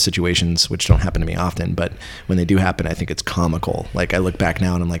those kind of situations, which don't happen to me often, but when they do happen, I think it's comical. Like I look back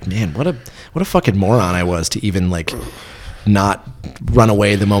now and I'm like, man, what a fucking moron I was to even like not run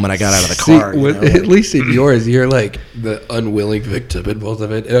away the moment I got out of the car. You know? At least in yours, you're like the unwilling victim in both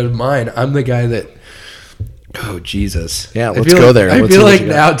of it. And in mine, I'm the guy that. Oh Jesus! Yeah, I let's feel go like- there. I Let's feel see what like you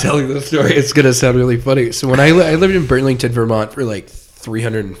got. now telling the story, it's gonna sound really funny. So when I lived in Burlington, Vermont, for like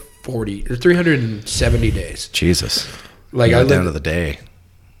 340 or 370 days. Jesus. Like You I went down lived, to the day.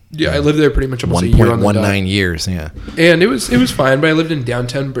 yeah, I lived there pretty much almost a year on the dot. 1.19 years. Yeah. And it was fine. But I lived in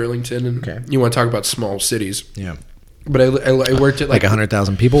downtown Burlington, and Okay. you want to talk about small cities? Yeah. But I worked at Like like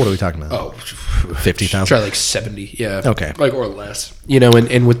 100,000 people. What are we talking about? oh 50,000? Try like 70, yeah. Okay. Like or less. You know,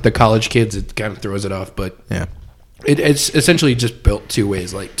 and with the college kids, it kind of throws it off, but. Yeah. It's essentially just built two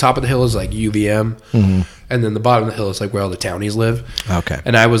ways. Like top of the hill is like UVM, and then the bottom of the hill is like where all the townies live. Okay.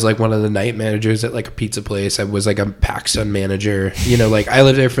 And I was like one of the night managers at like a pizza place. I was like a PacSun manager. You know, like I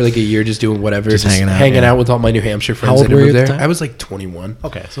lived there for like a year, just doing whatever, just hanging out, yeah. out with all my New Hampshire friends. How old that were you moved at the there. time? I was like 21.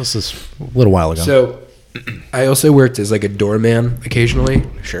 Okay. So this is a little while ago. So I also worked as like a doorman occasionally.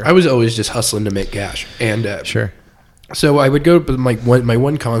 Sure. I was always just hustling to make cash, and sure. so I would go, but my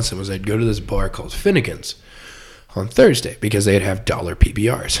one constant was I'd go to this bar called Finnegan's on Thursday because they'd have dollar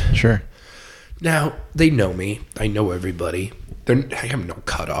PBRs. Sure. Now, they know me. I know everybody. I have no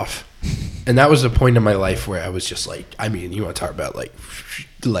cutoff. And that was the point in my life where I was just like, I mean, you want to talk about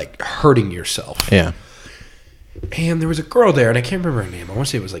like hurting yourself. Yeah. And there was a girl there, and I can't remember her name. I want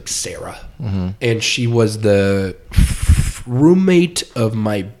to say it was like Sarah. And she was the roommate of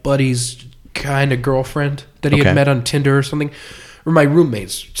my buddy's kind of girlfriend that he Okay. had met on Tinder or something. Or my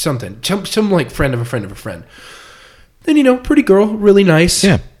roommate's something. Some like friend of a friend of a friend. Then, you know, pretty girl, really nice.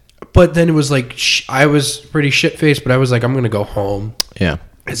 Yeah. But then it was like, I was pretty shit-faced, but I was like, I'm going to go home. Yeah.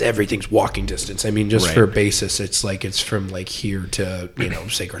 Because everything's walking distance. I mean, just Right. for a basis, it's like it's from like here to, you know,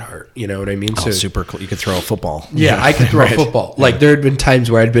 Sacred Heart. You know what I mean? Oh, super cool. You could throw a football. Yeah, I could throw Right. a football. Like there had been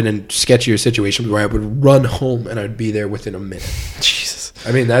times where I'd been in sketchier situations where I would run home and I'd be there within a minute. Jesus.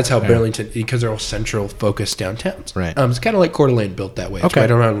 I mean, that's how Burlington, because they're all central focused downtowns. Right. It's kind of like Coeur d'Alene built that way. It's Okay.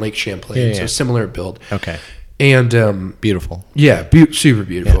 right around Lake Champlain. Yeah, So yeah. similar build. Okay. And Beautiful. yeah, super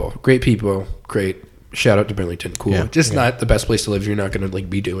beautiful. Great people. Great. Shout out to Burlington. Cool. Yeah. Just not the best place to live if you're not going to like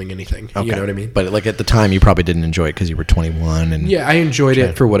be doing anything. Okay. You know what I mean? But like at the time, you probably didn't enjoy it because you were 21 and Yeah, I enjoyed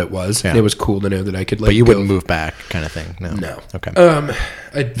it for what it was. Yeah. And it was cool to know that I could like But you go- wouldn't move back, kind of thing. No. No. Okay.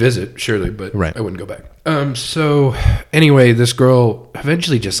 I'd visit, surely, but Right. I wouldn't go back. So anyway, this girl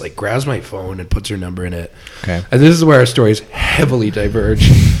eventually just like grabs my phone and puts her number in it. Okay. And this is where our stories heavily diverge.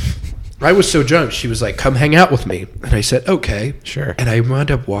 I was so drunk, she was like, come hang out with me. And I said, okay. Sure. And I wound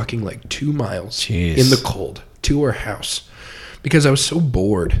up walking like 2 miles Jeez. in the cold to her house because I was so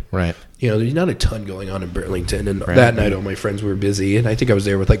bored. Right. You know, there's not a ton going on in Burlington. And Right. that night, all my friends were busy. And I think I was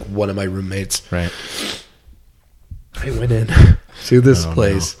there with like one of my roommates. Right. I went in to this Oh,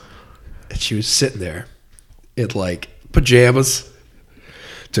 place, and she was sitting there in like pajamas.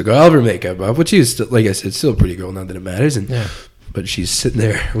 Took all her makeup off, which she's still, like I said, still a pretty girl. Not that it matters. And Yeah. but she's sitting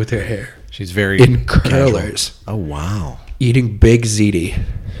there with her hair She's very in casual. curlers, Oh wow. eating big ziti.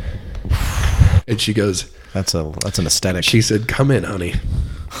 And she goes, That's an aesthetic. she said, "Come in, honey."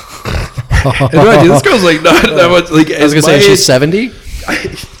 And mind you, this girl's like not that much. Like I was gonna say she's 70.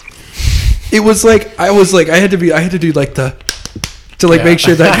 It was like I had to do like the to like make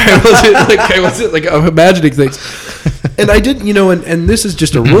sure that I wasn't like I'm imagining things. And I didn't, you know, and this is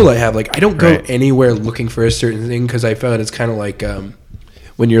just a rule I have. Like I don't go Right. anywhere looking for a certain thing because I found it's kind of like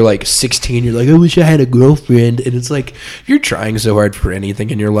when you're like 16, you're like, I wish I had a girlfriend, and it's like if you're trying so hard for anything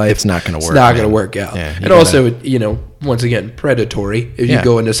in your life, It's not gonna work, It's not man. gonna work out. Yeah, you and gotta- also, you know, once again, predatory. If Yeah. you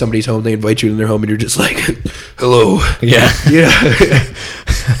go into somebody's home, they invite you in their home, and you're just like, hello, Yeah. yeah.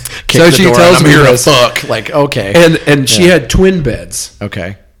 Kick So the she door tells and me I'm here to this. fuck. Like okay. And she had twin beds,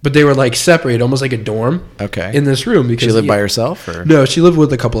 Okay. but they were like separated, almost like a dorm. Okay. In this room because She lived by herself, or No, she lived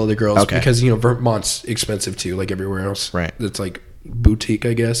with a couple other girls Okay. because you know Vermont's expensive too, like everywhere else. Right. It's like boutique,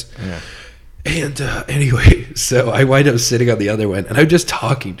 I guess. Yeah. And anyway, so I wind up sitting on the other one, and I'm just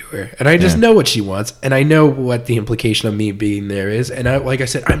talking to her, and I just know what she wants, and I know what the implication of me being there is, and like I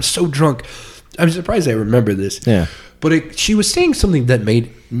said, I'm so drunk I'm surprised I remember this. Yeah. But she was saying something that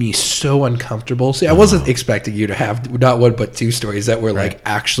made me so uncomfortable. See, I wasn't expecting you to have not one but two stories that were like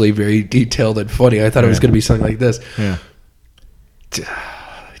actually very detailed and funny. I thought it was going to be something like this. Yeah.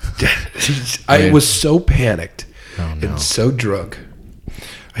 I was so panicked Oh, no. and so drunk.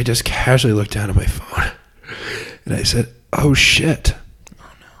 I just casually looked down at my phone and I said, "Oh shit." Oh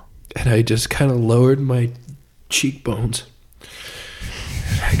no. And I just kind of lowered my cheekbones.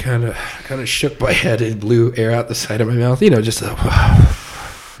 I kind of shook my head and blew air out the side of my mouth. You know, just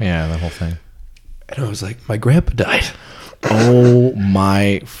Yeah, the whole thing. and I was like, my grandpa died. Oh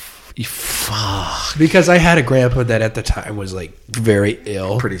my fuck. Because I had a grandpa that at the time was like very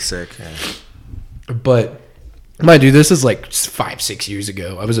ill. Pretty sick. Yeah. But mind you, this is like 5-6 years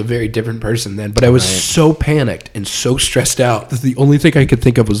ago. I was a very different person then. But I was so panicked and so stressed out that the only thing I could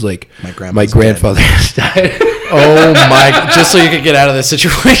think of was like My my grandfather has died. Oh my! Just so you could get out of this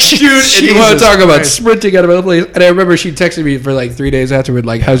situation, Dude, and you want to talk about Christ. sprinting out of a place. And I remember she texted me for like 3 days afterward,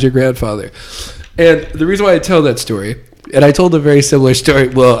 like, "How's your grandfather?" And the reason why I tell that story, and I told a very similar story,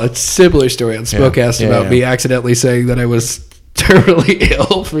 well, a similar story on Spokecast about me accidentally saying that I was terminally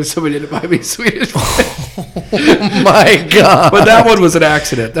ill for somebody to buy me Swedish. Oh my god! But that one was an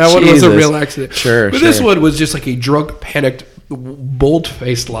accident. That one was a Jesus. real accident. Sure, But this sure. one was just like a drunk, panicked,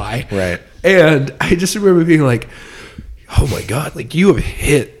 bold-faced lie. Right. And I just remember being like, "Oh my god! Like you have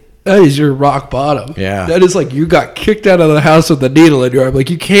hit. That is your rock bottom. Yeah. That is like you got kicked out of the house with a needle in your arm. Like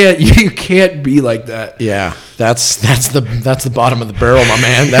you can't be like that." Yeah, that's the bottom of the barrel, my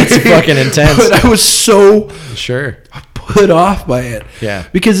man. That's fucking intense. But I was so Sure. put off by it. Yeah.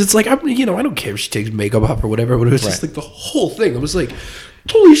 Because it's like I don't care if she takes makeup off or whatever, but it was just Right. like the whole thing. It was like,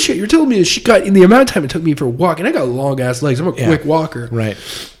 holy shit! You're telling me that she got in the amount of time it took me for a walk, and I got long ass legs. I'm a quick walker. Right.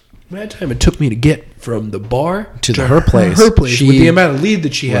 The amount of time it took me to get from the bar To her place. her place, She- with the amount of lead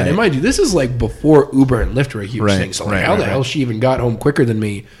that she had. Right. And mind you, this is like before Uber and Lyft were a huge Right, thing. So like, right, how the right, hell she even got home quicker than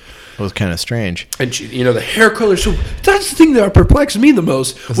me? It was kind of strange. And she, you know, the hair curlers. So that's the thing that perplexed me the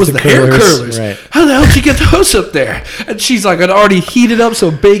most was the the hair curlers, curlers. right. How the hell did she get those up there? And she's like, I'd already heated up, so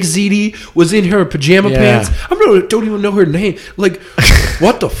Big ZD was in her pajama Yeah. pants. Don't even know her name. Like,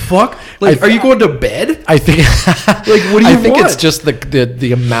 what the fuck? Like, I- are you going to bed? I think Like, what do you I think want? it's just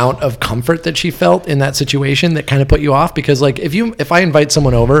the amount of comfort that she felt in that situation that kind of put you off, because like if I invite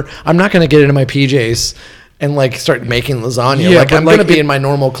someone over, I'm not going to get into my PJs and like start making lasagna. Yeah, Like but I'm like going to be it- in my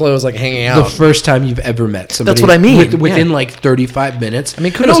normal clothes, like hanging The out. first time you've ever met somebody. what I mean, Within yeah. like 35 minutes. I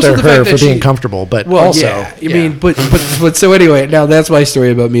mean, And kudos also to the fact her that for being she- comfortable, but Well, also, yeah. I mean, but so anyway, now that's my story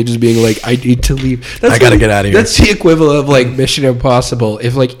about me just being like, I need to leave. That's I gotta like- get outta here. That's the equivalent of like Mission Impossible.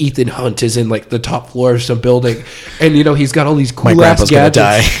 If like Ethan Hunt is in like the top floor of some building, and you know he's got all these My cool ass grandpa's gonna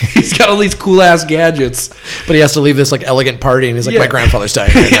gadgets. die. He's got all these cool ass gadgets. but he has to leave this like elegant party, and he's like, Yeah. my grandfather's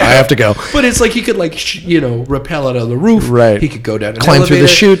dying. Right now. I have to go. But it's like he could like rappel out on the roof. Right. He could go down, an Climb through the elevator.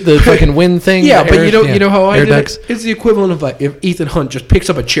 chute, the fucking wind thing. Yeah, the but air- you know how I air did ducts. it? It's the equivalent of like if Ethan Hunt just picks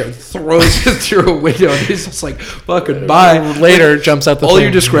up a chair and throws it through a window and he's just like, fucking bye. Later, jumps out the all thing.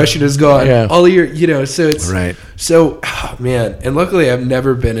 your discretion is gone. Yeah. All of your, so it's Right. So, oh, man, and luckily I've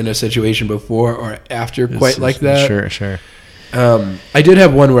never been in a situation before or after quite like that. Sure. I did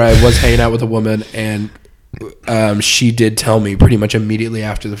have one where I was hanging out with a woman and she did tell me pretty much immediately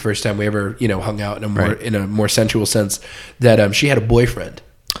after the first time we ever, hung out in a more sensual sense that she had a boyfriend.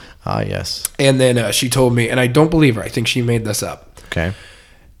 Ah, yes. And then she told me, and I don't believe her. I think she made this up. Okay.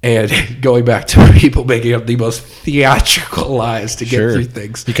 And going back to people making up the most theatrical lies to get through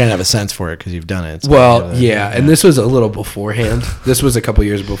things. You kind of have a sense for it because you've done it. It's Well, kind of yeah, and this was a little beforehand. This was a couple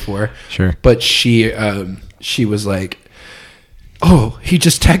years before. Sure. But she was like, "Oh, he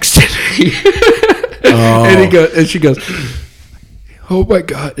just texted me," and she goes, "Oh my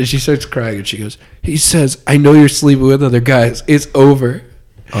god!" And she starts crying, and she goes, "He says, I know you're sleeping with other guys. It's over."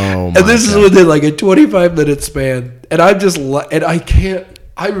 Oh, And this is within like a 25-minute span, and I'm just and I can't.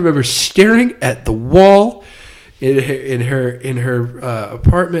 I remember staring at the wall in her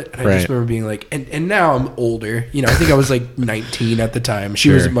apartment, and I Right. just remember being like, and now I'm older. I think I was like 19 at the time. She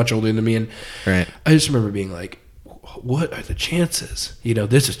was Sure. much older than me, and Right. I just remember being like, what are the chances?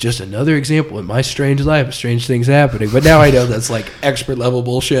 This is just another example in my strange life of strange things happening. But now I know that's like expert level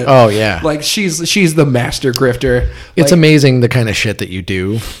bullshit. Oh, yeah. Like she's the master grifter. It's Like, amazing the kind of shit that you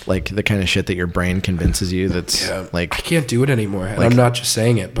do, like the kind of shit that your brain convinces you that's I like, can't do it anymore. And like- I'm not just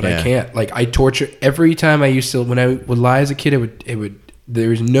saying it, but Yeah. I can't. Like I torture every time I used to when I would lie as a kid. It would.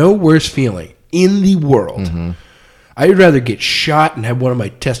 There's no worse feeling in the world I'd rather get shot and have one of my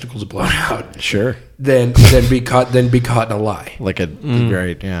testicles blown out Sure. than be caught in a lie. Like a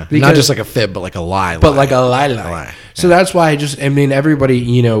right, yeah. Not Because- just like a fib, but like a lie. But like a lie. So that's why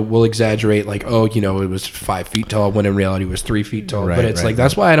everybody, will exaggerate like, oh, it was 5 feet tall when in reality it was 3 feet tall. Right, but it's right, like,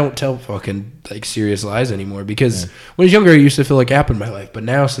 that's why I don't tell fucking like serious lies anymore. Because when I was younger, I used to feel like it happened in my life. But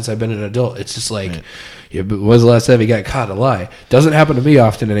now, since I've been an adult, it's just like, yeah, but when was the last time you got caught in a lie? Doesn't happen to me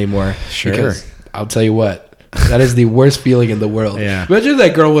often anymore. Sure. Because I'll tell you what, that is the worst feeling in the world. Yeah. Imagine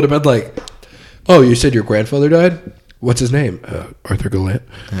that girl would have been like, oh, you said your grandfather died? What's his name? Arthur Gallant.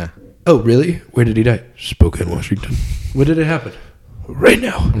 Yeah. Oh, really? Where did he die? Spokane, Washington. When did it happen? Right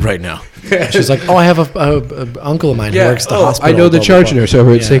now. Right now. She's like, oh, I have a uncle of mine who works at the hospital. I know the blah, charge blah, blah. nurse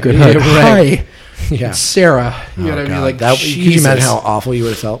over at Sacred Heart. Yeah, right. Hi. Yeah. It's Sarah. You know what I mean? God. Like, Could you imagine how awful you would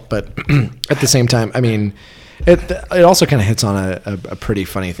have felt? But at the same time, I mean, it also kind of hits on a pretty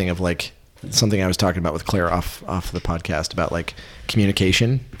funny thing of like something I was talking about with Claire off the podcast about like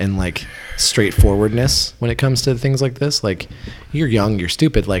communication and like straightforwardness when it comes to things like this. Like, you're young, you're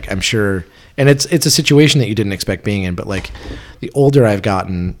stupid. Like, I'm sure, and it's a situation that you didn't expect being in. But like, the older I've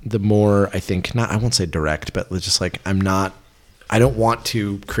gotten, the more I think, I won't say direct, but just like I don't want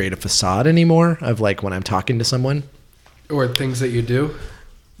to create a facade anymore of like when I'm talking to someone. Or things that you do.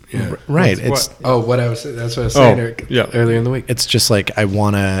 Yeah. Right. That's That's That's what I was saying earlier in the week. It's just like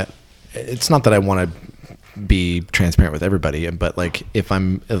it's not that I want to be transparent with everybody, but like if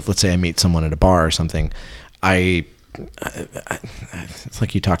let's say I meet someone at a bar or something, it's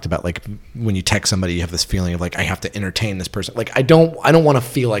like you talked about, like when you text somebody, you have this feeling of like, I have to entertain this person. Like, I don't want to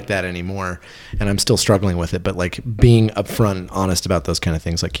feel like that anymore. And I'm still struggling with it, but like being upfront and honest about those kind of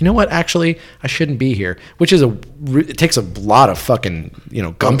things. Like, you know what, actually I shouldn't be here, which is it takes a lot of fucking,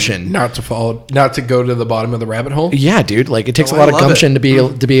 gumption. Not to go to the bottom of the rabbit hole. Yeah, dude. Like, it takes Oh, a lot I of love gumption it.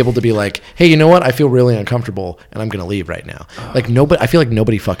 to be able to be like, hey, you know what? I feel really uncomfortable and I'm going to leave right now. Like, I feel like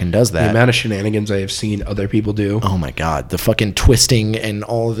nobody fucking does The that. amount of shenanigans I have seen other people do. Oh my God. The fucking twisting and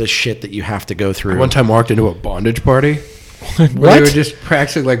all of this shit that you have to go through. One time walked into a bondage party where What? they were just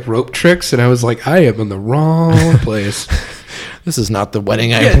practicing like rope tricks, and I was like, I am in the wrong place. This is not the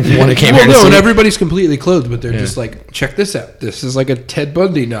wedding I want to came Well, here to no, see. and everybody's completely clothed, but they're just like, check this out. This is like a Ted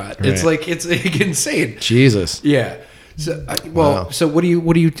Bundy knot. It's Right. like it's insane. Jesus. Yeah. So, Wow. so what do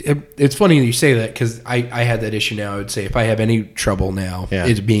you? It's funny that you say that, because I had that issue now. I would say if I have any trouble now, Yeah.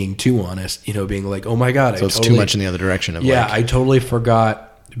 it's being too honest. Being like, oh my God, So it's too much in the other direction of Yeah, like, I totally forgot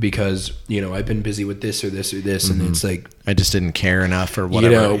because I've been busy with this or this or this, and it's like, I just didn't care enough or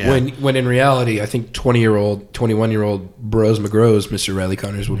whatever. Yeah. when in reality, I think 20-year-old, 21-year-old bros McGros, Mr. Riley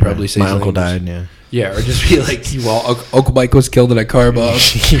Connors would probably say My something uncle just- died, yeah. Yeah, or just be like, Uncle Mike was killed in a car bomb.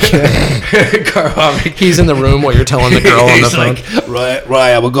 Car bomb. He's in the room while you're telling the girl on the He's phone. like,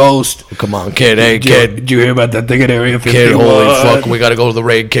 right, I'm a ghost. Come on, kid. Hey, kid. Did you hear about that thing in Area 51? Kid, holy fuck. We got to go to the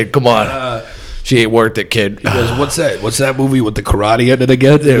raid, kid. Come on. She ain't worth it, kid. He goes, what's that? What's that movie with the karate in it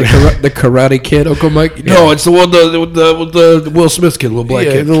again? The Karate Kid, Uncle Mike? No, it's the one with the Will Smith kid, little black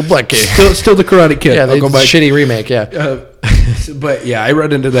Yeah, kid. little black kid. Still the Karate Kid, Yeah, Uncle it's Mike. a shitty remake, yeah. But yeah, I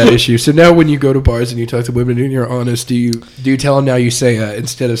run into that issue. So now when you go to bars and you talk to women and you're honest, do you tell them now, you say,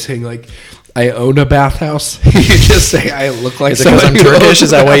 instead of saying like, I own a bathhouse, you just say, I look like Is it because I'm someone who Turkish? owns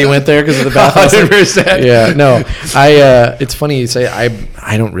Is that why you went there? Because of the bathhouse? 100%. Yeah, no. It's funny you say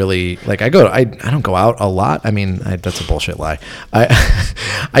I don't really like. I don't go out a lot. I mean, that's a bullshit lie.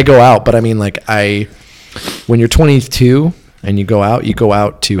 I go out, but I mean, like, when you're 22 and you go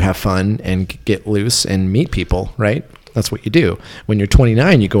out to have fun and get loose and meet people, right? That's what you do. When you're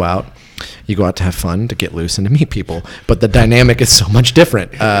 29, you go out to have fun, to get loose and to meet people. But the dynamic is so much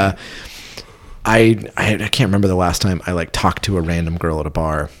different. I can't remember the last time I like talked to a random girl at a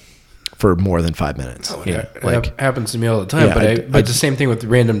bar for more than 5 minutes. It happens to me all the time. Yeah, but it's the same thing with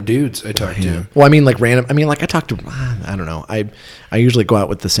random dudes I talk to. Well, I mean, like random. I mean, like I talk to. I don't know. I usually go out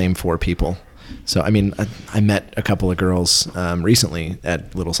with the same 4 people. So I mean, I met a couple of girls recently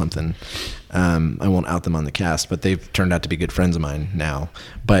at Little Something. I won't out them on the cast, but they've turned out to be good friends of mine now.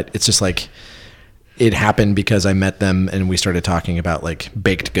 But it's just like, it happened because I met them and we started talking about like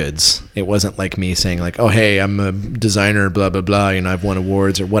baked goods. It wasn't like me saying like, oh, hey, I'm a designer, blah, blah, blah. I've won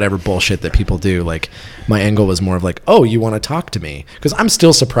awards or whatever bullshit that people do. Like, my angle was more of like, oh, you want to talk to me? Because I'm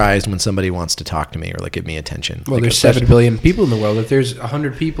still surprised when somebody wants to talk to me or like give me attention. Well, like, there's 7 billion people in the world. If there's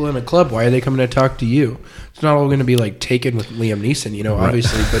 100 people in a club, why are they coming to talk to you? It's not all going to be like Taken with Liam Neeson,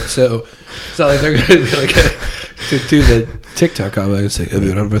 obviously. But so it's not like they're going to be like to do the TikTok comment and say, have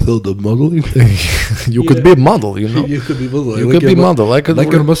you ever thought of modeling? You could be a model, You could be model. You could be model. I could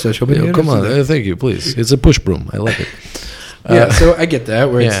like your mustache. Yeah, come on. Thank you, please. It's a push broom. I like it. So I get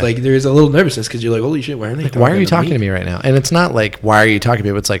that where Yeah. it's like there's a little nervousness because you're like, holy shit, why are they? Like, why are you talking to me right now? And it's not like, why are you talking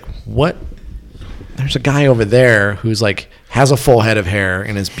to me? It's like, what? There's a guy over there who's like has a full head of hair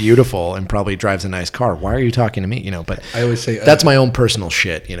and is beautiful and probably drives a nice car. Why are you talking to me? But I always say that's my own personal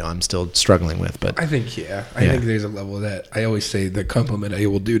shit. I'm still struggling with. But I think I think there's a level of that. I always say the compliment I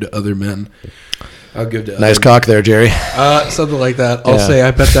will do to other men, I'll give to nice other cock there, Jerry. something like that. I'll Yeah. say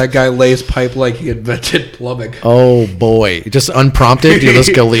I bet that guy lays pipe like he invented plumbing. Oh boy, just unprompted. You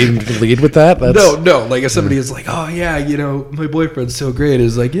just go lead with that. That's, No. Like if somebody is like, oh yeah, my boyfriend's so great.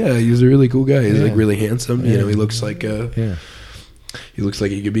 It's like, yeah, he's a really cool guy. He's like really handsome. He looks like he looks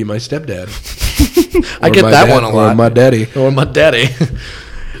like he could be my stepdad. I get that one a lot. Or my daddy. Or my daddy.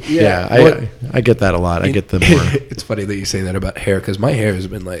 I get that a lot. I get the more. It's funny that you say that about hair because my hair has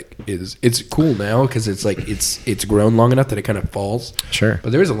been like it's cool now because it's like it's grown long enough that it kind of falls. Sure.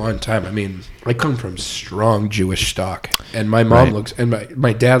 But there was a long time. I mean, I come from strong Jewish stock, and my mom looks and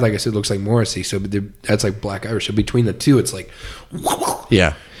my dad, like I said, looks like Morrissey. So that's like Black Irish. So between the two, it's like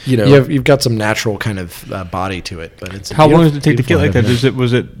Yeah. You've got some natural kind of body to it, but it's How long does it take to get like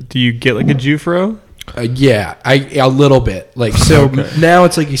that? Do you get like a Jufro? A little bit. Like so now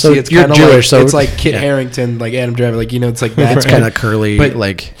it's like you So see it's you're kind of Jewish, like so it's like Kit Harington, like Adam Driver, like it's like that. it's kind of curly, But-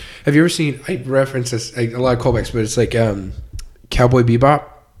 like Have you ever seen? I reference this a lot of callbacks, but it's like Cowboy Bebop.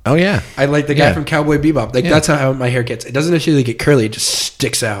 oh yeah, I like the guy Yeah. from Cowboy Bebop. Like Yeah. that's how my hair gets. It doesn't necessarily get curly; it just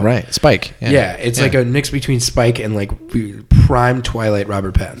sticks out. right, Spike. Yeah, it's like a mix between Spike and like prime Twilight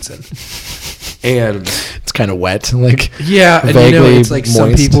Robert Pattinson. And it's kind of wet, like yeah, and vaguely it's like some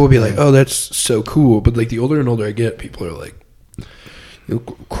moist. people will be like, "Oh, that's so cool," but like the older and older I get, people are like, "You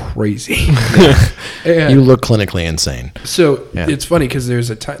look crazy." And you look clinically insane. so Yeah. it's funny because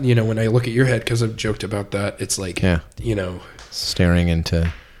there's a time, when I look at your head, because I've joked about that. It's like, Yeah. Staring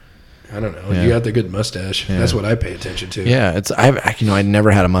into. I don't know. Yeah. You got the good mustache. Yeah. That's what I pay attention to. Yeah, it's I'd never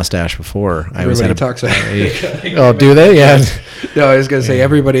had a mustache before. I always Everybody had talks about oh, do they? Yeah. No, I was going to say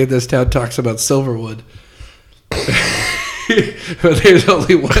everybody in this town talks about Silverwood. But there's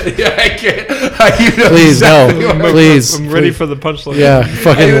only one. Yeah, I can't. Please, exactly no. what I'm- Please. I'm ready for the punchline. Yeah, I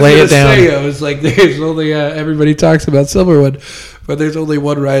fucking was lay gonna it down. Say, I was like, there's only everybody talks about Silverwood, but there's only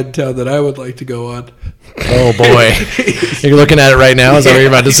one ride in town that I would like to go on. Oh boy, you're looking at it right now. Is that what you're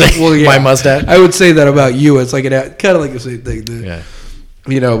about to say? Well, yeah. My mustache. I would say that about you. It's like kind of like the same thing. Yeah.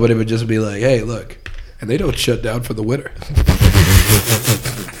 But it would just be like, hey, look, and they don't shut down for the winter.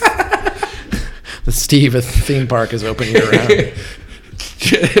 The Steve theme park is open year round.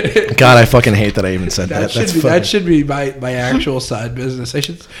 God, I fucking hate that I even said that. That should be my actual side business. I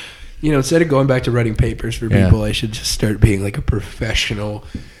should, instead of going back to writing papers for Yeah. people, I should just start being like a professional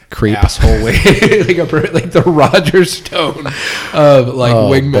Creep. asshole way, like the Roger Stone of like Oh,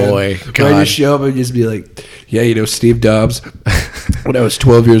 wingman. boy. Where I God. just show up and just be like, yeah, Steve Dobbs. When I was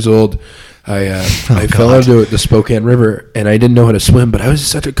 12 years old, I fell into the Spokane River and I didn't know how to swim, but I was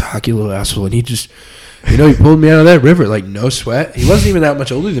such a cocky little asshole, and he just. He pulled me out of that river like no sweat. He wasn't even that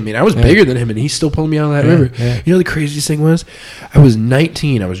much older than me. And I was bigger than him, and he still pulled me out of that river. Yeah. The craziest thing was, I was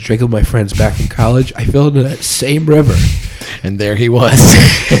 19. I was drinking with my friends back in college. I fell into that same river. And there he was.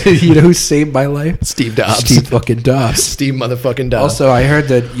 You know who saved my life? Steve Dobbs. Steve fucking Dobbs. Steve motherfucking Dobbs. Also, I heard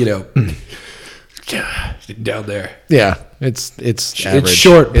that down there. Yeah, it's average. It's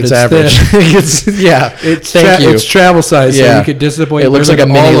short, but It's it's average. Thank you. It's travel size, so you could disappoint. It looks like a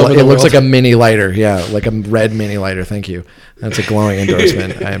women all over mini. the It looks world. like a mini lighter. Yeah, like a red mini lighter. Thank you. That's a glowing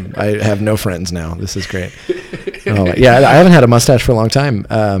endorsement. I have no friends now. This is great. Oh, yeah, I haven't had a mustache for a long time.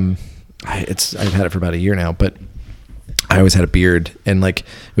 I've had it for about a year now, but I always had a beard, and like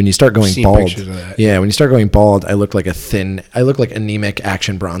when you start going Seen bald, pictures of that. yeah, when you start going bald, I look like anemic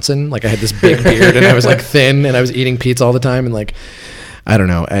Action Bronson. Like I had this big beard, and I was like thin, and I was eating pizza all the time, and like I don't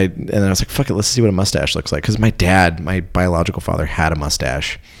know. And I was like, fuck it, let's see what a mustache looks like, because my dad, my biological father, had a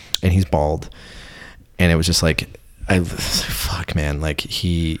mustache, and he's bald, and it was just like fuck man, like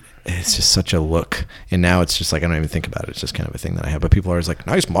it's just such a look, and now it's just like I don't even think about it. It's just kind of a thing that I have. But people are always like,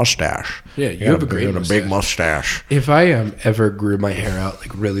 "Nice mustache." Yeah, you have a great a big mustache. If I ever grew my hair out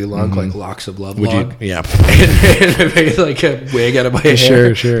like really long, like locks of love, Would long, you? Yeah. and I made like a wig out of my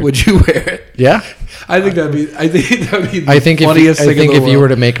hair, Sure. would you wear it? Yeah. I think that'd be. I think I think funniest thing in the if you were world.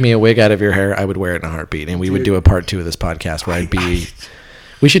 to make me a wig out of your hair, I would wear it in a heartbeat, and we would do a part 2 of this podcast where I'd be.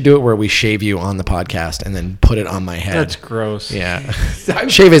 We should do it where we shave you on the podcast and then put it on my head. That's gross. Yeah.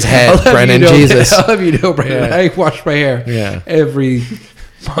 Shave his head, I'll have Brennan. you know, Jesus. I'll have you know, Brennan. Yeah. I wash my hair. Yeah. Every.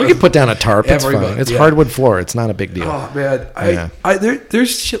 We could put down a tarp. It's Every fine. month, It's yeah. hardwood floor. It's not a big deal. Oh man, Yeah.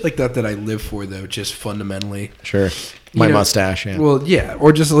 there's shit like that I live for though, just fundamentally. Sure. My You know, mustache. Yeah. Well, yeah,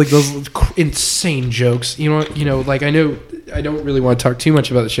 or just like those insane jokes. Like I know I don't really want to talk too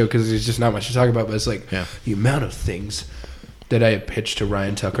much about the show because there's just not much to talk about. But it's like the amount of things that I had pitched to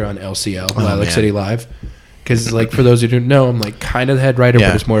Ryan Tucker on LCL, Lilac City Live. Because, like, for those who don't know, I'm, like, kind of the head writer,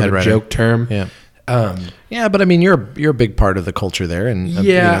 but it's more of a joke term. Yeah. Yeah, but I mean, you're a big part of the culture there, and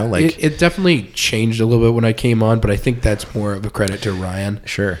it definitely changed a little bit when I came on, but I think that's more of a credit to Ryan.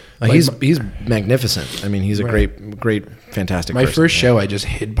 Sure, he's magnificent. I mean, he's a great, fantastic. My first show, I just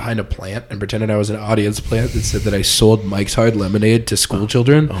hid behind a plant and pretended I was an audience plant that said that I sold Mike's Hard Lemonade to school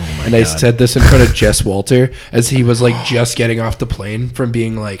children. Oh my and God. I said this in front of Jess Walter as he was like just getting off the plane from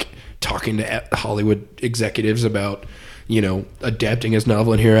being like talking to Hollywood executives about, adapting his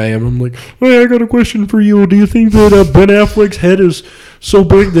novel, and here I am. I'm like, hey, I got a question for you. Do you think that Ben Affleck's head is so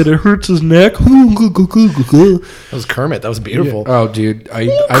big that it hurts his neck? That was Kermit. That was beautiful. Yeah. Oh, dude, I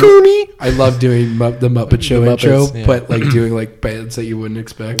love doing the Muppet Show intro, but like doing like bands that you wouldn't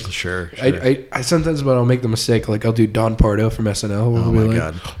expect. Sure. I sometimes, but I'll make the mistake. Like I'll do Don Pardo from SNL. Oh my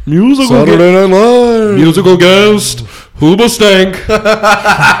God. Saturday Night Live. Musical guest, Hooba Stank.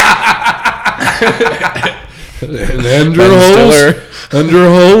 And your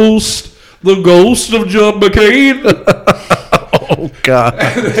host, the ghost of John McCain. Oh God,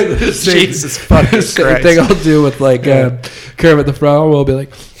 Jesus fucking Christ! Same thing I'll do with like Kermit the Frog. We'll be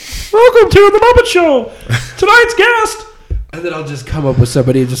like, "Welcome to the Muppet Show, tonight's guest," and then I'll just come up with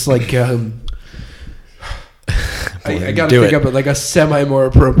somebody just like. I gotta think of it like a semi more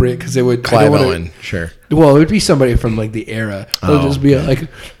appropriate because it would Clive Owen, sure. Well, it would be somebody from like the era. It'll just be like.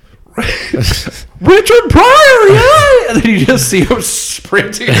 Richard Pryor, yeah, and then you just see him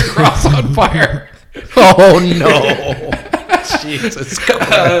sprinting across on fire. Oh no, Jesus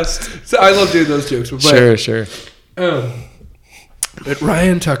Christ! So I love doing those jokes. But Sure. But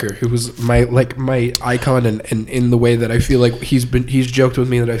Ryan Tucker, who was my icon, and in the way that I feel like he's joked with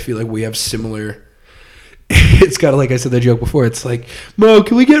me that I feel like we have similar. It's kind of like I said the joke before. It's like, Mo,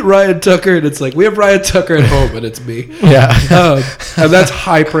 can we get Ryan Tucker? And it's like, we have Ryan Tucker at home, and it's me. Yeah. And that's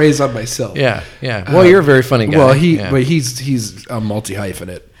high praise on myself. Yeah. Well, you're a very funny guy. Well, but he's a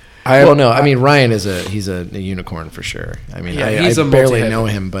multi-hyphenate. Ryan he's a unicorn for sure. I mean, I barely know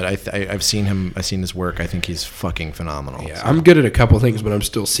him, but I've seen him. I've seen his work. I think he's fucking phenomenal. Yeah, so. I'm good at a couple things, but I'm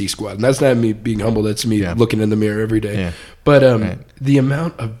still C squad, and that's not me being humble. That's me looking in the mirror every day. Yeah. But the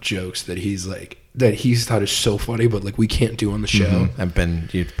amount of jokes that he's thought is so funny, but like we can't do on the show.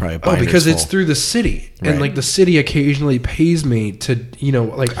 Mm-hmm. You'd probably because it's through the city, and like the city occasionally pays me to,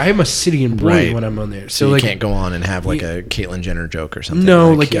 like I am a city employee when I'm on there, so you can't go on and have like a Caitlyn Jenner joke or something.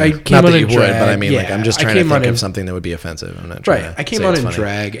 No, I came not on that in you drag. would, but I mean, like I'm just trying to think of something that would be offensive. I'm not trying I came on in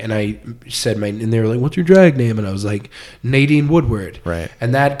drag, and I said and they were like, "What's your drag name?" And I was like, Nadine Woodward. Right,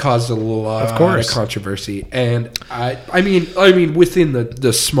 and that caused a lot of controversy. And I mean, within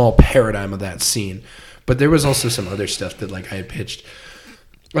the small paradigm of that scene. But there was also some other stuff that I had pitched.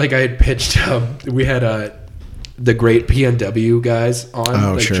 We had the great PNW guys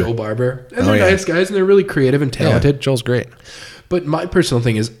on, Joel Barber. And they're nice guys, and they're really creative and talented. Yeah, Joel's great. But my personal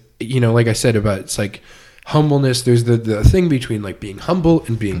thing is, like I said about, it's like humbleness. There's the thing between like being humble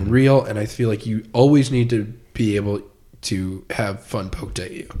and being real. And I feel like you always need to be able to have fun poked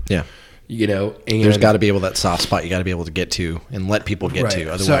at you. Yeah. And there's got to be that soft spot you got to be able to get to and let people get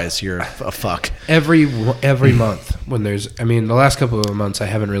to. Otherwise, you're a fuck. Every month when the last couple of months I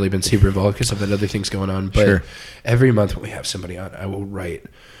haven't really been super involved because I've had other things going on. But every month when we have somebody on, I will write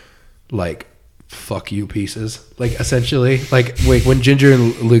fuck you pieces. Essentially, when Ginger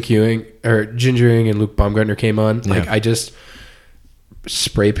and Luke Baumgartner came on, I just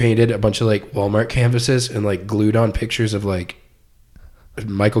spray painted a bunch of Walmart canvases and glued on pictures of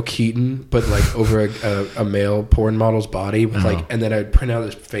Michael Keaton, but over a male porn model's body with and then I'd print out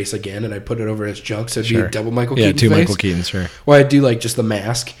his face again and I'd put it over his junk so it'd be a double Michael Keaton two face. Michael Keatons, sure. Or I'd do just the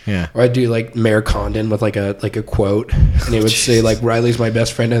mask. Yeah. Or I'd do Mayor Condon with a quote, and it would say Riley's my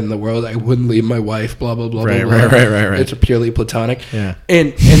best friend in the world. I wouldn't leave my wife. Blah blah blah blah. Right. It's purely platonic. Yeah.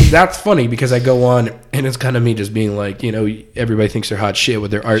 And that's funny because I go on and it's kind of me just being everybody thinks they're hot shit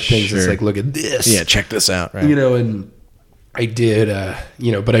with their art things. It's look at this. Yeah, check this out. Right. And I did,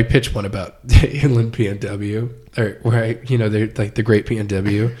 but I pitched one about inland PNW, or where they're the great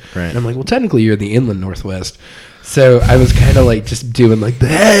PNW. Right. And I'm like, well, technically you're in the inland Northwest. So I was kind of just doing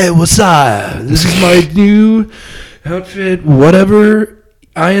hey, what's up? This is my new outfit, whatever.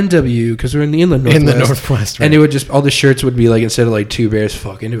 INW, because we're in the inland northwest. In the Northwest, right. And it would just, all the shirts would be like, instead of like two bears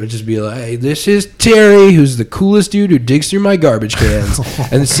fucking, it would just be like, hey, this is Terry, who's the coolest dude who digs through my garbage cans.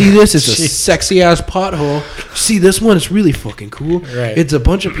 And see this? It's a sexy ass pothole. See this one? It's really fucking cool. Right. It's a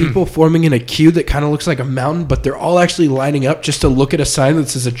bunch of people forming in a queue that kind of looks like a mountain, but they're all actually lining up just to look at a sign that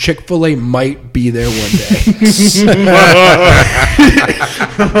says a Chick-fil-A might be there one day.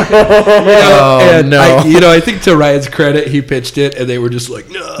 I think to Ryan's credit, he pitched it, and they were just like,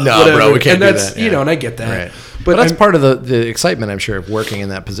 no, whatever. Bro, we can't and do that's, that. Yeah. And I get that. Right. But that's I'm- part of the excitement, I'm sure, of working in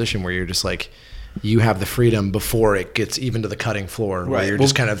that position where you're just like, you have the freedom before it gets even to the cutting floor, where Right. you're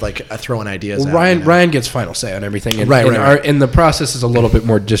just kind of like throwing ideas Well, out. Ryan you know? Ryan gets final say on everything, and, Right. and the process is a little bit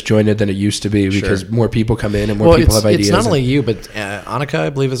more disjointed than it used to be because more people come in and more people have ideas. It's not only you, but Annika, I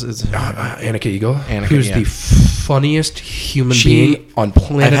believe, is Annika Eagle, Annika, who's yeah. the funniest human being on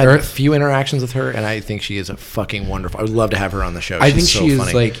planet I've had a Earth. few interactions with her, and I think she is a fucking wonderful. I would love to have her on the show. I think She's so she is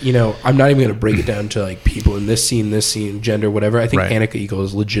funny. like, I'm not even going to break it down to like people in this scene, gender, whatever. I think Right. Annika Eagle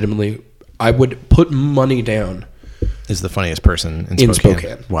is legitimately, I would put money down is the funniest person in Spokane.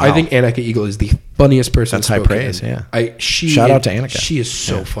 Spokane. Wow. I think Annika Eagle is the funniest person That's in high Spokane. praise, yeah. Shout out to Annika. She is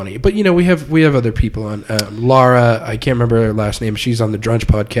so funny. But we have other people on. Laura, I can't remember her last name. She's on the Drunch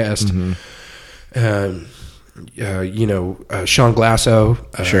podcast. Sean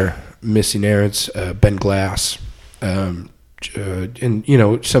Glasso, Sure. Missy Narrance, Ben Glass, and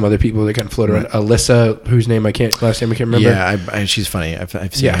some other people that kind of float around. Alyssa, whose name I can't remember. Yeah, she's funny. I've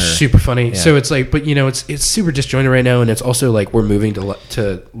seen Yeah, her. super funny. Yeah. So it's like, but it's super disjointed right now, and it's also like we're moving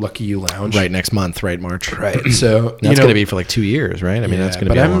to Lucky You Lounge Right next month, right, March. right. So That's going to be for like 2 years, right? I mean, that's going to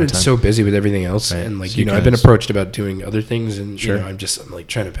but be a I'm long time. so busy with everything else, Right. and like So you I've been guys- approached about doing other things, and Sure. I'm like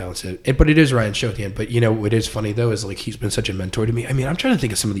trying to balance it. But it is Ryan's show at the end. But what is funny though is like he's been such a mentor to me. I mean, I'm trying to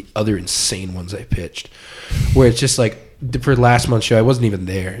think of some of the other insane ones I pitched, where it's just like for last month's show, I wasn't even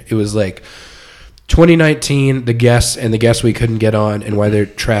there. It was like 2019, the guests we couldn't get on, and why they're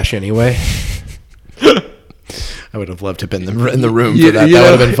trash anyway. I would have loved to have been in the room for that. That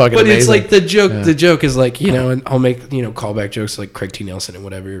would have been fucking but amazing. it's like the joke. Yeah. The joke is like, and I'll make callback jokes like Craig T. Nelson and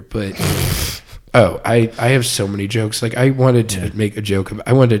whatever. But I have so many jokes. Like I wanted to make a joke.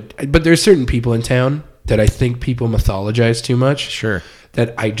 But there's certain people in town that I think people mythologize too much. Sure.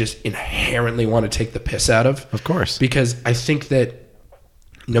 That I just inherently want to take the piss out of. Of course. Because I think that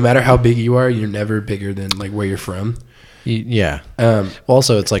no matter how big you are, you're never bigger than like where you're from. Yeah.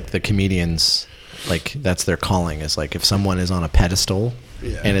 Also, it's like the comedians, like that's their calling. Is like if someone is on a pedestal,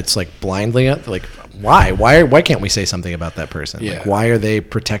 and it's like blindly like why can't we say something about that person? Yeah. Like why are they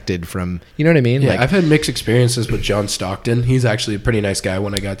protected from? You know what I mean? Yeah, like I've had mixed experiences with John Stockton. He's actually a pretty nice guy.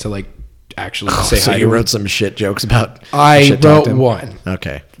 When I got to like actually say so hi, you to him. wrote some shit jokes about. I shit wrote talked him? one.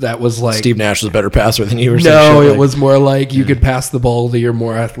 Okay. That was like Steve Nash was a better passer than you. Or some no, shit it like- was more like you could pass the ball to your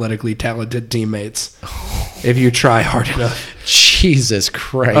more athletically talented teammates if you try hard enough. Jesus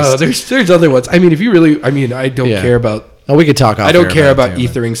Christ. Oh, there's other ones. I mean, if you really, I don't care about. Oh, we could talk. I don't off care air about it too,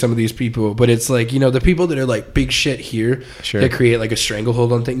 ethering some of these people, but it's like the people that are like big shit here that create like a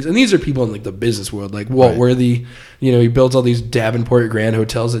stranglehold on things, and these are people in like the business world, like Walt Worthy. He builds all these Davenport Grand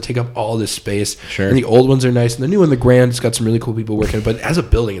hotels that take up all this space. Sure. And the old ones are nice, and the new one, the Grand's got some really cool people working. But as a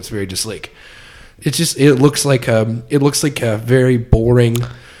building, it's very just like it looks like a very boring.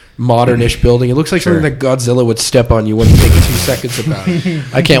 Modernish building. It looks like something that Godzilla would step on you when you take 2 seconds about.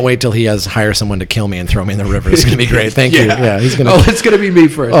 I can't wait till he hire someone to kill me and throw me in the river. It's gonna be great. Thank you. Yeah, he's gonna. Oh, it's gonna be me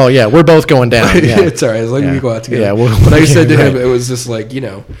first. Oh yeah, we're both going down. Yeah. It's all right as long as we go out together. Yeah, but I said to him, it was just like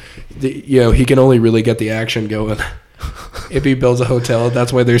he can only really get the action going if he builds a hotel.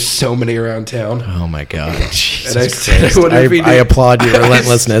 That's why there's so many around town. Oh my god! Jesus And I said, Christ. I wonder if he I did- applaud your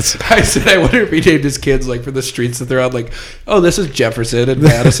relentlessness. I said, I wonder if he named his kids like for the streets that they're on, like, oh, this is Jefferson and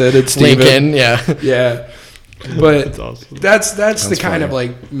Madison and Stephen. Lincoln, yeah. Yeah. But That's awesome. that's the kind funny. of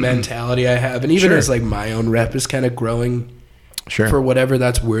like mentality I have. And even Sure. as like my own rep is kind of growing Sure. for whatever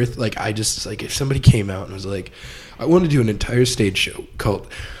that's worth, like I just like if somebody came out and was like, I want to do an entire stage show called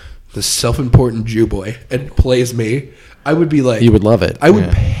The Self-Important Jew Boy and plays me, I would be like, You would love it. I would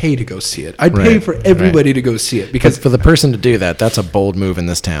Yeah. pay to go see it. I'd pay Right, for everybody right. to go see it Because because for the person to do that, that's a bold move in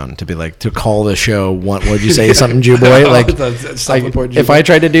this town. To be like to call the show. What would you say? Something Jew boy? Like, The Self-Important Jew if Boy. I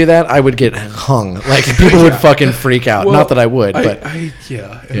tried to do that, I would get hung. Like people would fucking freak out. Well, Not that I would, but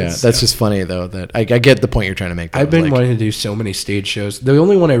yeah, that's just funny though. That I get the point you're trying to make. though, I've been like, wanting to do so many stage shows. The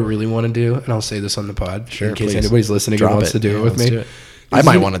only one I really want to do, and I'll say this on the pod, in case please. anybody's listening Drop and wants it. to do Yeah, it with let's me. do it. I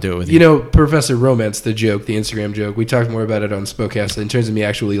might want to do it with you. Professor Romance, the joke, the Instagram joke. We talked more about it on Spokecast in terms of me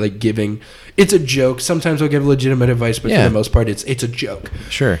actually like giving. It's a joke. Sometimes I'll give legitimate advice, but for Yeah. the most part, it's a joke.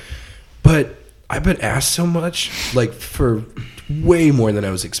 Sure. But I've been asked so much, like for way more than I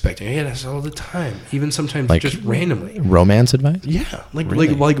was expecting. I get asked all the time, even sometimes Like, just randomly. Romance advice? Yeah, Really?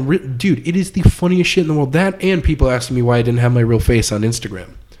 dude, it is the funniest shit in the world. That and people asking me why I didn't have my real face on Instagram.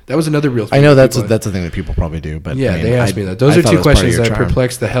 That was another real thing. I know that's people- a thing that people probably do, but yeah, I mean, they asked me that. Those I are thought two it was part of questions your that charm.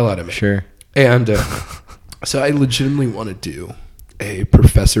 perplexed the hell out of me. Sure. And so I legitimately want to do a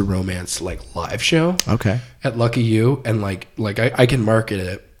Professor Romance like live show Okay. at Lucky You, and like I can market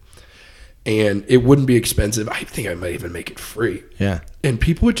it, and it wouldn't be expensive. I think I might even make it free. Yeah. And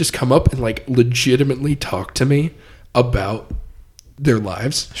people would just come up and like legitimately talk to me about their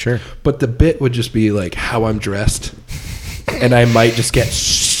lives. Sure. But the bit would just be like how I'm dressed, and I might just get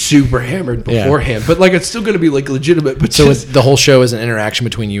super hammered Yeah. beforehand. But like it's still going to be like legitimate. But So just, the whole show is an interaction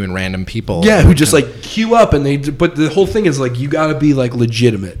between you and random people. yeah, who just like queue up and they. But the whole thing is like you got to be like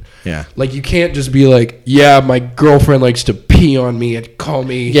legitimate. Yeah. Like you can't just be like, yeah, my girlfriend likes to pee on me and call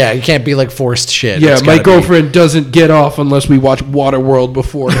me. Yeah, you can't be like forced shit. Yeah, It's my gotta be- girlfriend doesnand get off unless we watch Waterworld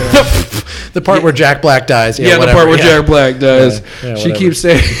beforehand. The part where Jack Black dies. Yeah, the whatever, part where yeah. Jack Black does. Yeah, She whatever. keeps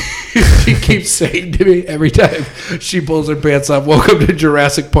saying, she keeps saying to me every time she pulls her pants off, "Welcome to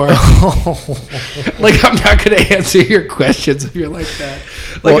Jurassic Park." Like I'm not going to answer your questions if you're like that.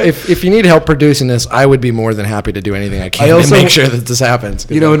 Like, Well, if you need help producing this, I would be more than happy to do anything I can I also- to make sure that this happens.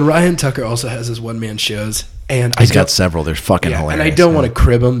 you know, and Ryan Tucker also has his one man shows, and He's I got don't- several. They're fucking yeah, hilarious. and I don't want to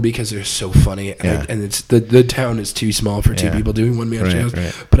crib them because they're so funny, and, Yeah. and it's the town is too small for two Yeah. people doing one man Right, shows.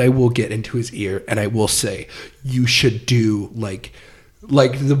 right. But I will get into his ear, and I will say, you should do like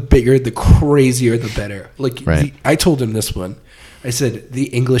the bigger, the crazier, the better. Like Right. I told him this one. I said the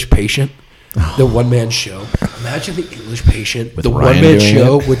English Patient, the one man show. Imagine the English Patient, With the Ryan one man doing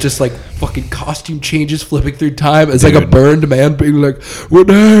show it. with just like fucking costume changes flipping through time as like a Dude. burned man being like, when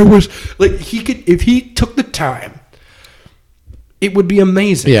I was like, he could, if he took the time, it would be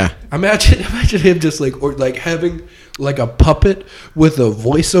amazing. Yeah. Imagine him just like, or like having like a puppet with a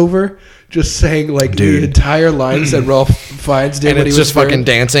voiceover just saying like Dude. the entire lines that Ralph Fiennes did And when it's he was just fucking third.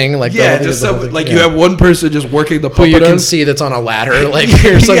 dancing. Like Yeah, the- just the whole some, thing. like Yeah. you have one person just working the who puppet you can on. see that's on a ladder, like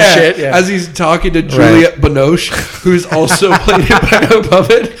or some Yeah, shit. Yeah. as he's talking to Juliette Binoche, who's also played by a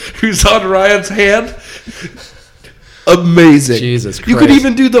puppet, who's on Ryan's hand. Amazing. Jesus You could Christ.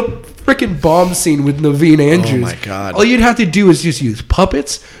 even do the freaking bomb scene with Naveen Andrews. Oh my God. All you'd have to do is just use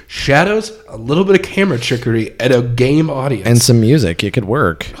puppets, shadows, a little bit of camera trickery, and a game audience. and some music. It could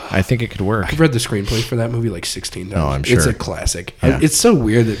work. I think it could work. I've read the screenplay for that movie like 16 times. Oh, I'm It's sure. a classic. Yeah. It's so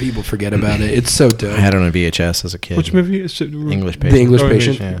weird that people forget about it. It's so dope. I had it on a VHS as a kid. Which movie is it? English The Patient. English Oh,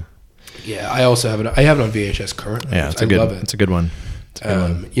 Patient. Yeah, Yeah, I also have it. I have it on VHS currently. yeah, it's I a good. love it. It's a good one. It's a good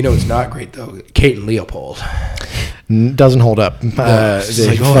one. You know, it's not great though. Kate and Leopold. Doesn't hold up. It's they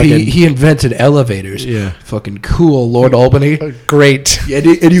like, oh, fucking- he invented elevators. Yeah. Fucking cool, Lord Albany. great. Yeah,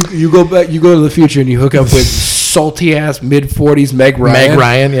 and you go back, you go to the future, and you hook up with salty ass mid-40s Meg Ryan. Meg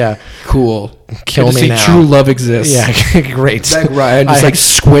Ryan. Yeah. Cool. Kill Good to me see now. true love exists. Yeah. Great. Meg Ryan just I- like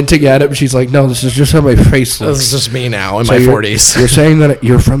squinting at him. She's like, no, this is just how my face looks. This is just me now in So my you're- 40s. You're saying that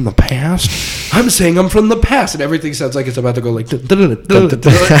you're from the past? I'm saying I'm from the past, and everything sounds like it's about to go like like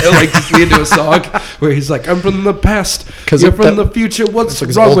just be into a song where he's like, "I'm from the past, 'Cause you're it- from that- the future. What's like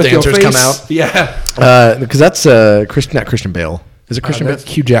his wrong old with your dancers face?" come out. Yeah, Because that's not Christian Bale. Is it Christian Bale?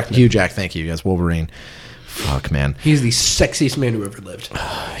 that's Hugh Jackman. Hugh Jack. Thank you. Yes, Wolverine. Fuck, man. He's the sexiest man who ever lived,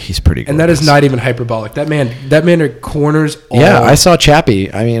 He's pretty. and that is gorgeous. not even hyperbolic. That man are corners. Yeah, all- I saw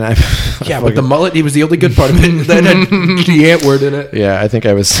Chappie. I mean, I. yeah, with the mullet, he was the only good part of it. That had the ant word in it. Yeah, I think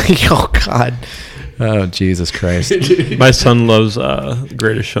I was. Oh God. Oh Jesus Christ. My son loves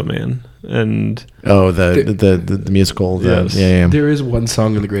Greatest Showman, and Oh, the musical. Yes. Yeah. There is one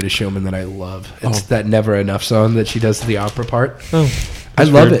song in The Greatest Showman that I love. It's that Never Enough song that she does the opera part. oh, I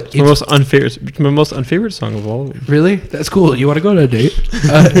love weird. it. It's my most unfavorite song of all of them. Really? That's cool. You want to go on a date? You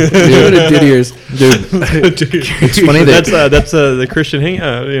go to Didier's. Dude, it's funny that That's the Christian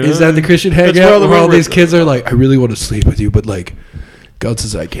hangout. You know? Is that the Christian That's hangout where where all we're- these kids are like, I really want to sleep with you, but like, God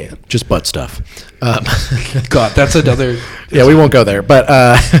says I can't. just butt stuff. God, that's another. Yeah, we won't go there. But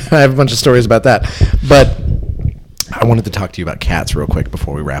I have a bunch of stories about that. But I wanted to talk to you about Cats real quick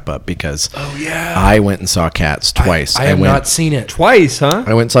before we wrap up because Oh, yeah. I went and saw Cats twice. I have went, not seen it. twice, huh?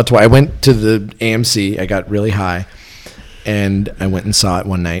 I went and saw it twice. I went to the AMC. I got really high, and I went and saw it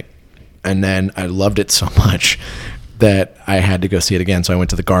one night, and then I loved it so much that I had to go see it again. So I went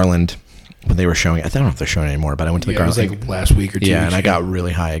to the Garland when they were showing it. I don't know if they're showing it anymore, but I went to the Yeah, it was Garland. like last week or 2 Yeah, weeks and I ago. got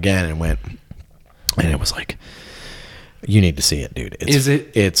really high again and went, and it was like, you need to see it, dude. Is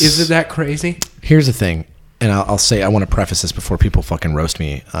it that crazy? Here's the thing, and I'll say, I want to preface this before people fucking roast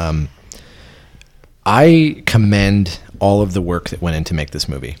me. I commend all of the work that went in to make this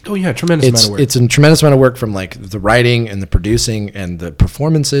movie. Oh yeah, tremendous amount of work. It's a tremendous amount of work from like the writing and the producing and the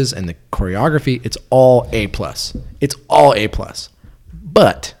performances and the choreography. It's all A+. It's all A+.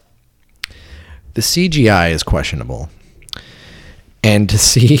 But the CGI is questionable. And to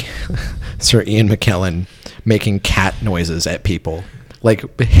see Sir Ian McKellen making cat noises at people,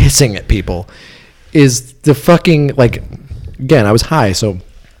 like hissing at people, is the fucking, like, again, I was high, so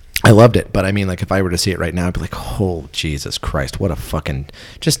I loved it. But I mean, like, if I were to see it right now, I'd be like, oh, Jesus Christ, what a fucking,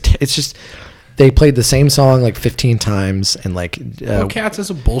 it's just, they played the same song like 15 times, and like... well, Cats is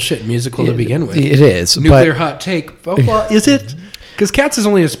a bullshit musical to begin with. It is. Nuclear hot take. Oh, well, is it? Because Cats is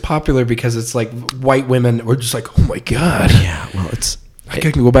only as popular because it's like white women or just like, oh my God. Yeah, well, it's... I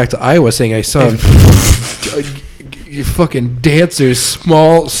can go back to Iowa saying I saw you fucking dancers,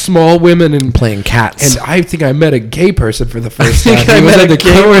 small women, and playing cats. And I think I met a gay person for the first time. I met a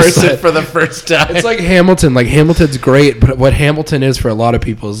gay person for the first time. It's like Hamilton. Like, Hamilton's great, but what Hamilton is for a lot of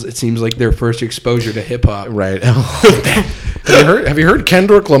people is it seems like their first exposure to hip hop. Right. Have you heard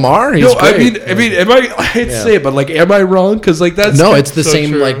Kendrick Lamar? He's great. I mean, I hate to say it, but like, am I wrong? Because like that's no, it's the so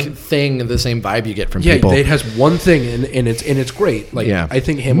same true. like thing, the same vibe you get from people. Yeah, it has one thing, and it's great. Like, yeah. I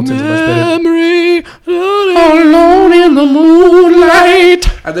think Hamilton's much better. Memory, alone in the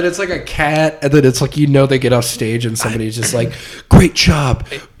moonlight. And then it's like a cat, and then it's like, you know, they get off stage and somebody's just like, great job,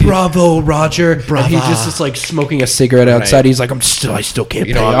 bravo, Roger. Brava. And he just is like smoking a cigarette outside. Right. He's like, I still can't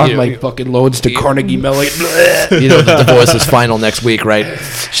pay off my fucking loans to Carnegie Mellon. You know the divorce is final next week, right?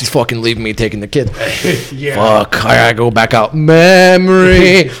 She's fucking leaving me, taking the kid. Yeah. Fuck, I gotta go back out.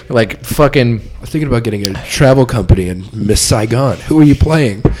 Memory. Like, fucking... I was thinking about getting a travel company in Miss Saigon. Who are you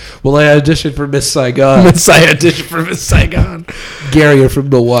playing? Well, I auditioned for Miss Saigon. I auditioned for Miss Saigon. Gary, you're from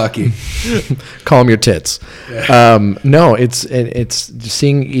Milwaukee. Call him your tits. Yeah. No, it's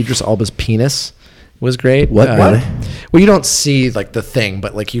seeing Idris Elba's penis was great. What? Well, you don't see like the thing,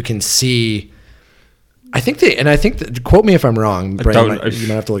 but like you can see. I think quote me if I'm wrong, Brandon, you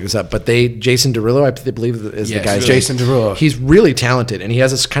might have to look this up, but Jason Derulo, I believe is the guy. Jason Derulo. He's really talented, and he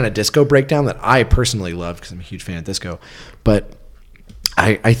has this kind of disco breakdown that I personally love because I'm a huge fan of disco. But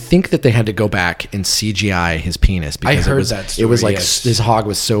I think that they had to go back and CGI his penis because it was like his hog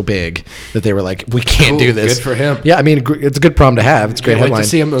was so big that they were like, we can't do this. Good for him. Yeah, I mean, it's a good problem to have. It's a great headline. I'd like to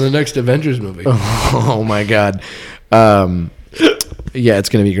see him in the next Avengers movie. Oh my God. Yeah, it's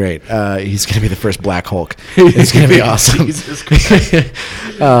going to be great. He's going to be the first Black Hulk. It's going to be awesome. Jesus Christ.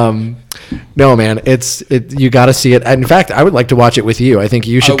 No, man, you got to see it. In fact, I would like to watch it with you. I think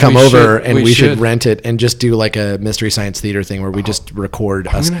you should come over and we should rent it and just do like a Mystery Science Theater thing where we just record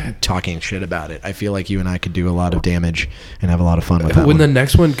us talking shit about it. I feel like you and I could do a lot of damage and have a lot of fun with that. When the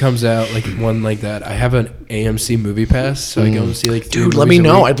next one comes out, like one like that, I have an AMC movie pass, so I go and see like. Dude, let me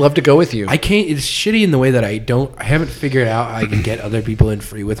know. I'd love to go with you. I can't. It's shitty in the way that I haven't figured out how I can get other people in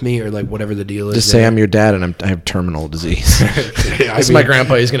free with me or like whatever the deal is. Just say I'm your dad and I have terminal disease. This is my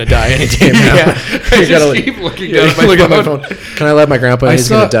grandpa. He's going to die any day now. Yeah. I just keep looking at my phone. Can I let my grandpa? He's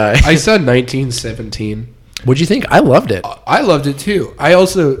going to die. I saw 1917. What'd you think? I loved it. I loved it too. I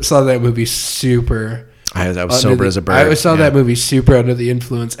also saw that movie super. I was sober as a bird. I saw that movie super under the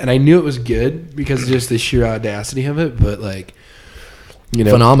influence, and I knew it was good because of just the sheer audacity of it. But like, you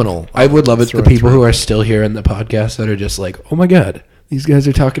know, phenomenal. I would love it. The people who are still here in the podcast that are just like, oh my God, these guys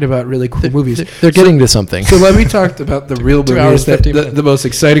are talking about really cool movies. They're getting to something. So let me talk about the real movies, the most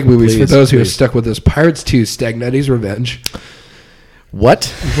exciting movies for those who have stuck with us. Pirates 2, Stagnetti's Revenge.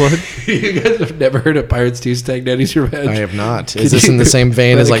 What? You guys have never heard of Pirates 2, Stagnetti's Revenge? I have not. Is this in the same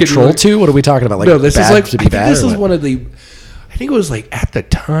vein as like Troll 2? What are we talking about? Like, no, this is like, to be bad. This is one of the, I think it was like at the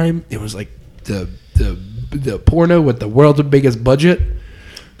time, it was like the porno with the world's biggest budget.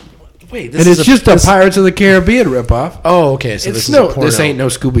 Wait, it's just a Pirates of the Caribbean ripoff. Oh, okay. So this ain't no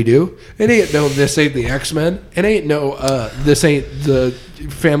Scooby Doo. This ain't the X-Men. It ain't this ain't the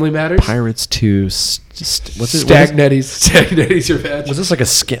Family Matters. Pirates 2. What's it? Stagnetti's Revenge. Was this like a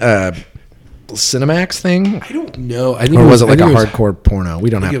Cinemax thing? I don't know. I think or was it like a hardcore porno? We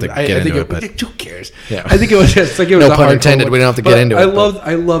don't have to get into it. But who cares? Yeah. I think it was just like it was no pun intended. We don't have to get into it. I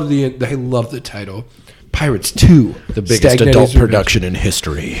love the title. Pirates 2. The biggest adult production in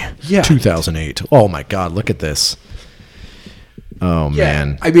history. Yeah. 2008. Oh my God, look at this. Oh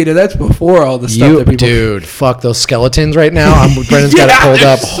man. I mean, that's before all the stuff that people... Dude, fuck those skeletons right now. Brendan's got it pulled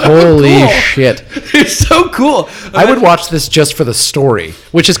up. So holy cool. shit. It's so cool. I would watch this just for the story,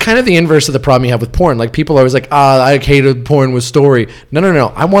 which is kind of the inverse of the problem you have with porn. Like, people are always like, I hated porn with story. No.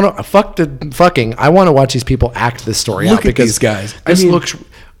 I want to fuck the fucking. I want to watch these people act this story out. Look at these guys. This looks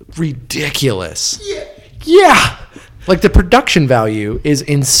ridiculous. Yeah. Like, the production value is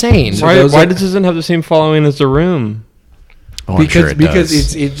insane. Why does it have the same following as The Room? Oh, I'm sure it because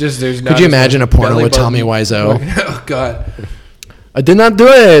does. it just there's. Could you imagine a porno with Tommy Wiseau? Oh God. I did not do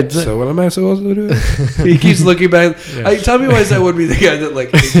it. So what am I supposed to do? He keeps looking back. Tommy Wiseau would be the guy that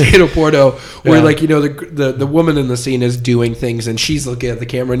like in a porno where like the woman in the scene is doing things and she's looking at the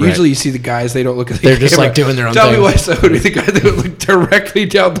camera. And usually you see the guys, they don't look at the camera. They're just like doing their own Tommy thing. Wiseau would be the guy that would look directly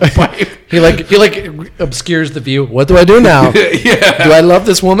down the pipe. He like obscures the view. What do I do now? Yeah. Do I love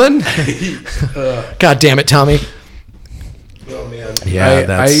this woman? God damn it, Tommy. Oh man. Yeah,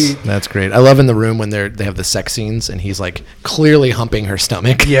 that's great. I love in the room when they have the sex scenes and he's like clearly humping her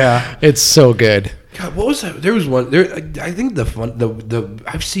stomach. Yeah. It's so good. God, what was that? There was one. There, I think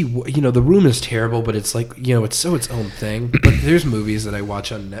I've seen. The Room is terrible, but it's like it's its own thing. But there's movies that I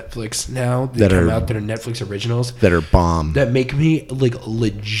watch on Netflix now that are Netflix originals That are bomb. that make me like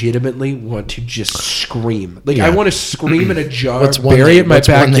legitimately want to just scream. Like Yeah. I want to scream in a jar, What's one bury that- it in my what's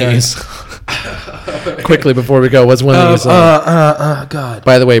one that backyard. you- Quickly before we go, what's one that you saw? God.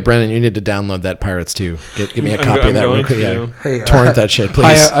 By the way, Brennan, you need to download that Pirates 2. Give me a copy of I'm that real going quick. to. Yeah. Hey, Torrent that shit,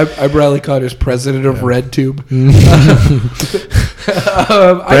 please. I'm Riley Connor's president of RedTube.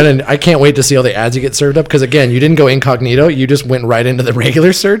 Brennan, I can't wait to see all the ads you get served up because again, you didn't go incognito. You just went right into the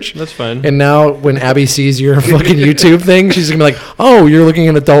regular search. That's fine. And now when Abby sees your fucking YouTube thing, she's gonna be like, "Oh, you're looking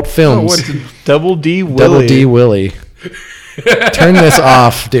at adult films." Double D Willie. Double D Willie. Turn this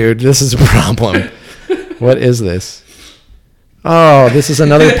off, dude. This is a problem. What is this? Oh, this is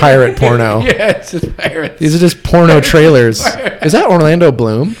another pirate porno. Yeah, it's just pirates. These are just porno trailers. Is that Orlando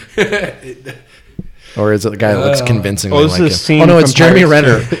Bloom? Or is it the guy that looks convincingly Oh, this like is a him? scene Oh no, it's from Jeremy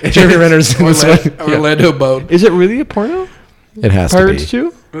Pirates Renner. Jeremy Renner's in this one. Orlando Bone. Is it really a porno? It has Pirates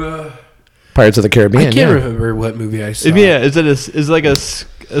to be. 2? Pirates of the Caribbean. I can't yeah. remember what movie I saw. Yeah, is it like a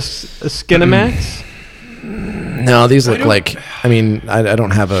Skinamax? No, these look like. I mean, I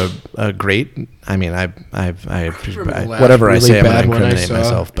don't have a great. I mean, whatever I really say, I'm going bad to one I incriminate saw.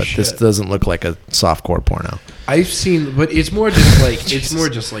 myself. But this Shit. doesn't look like a softcore porno. I've seen, but it's more just like it's more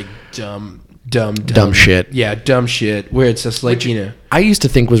just like dumb shit. Yeah, dumb shit. Where it's just like I used to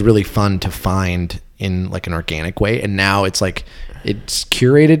think was really fun to find in like an organic way, and now it's like it's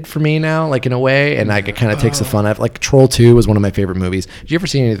curated for me now, like in a way, and like it kind of takes the fun out. Like Troll 2 was one of my favorite movies. Did you ever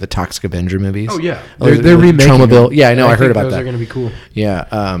see any of the Toxic Avenger movies? Oh yeah, Oh, they're remaking Tromaville. them. Yeah, I know. I think heard about those that. are gonna be cool. Yeah,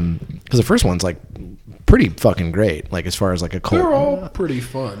 because the first one's like pretty fucking great. Like as far as like a cult. They're all pretty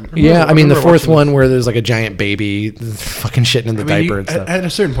fun. Yeah, I mean the remember fourth watching one where there's like a giant baby fucking shitting in the I mean, diaper and stuff. At a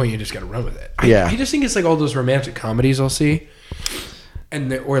certain point, you just got to run with it. Yeah. I just think it's like all those romantic comedies I'll see,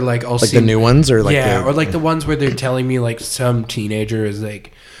 and or like I'll like see the new ones or like or like the ones where they're telling me like some teenager is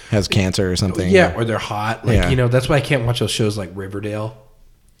like has cancer or something. yeah, or they're hot. Like Yeah. that's why I can't watch those shows like Riverdale.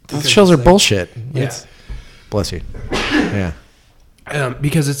 Those shows are bullshit. Yeah. It's- bless you. Yeah.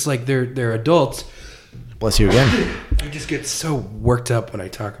 Because it's like they're adults. Bless you again. I just get so worked up when I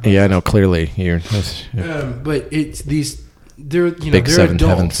talk about. Yeah, I know. Clearly, you're But it's these they're big they're Seventh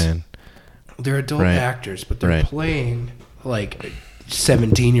Heaven adults. fan. They're adult Right. actors, but they're Right. playing like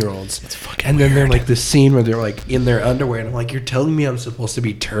 17-year-olds. And then they're like the scene where they're like in their underwear, and I'm like, you're telling me I'm supposed to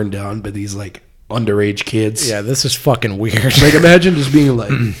be turned on by these like underage kids? Yeah, this is fucking weird. Like imagine just being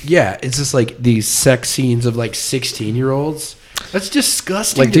like, yeah, it's just like these sex scenes of like 16-year-olds. That's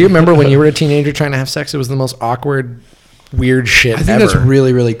disgusting. Like, do you remember when you were a teenager trying to have sex? It was the most awkward, weird shit I think ever. that's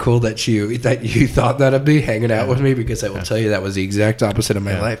really, really cool that you thought that of me hanging out with me, because I will tell you that was the exact opposite of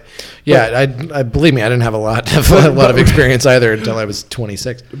my life. Yeah, I believe me, I didn't have a lot of experience either until I was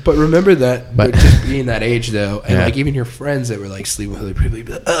 26. But remember that, But- but just being that age though, and Yeah. like even your friends that were like sleeping with other people, you'd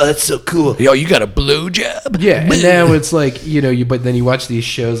be like, oh, that's so cool. Yo, you got a blue job? Yeah, and now it's like but then you watch these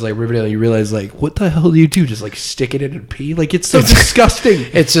shows like Riverdale, and you realize like, what the hell do you do? Just like stick it in and pee? Like it's so disgusting.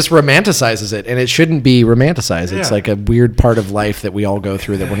 It just romanticizes it, and it shouldn't be romanticized. It's Yeah. like a weird part of life that we all go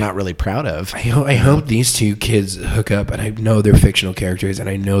through that we're not really proud of. I hope these two kids hook up, and I know they're fictional characters, and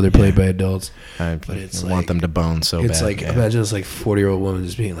I know they're played by adults. But it's I want like- them to bone so It's bad. like yeah. imagine this like 40-year-old woman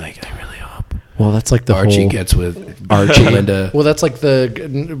just being like, I really hope Well, that's like the Archie whole gets with Archie. Linda. Well, that's like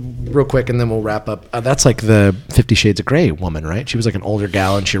real quick, and then we'll wrap up. That's like the 50 Shades of Grey woman, right? She was like an older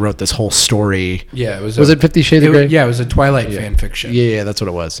gal, and she wrote this whole story. Yeah, it was. Was it 50 Shades of Grey? Yeah, it was a Twilight fan fiction. Yeah, that's what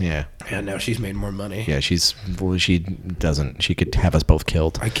it was. Yeah, And now she's made more money. yeah. She could have us both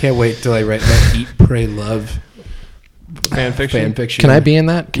killed. I can't wait till I write my Eat, Pray, Love Fan fiction. fan fiction. Can I be in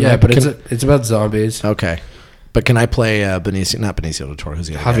that? Can Yeah, I, but can, it's about zombies. okay. But can I play Benicio? Not Benicio del Toro. Who's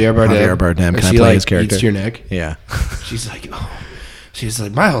the other Javier guy? Bardem. Javier Bardem. And Can I she, play like, his character? eats your neck. Yeah. She's like, oh, She's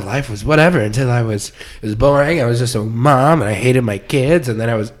like, my whole life was whatever until it was boring. I was just a mom and I hated my kids, and then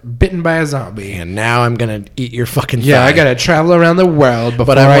I was bitten by a zombie. And now I'm gonna eat your fucking thigh. Yeah, I gotta travel around the world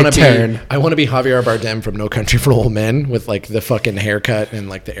before I turn. I want to be Javier Bardem from No Country for Old Men with like the fucking haircut and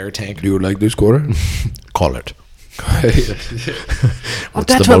like the air tank. Do you like this quarter? Call it. Well,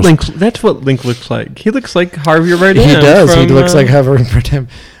 that's what Link looks like. He looks like Harvey Bardem. He does. He looks like Javier Bardem.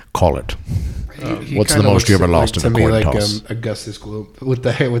 Call it. He What's the kinda most you ever looks lost in a to me coin like, toss? Augustus Gloop with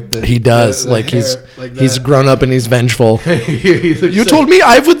the He does. the Like he's hair, like he's that. grown up and he's vengeful. He looks You like- told me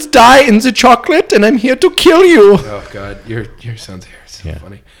I would die in the chocolate, and I'm here to kill you. Oh God, your son's hair is so Yeah.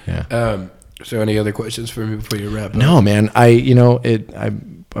 funny. Yeah. So any other questions for me before you wrap up? No, man.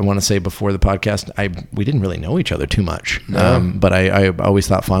 I want to say before the podcast, we didn't really know each other too much. No. But I always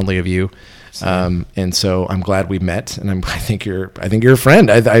thought fondly of you. And so I'm glad we met, and I think you're a friend.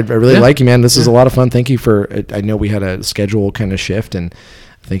 I really like you, man. This is a lot of fun. Thank you for. I know we had a schedule kind of shift, and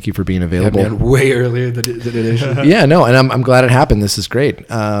thank you for being available. Yeah, man, way earlier than initially. Yeah, no, and I'm glad it happened. This is great.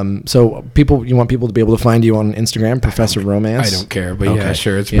 So you want people to be able to find you on Instagram, Professor Romance. I don't care, but Okay. yeah,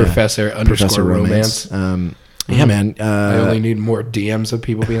 sure. It's Yeah. Professor Romance. Yeah, man. I only need more DMs of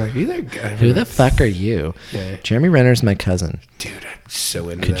people being like, "Who that guy? Who the fuck are you? Yeah. Jeremy Renner's my cousin. Dude, I'm so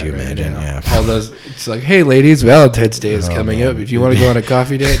into Could that you right imagine? now. Yeah. All those. It's like, hey, ladies, Valentine's Day is coming man. up. If you want to go on a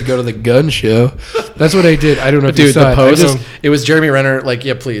coffee date, go to the gun show. That's what I did. I don't know if you Dude, saw the it. post. It was Jeremy Renner. Like,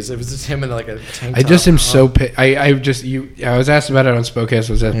 yeah, please. It was just him in like a tank I just top. am so I was asked about it on Spokecast.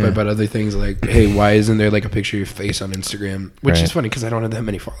 I was asked about other things like, hey, why isn't there like a picture of your face on Instagram? Which Right. is funny because I don't have that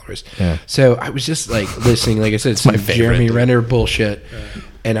many followers. Yeah. So I was just like listening, like I said, it's my some favorite, Jeremy dude. Renner bullshit,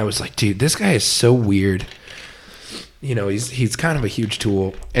 and I was like, dude, this guy is so weird. You know, he's kind of a huge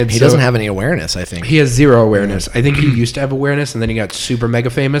tool, and He so doesn't have any awareness, I think. He has zero awareness. I think he used to have awareness, and then he got super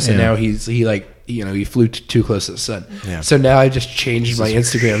mega famous, and Yeah. now he flew too close to the sun. Yeah. So now I just changed my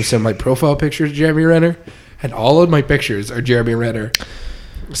Instagram. So my profile picture is Jeremy Renner, and all of my pictures are Jeremy Renner.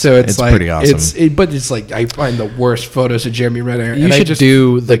 So it's like pretty awesome. but it's like I find the worst photos of Jeremy Renner. You and should I just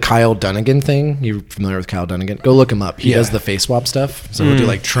do the Kyle Dunnigan thing. You familiar with Kyle Dunnigan? Go look him up. He Yeah. does the face swap stuff. So he'll do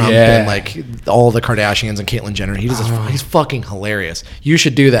like Trump Yeah. and like all the Kardashians and Caitlyn Jenner. He does. He's fucking hilarious. You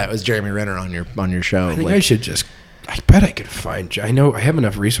should do that with Jeremy Renner on your show. I think like, I should just. I bet I could find. I know I have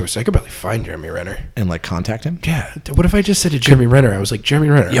enough resources. I could probably find Jeremy Renner. and like contact him. Yeah. What if I just said to Jeremy Renner? I was like, Jeremy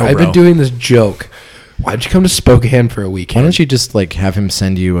Renner, Yo, I've bro. been doing this joke. Why'd you come to Spokane for a Why weekend? don't you just like have him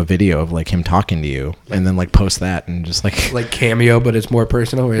send you a video of like him talking to you, and then like post that and just like like Cameo, but it's more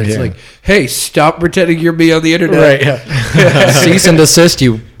personal. Where it's Yeah. like, hey, stop pretending you're me on the internet. right, yeah. Cease and desist,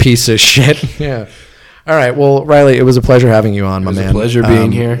 you piece of shit. Yeah. All right. Well, Riley, it was a pleasure having you on, my was a man. pleasure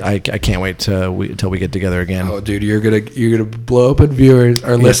being here. I can't wait till we get together again. Oh, dude, you're gonna blow up on viewers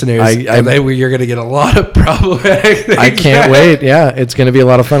or listeners, I- and then you're gonna get a lot of problematic things. I can't wait. Yeah, it's going to be a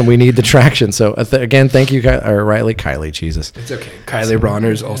lot of fun. We need the traction. So again, thank you, Kylie. Jesus. It's okay. Kylie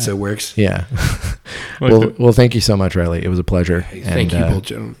Bronner's also works. Yeah. well, thank you so much, Riley. It was a pleasure. Thank you, both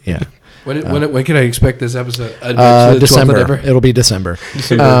gentlemen. Yeah. When can I expect this episode? December. It'll be December.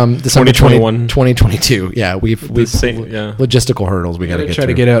 December 2021. 2022. Yeah, we've yeah. logistical hurdles we I got to gotta get try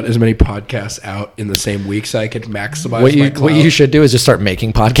through. to get out as many podcasts out in the same week so I could maximize what my you clout. should do is just start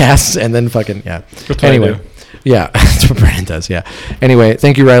making podcasts and then fucking yeah. That's what I Anyway, do. yeah, that's what Brandon does. Yeah. Anyway,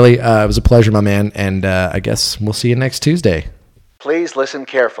 thank you, Riley. It was a pleasure, my man, and I guess we'll see you next Tuesday. Please listen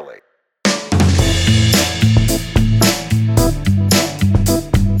carefully.